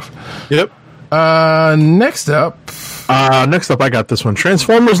of this stuff. Yep. Next up, I got this one.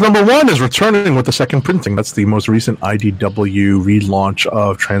 Transformers #1 is returning with the second printing. That's the most recent IDW relaunch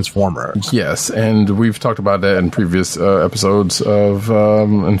of Transformers. Yes, and we've talked about that in previous episodes of...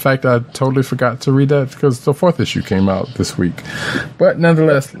 in fact, I totally forgot to read that because the 4th issue came out this week. But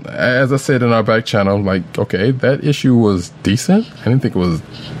nonetheless, as I said in our back channel, okay, that issue was decent. I didn't think it was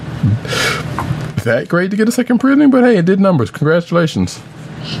that great to get a second printing, but hey, it did numbers. Congratulations.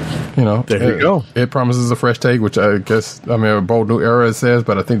 There you go. It promises a fresh take, which I guess, a bold new era, it says,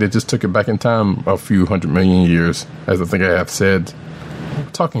 but I think they just took it back in time a few 100 million years, as I think I have said,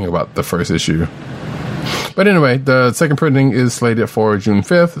 talking about the first issue. But anyway, the second printing is slated for June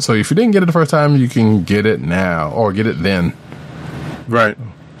 5th, so if you didn't get it the first time, you can get it now, or get it then. Right.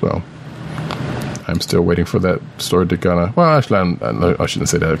 So, I'm still waiting for that story to well, actually, I shouldn't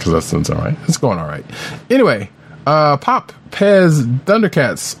say that, because that's all right. It's going all right. Anyway, Pop, Pez,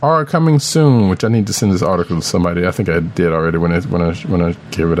 Thundercats are coming soon, which I need to send this article to somebody. I think I did already when I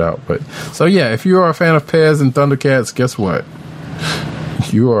gave it out. But so yeah, if you are a fan of Pez and Thundercats, guess what?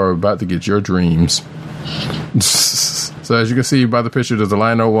 You are about to get your dreams. So as you can see by the picture, there's a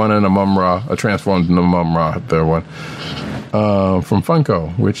Lino one and a Mum-Ra, a transformed Mum-Ra, there one. from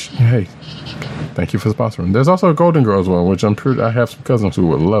Funko, which, hey, thank you for sponsoring. There's also a Golden Girls one, which I have some cousins who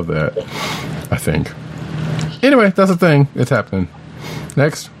would love that, I think. Anyway, that's the thing. It's happening.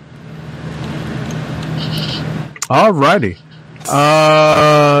 Next. Alrighty.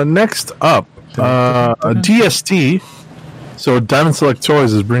 Next up, DST. So Diamond Select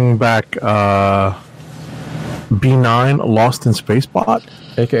Toys is bringing back B9 Lost in Space Bot,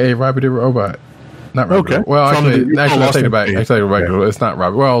 a.k.a. Robbie the Robot. Not Robbie. Okay. Well, actually, I'll take it back. Space. Actually, it's not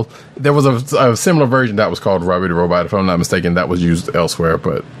Robbie. Well, there was a similar version that was called Robbie the Robot. If I'm not mistaken, that was used elsewhere,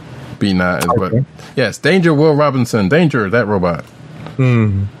 but B9 is but yes, Danger Will Robinson. Danger, that robot.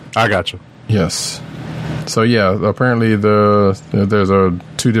 I got you. Yes. So yeah, apparently there's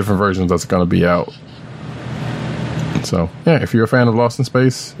two different versions that's going to be out. So yeah, if you're a fan of Lost in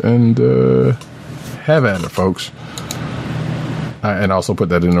Space, and have at it, folks. And also put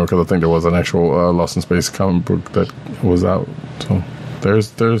that in there because I think there was an actual Lost in Space comic book that was out. So there's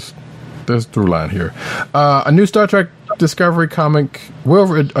through line here. A new Star Trek Discovery comic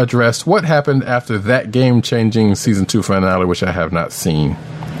will address what happened after that game-changing season 2 finale, which I have not seen.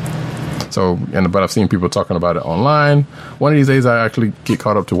 So, but I've seen people talking about it online. One of these days, I actually get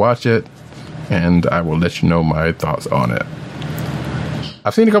caught up to watch it, and I will let you know my thoughts on it.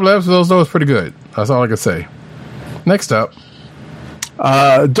 I've seen a couple of episodes, though. It's pretty good. That's all I can say. Next up.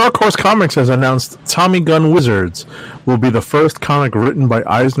 Dark Horse Comics has announced Tommy Gun Wizards will be the first comic written by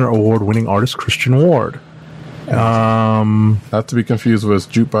Eisner Award-winning artist Christian Ward. Not to be confused with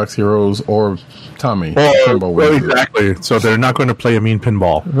Jukebox Heroes or Tommy. Well, exactly. So they're not going to play a mean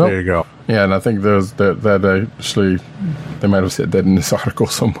pinball. Nope. There you go. Yeah, and I think there's that actually they might have said that in this article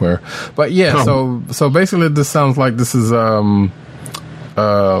somewhere. But yeah, so basically this sounds like this is well,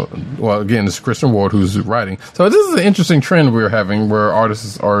 again, it's Christian Ward who's writing. So this is an interesting trend we're having where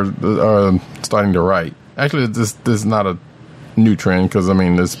artists are starting to write. Actually, this is not a new trend because, I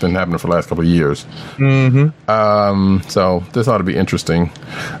mean, it's been happening for the last couple of years. So this ought to be interesting.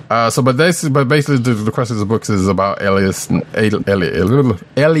 But basically, the crux of the books is about Elliot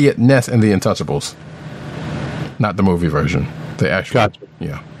Ness and the Untouchables. Not the movie version. The actual. Gotcha.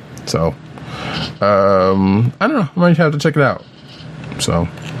 Yeah. So, I don't know. I might have to check it out. So,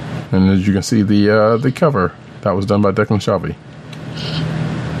 and as you can see, the cover that was done by Declan Shalvey.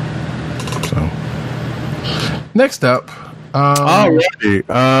 So, next up. Alrighty.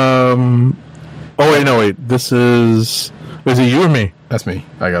 Wait. This is it you or me? That's me.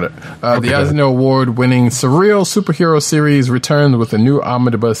 I got it. The Eisner Award-winning surreal superhero series returns with a new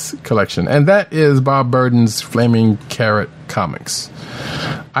omnibus collection, and that is Bob Burden's Flaming Carrot Comics.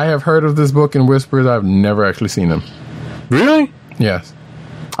 I have heard of this book in whispers. I've never actually seen them. Really? Yes.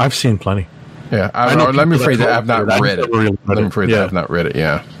 I've seen plenty. Yeah. Let me phrase it. I've not read it. Let me phrase it. I've not read it.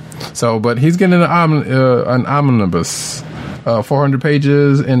 Yeah. So, but he's getting an omnibus, 400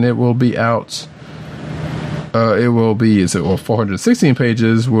 pages, and it will be out. It will be 416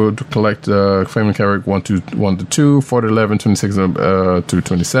 pages. We'll collect Flaming Carrot 1 to 2, 4 to 11, 26 to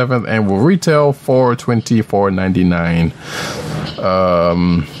 27, and will retail for $24.99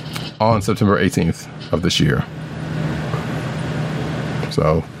 on September 18th of this year.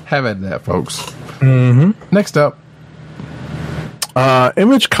 So have at that, folks. Next up.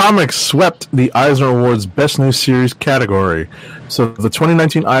 Image Comics swept the Eisner Awards Best New Series category. So the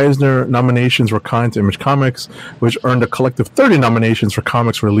 2019 Eisner nominations were kind to Image Comics, which earned a collective 30 nominations for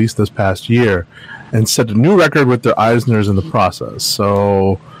comics released this past year, and set a new record with their Eisners in the process.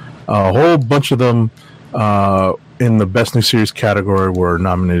 So a whole bunch of them in the Best New Series category were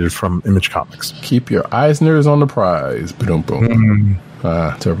nominated from Image Comics. Keep your Eisners on the prize. Boom, boom.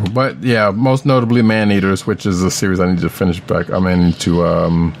 Terrible. But yeah, most notably Man Eaters, which is a series I need to finish back. I mean,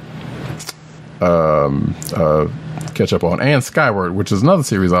 to catch up on, and Skyward, which is another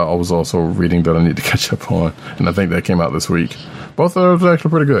series I was also reading that I need to catch up on, and I think that came out this week. Both of those are actually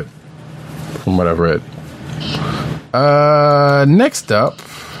pretty good, from what I've read. Next up,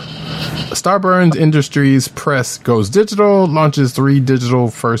 Starburns Industries Press goes digital, launches 3 digital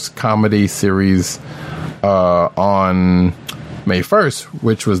first comedy series on May 1st,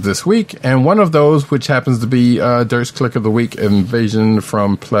 which was this week, and one of those, which happens to be Dirk's Click of the Week, Invasion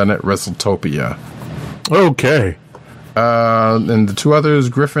from Planet WrestleTopia. Okay. And the 2 others,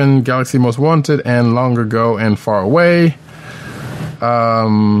 Griffin, Galaxy Most Wanted, and Long Ago and Far Away,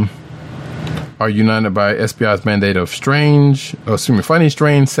 are united by SPI's mandate of funny,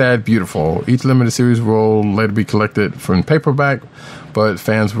 strange, sad, beautiful. Each limited series will later be collected from paperback, but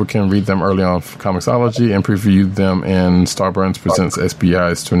fans can read them early on Comixology and preview them in Starburns Presents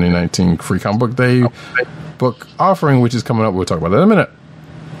SPI's 2019 Free Comic Book Day book offering, which is coming up. We'll talk about that in a minute.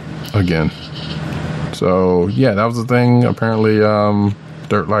 Again. So yeah, that was the thing. Apparently,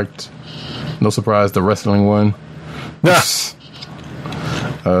 Dirt liked. No surprise, the wrestling one. Yes.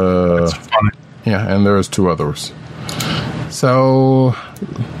 That's funny. Yeah, and there's 2 others. So,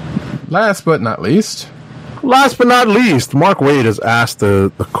 last but not least, Mark Wade has asked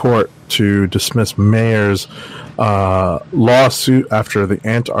the court to dismiss Mayer's lawsuit after the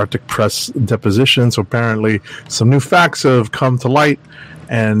Antarctic Press deposition. So apparently, some new facts have come to light,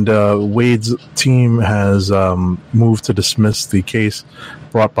 and Wade's team has moved to dismiss the case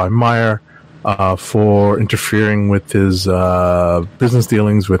brought by Meyer for interfering with his business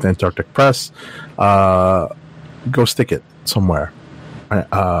dealings with Antarctic Press. Go stick it somewhere,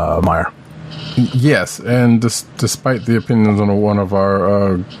 Meyer. Yes, and despite the opinions on one of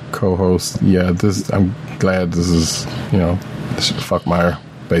our co-hosts, I'm glad this is, fuck Meyer,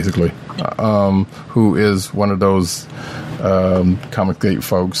 basically, who is one of those Comic Gate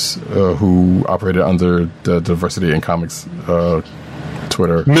folks who operated under the Diversity in Comics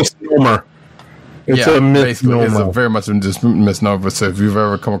Twitter. Misnomer. It's a misnomer. It's a very much a misnomer. So if you've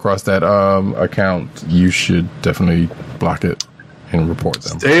ever come across that account, you should definitely block it and report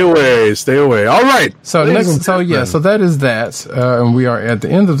them. Stay away. All right. So so that is that, and we are at the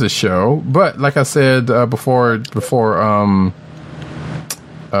end of the show. But like I said before Age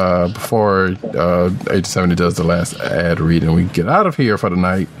 70 does the last ad read and we get out of here for the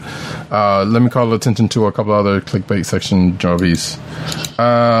night, let me call attention to a couple other clickbait section Jarvis.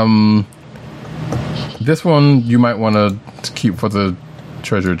 This one you might want to keep for the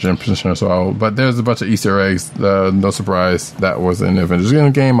treasure gem position or so, but there's a bunch of Easter eggs. No surprise, that was in the Avengers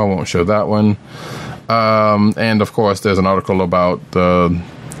Endgame. I won't show that one. And of course, there's an article about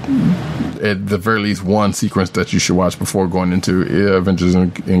at the very least one sequence that you should watch before going into Avengers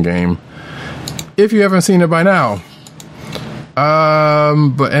Endgame, if you haven't seen it by now.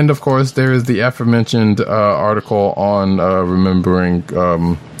 And of course, there is the aforementioned article on remembering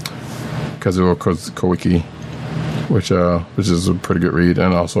Kazuo Koike, which is a pretty good read,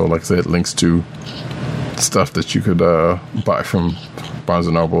 and also, like I said, links to stuff that you could buy from Barnes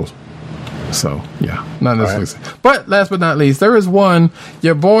and Noble. So yeah, not necessarily. Right. But last but not least, there is one.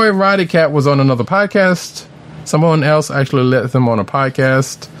 Your boy Roddy Cat was on another podcast. Someone else actually let them on a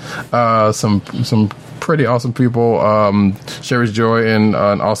podcast. Some pretty awesome people. Sherry's Joy and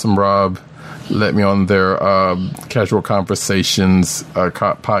an awesome Rob let me on their Casual Conversations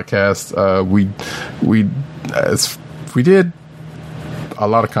podcast. We did a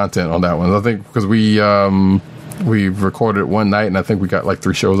lot of content on that one. I think because we recorded it one night, and I think we got like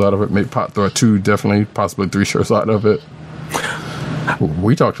 3 shows out of it. Maybe 2, definitely, possibly 3 shows out of it.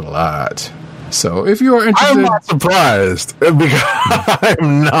 We talked a lot. So if you are interested, I'm not surprised.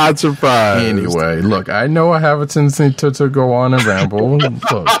 I'm not surprised. Anyway, look, I know I have a tendency to go on and ramble. Look,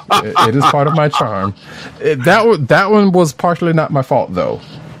 it is part of my charm. That one was partially not my fault, though.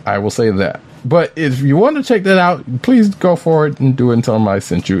 I will say that. But if you want to check that out, please go for it and do it and tell them I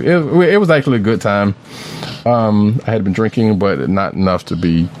sent you. It was actually a good time. I had been drinking, but not enough to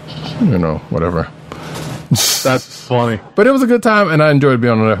be, whatever. That's funny. But it was a good time, and I enjoyed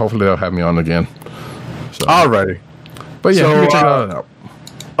being on there. Hopefully they'll have me on again. So. Alrighty. But yeah, you can check it out.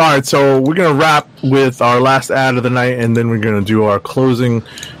 All right, so we're going to wrap with our last ad of the night, and then we're going to do our closing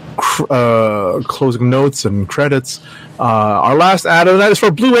notes and credits. Our last ad of the night is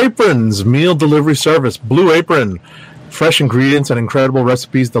for Blue Apron's meal delivery service. Blue Apron. Fresh ingredients and incredible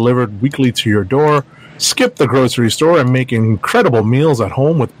recipes delivered weekly to your door. Skip the grocery store and make incredible meals at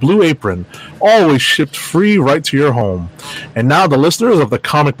home with Blue Apron. Always shipped free right to your home. And now the listeners of the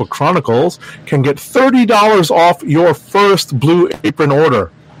Comic Book Chronicles can get $30 off your first Blue Apron order.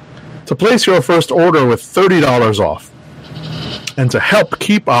 To place your first order with $30 off, and to help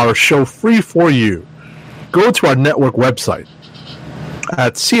keep our show free for you, go to our network website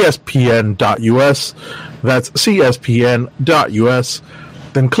at cspn.us. That's cspn.us.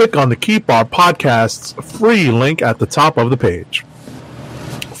 Then click on the Keep Our Podcasts free link at the top of the page.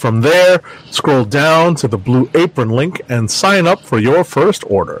 From there, scroll down to the Blue Apron link and sign up for your first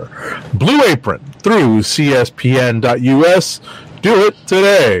order. Blue Apron through cspn.us. Do it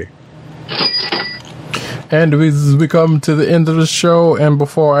today. And we come to the end of the show, and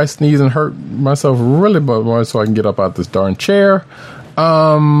before I sneeze and hurt myself really bad so I can get up out this darn chair,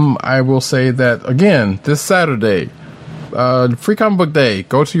 I will say that, again, this Saturday, Free Comic Book Day.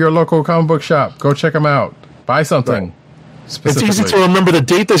 Go to your local comic book shop. Go check them out. Buy something. Right. It's easy to remember the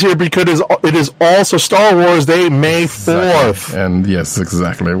date this year because it is also Star Wars Day, May 4th. Exactly. And yes,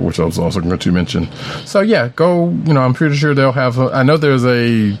 exactly, which I was also going to mention. So yeah, go, I'm pretty sure they'll have, I know there's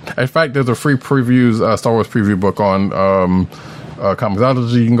a free previews, Star Wars preview book on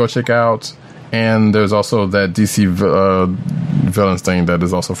Comixology you can go check out. And there's also that DC villains thing that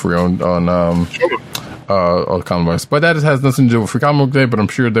is also free on comic books. But that has nothing to do with Free Comic Book Day, but I'm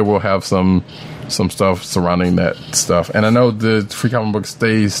sure they will have some stuff surrounding that stuff. And I know the Free Comic Book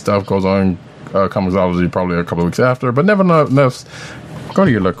Day stuff goes on Comixology probably a couple of weeks after, but nevertheless, go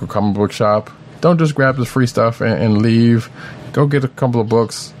to your local comic book shop. Don't just grab the free stuff and leave. Go get a couple of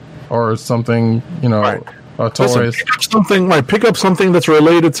books or something, Right. Toys. Listen, pick up something that's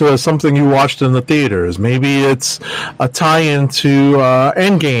related to something you watched in the theaters. Maybe it's a tie-in to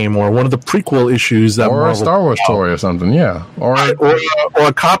Endgame or one of the prequel issues that or Marvel a Star Wars toy or something, yeah. Or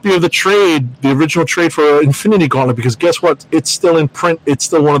a copy of the original trade for Infinity Gauntlet, because guess what? It's still in print. It's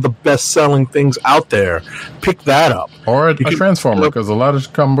still one of the best-selling things out there. Pick that up. Or a Transformer, because a lot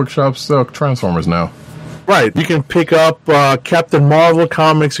of comic book shops sell Transformers now. Right. You can pick up Captain Marvel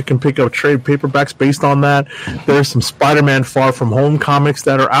comics. You can pick up trade paperbacks based on that. There's some Spider-Man Far From Home comics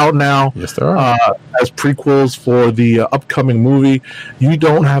that are out now. Yes, there are. As prequels for the upcoming movie. You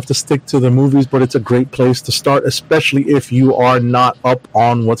don't have to stick to the movies, but it's a great place to start, especially if you are not up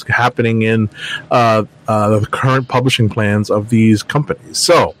on what's happening in the current publishing plans of these companies.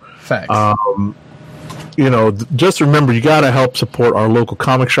 So, facts. Just remember, you got to help support our local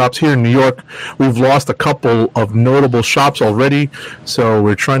comic shops here in New York. We've lost a couple of notable shops already, so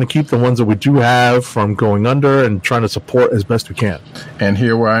we're trying to keep the ones that we do have from going under and trying to support as best we can. And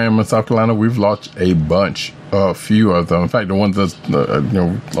here where I am in South Carolina, we've lost a few of them. In fact, the ones that,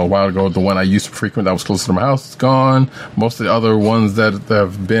 a while ago, the one I used to frequent that was close to my house is gone. Most of the other ones that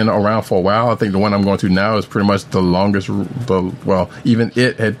have been around for a while, I think the one I'm going to now is pretty much the longest, even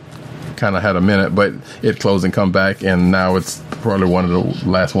it had kind of had a minute, but it closed and come back, and now it's probably one of the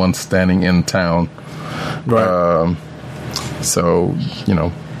last ones standing in town. Right. So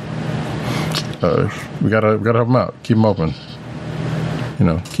we gotta help them out, keep them open.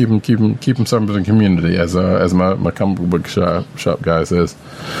 Keep them serving the community, as my comic book shop guy says.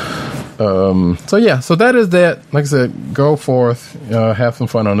 So that is that. Like I said, go forth, have some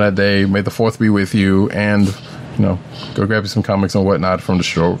fun on that day. May the 4th be with you, and go grab you some comics and whatnot from the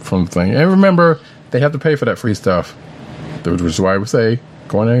show, from the thing. And remember, they have to pay for that free stuff, which is why we say,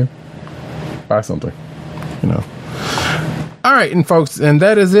 go in there, buy something. All right, and folks, and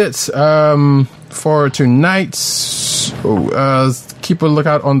that is it for tonight. Keep a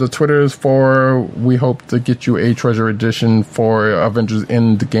lookout on the Twitters we hope to get you a treasure edition for Avengers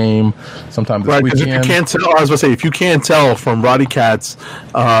Endgame sometime this weekend. If you can't tell, I was going to say, if you can't tell from Roddy Cat's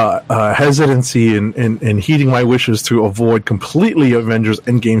hesitancy in heeding my wishes to avoid completely Avengers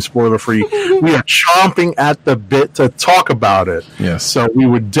Endgame spoiler free, we are chomping at the bit to talk about it. Yes. So we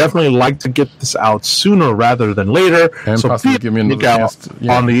would definitely like to get this out sooner rather than later. And so possibly give me another chance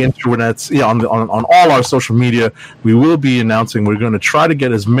on the internets, on all our social media. We will be announcing. We're going to try to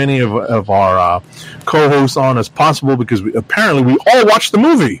get as many of our co-hosts on as possible, because apparently we all watched the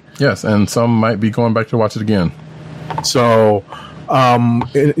movie. Yes, and some might be going back to watch it again. So,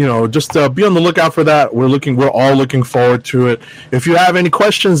 just be on the lookout for that. We're all looking forward to it. If you have any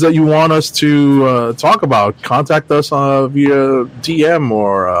questions that you want us to talk about, contact us via DM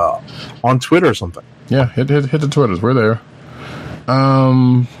or on Twitter or something. Yeah, hit the Twitters. We're there.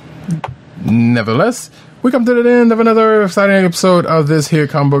 Nevertheless, we come to the end of another exciting episode of this here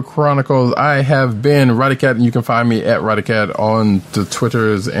Comic Book Chronicles. I have been Roddycat, and you can find me at Roddycat on the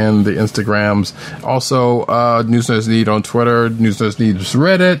Twitters and the Instagrams. Also, News Nerds Need on Twitter, News Nerds Need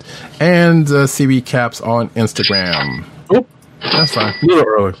Reddit, and CB Caps on Instagram. Oh, that's fine. A little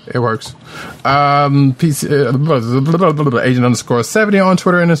early. It works. Agent _70 on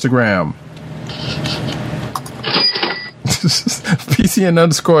Twitter and Instagram.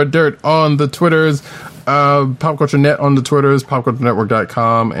 PCN_dirt on the Twitters. Pop Culture Net on the Twitters,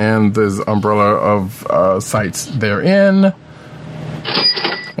 popculturenetwork.com, and there's umbrella of sites therein.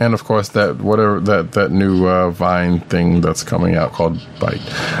 And of course that new Vine thing that's coming out called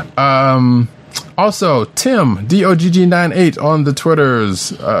Byte. Also, Tim DOGG98 on the Twitters,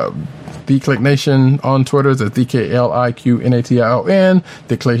 The Click Nation on Twitters at TheClickNation,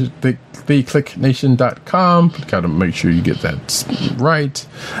 TheClickNation.com. Gotta make sure you get that right.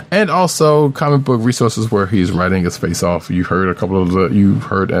 And also Comic Book Resources, where he's writing his face off. You heard us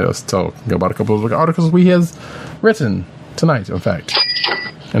talk about a couple of the articles we has written tonight. In fact,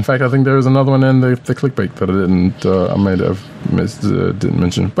 I think there was another one in the clickbait that I might have didn't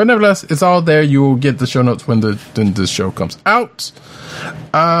mention. But nevertheless, it's all there. You will get the show notes when the show comes out.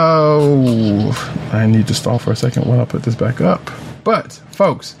 Oh, I need to stall for a second while I put this back up. But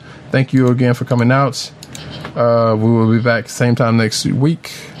folks, thank you again for coming out. We will be back same time next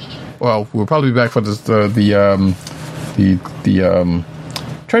week. Well, we'll probably be back for the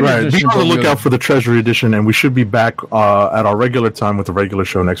Treasury Right. Be edition. on the lookout for the Treasury edition, and we should be back at our regular time with the regular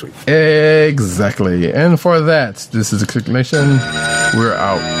show next week. Exactly. And for that, this is Click Nation. We're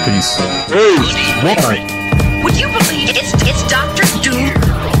out. Peace. Would you believe it's Dr. Doom?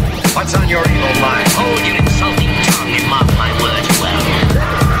 What's on your evil mind?